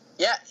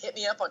 Yeah, hit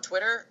me up on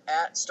Twitter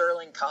at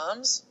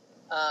SterlingComs.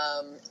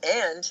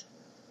 And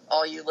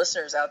all you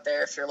listeners out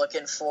there, if you're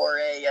looking for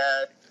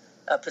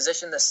a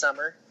position this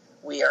summer,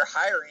 we are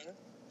hiring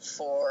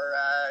for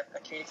a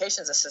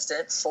communications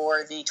assistant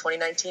for the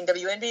 2019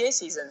 WNBA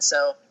season.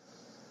 So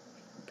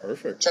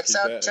perfect. Check us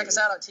out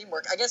on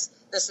Teamwork. I guess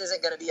this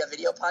isn't going to be a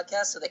video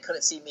podcast, so they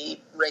couldn't see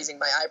me raising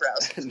my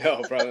eyebrows.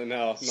 No, probably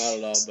no, not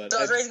at all. But so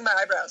I was raising my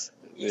eyebrows.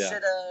 You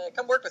should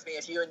come work with me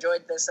if you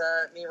enjoyed this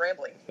me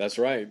rambling. That's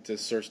right.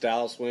 Just search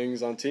Dallas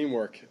Wings on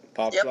Teamwork.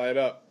 Pops right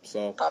up.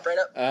 So pop right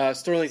up.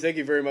 Sterling, thank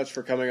you very much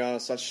for coming on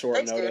such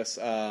short notice.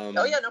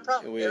 Oh yeah, no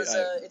problem.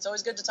 It's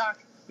always good to talk.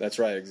 That's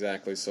right,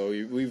 exactly. So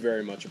we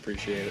very much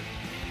appreciate it.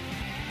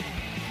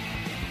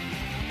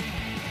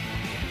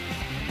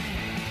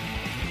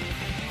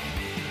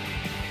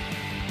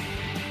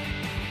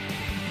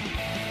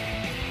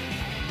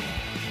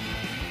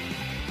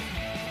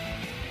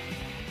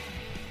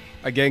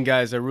 Again,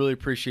 guys, I really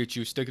appreciate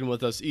you sticking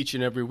with us each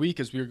and every week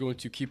as we are going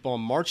to keep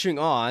on marching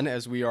on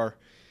as we are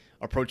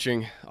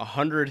approaching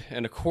 100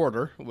 and a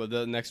quarter. Well,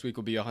 the next week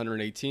will be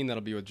 118.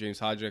 That'll be with James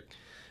Hayek.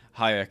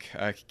 I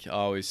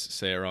always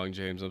say it wrong,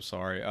 James. I'm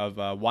sorry. Of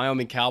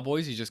Wyoming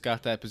Cowboys. He just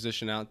got that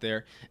position out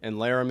there in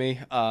Laramie.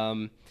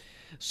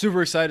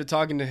 Super excited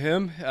talking to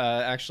him.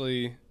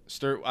 Actually,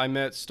 I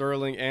met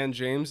Sterling and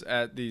James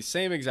at the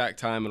same exact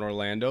time in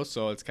Orlando,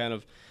 so it's kind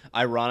of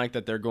ironic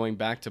that they're going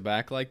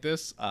back-to-back like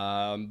this.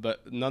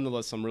 But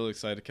nonetheless, I'm really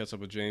excited to catch up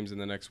with James in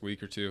the next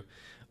week or two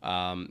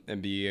and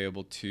be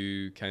able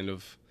to kind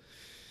of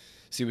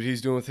see what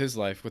he's doing with his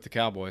life with the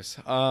Cowboys.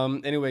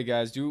 Anyway,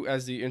 guys, do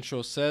as the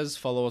intro says.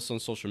 Follow us on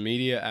social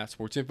media at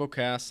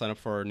SportsInfoCast. Sign up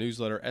for our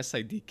newsletter,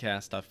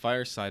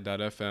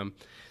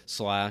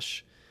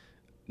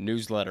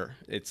 sidcast.fireside.fm/newsletter.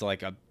 It's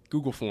like a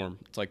Google form.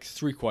 It's like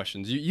 3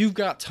 questions. You've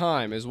got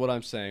time is what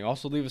I'm saying.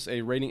 Also, leave us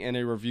a rating and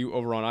a review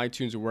over on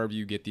iTunes or wherever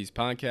you get these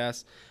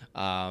podcasts.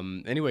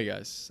 Anyway,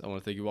 guys, I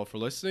want to thank you all for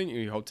listening, and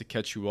we hope to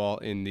catch you all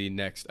in the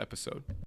next episode.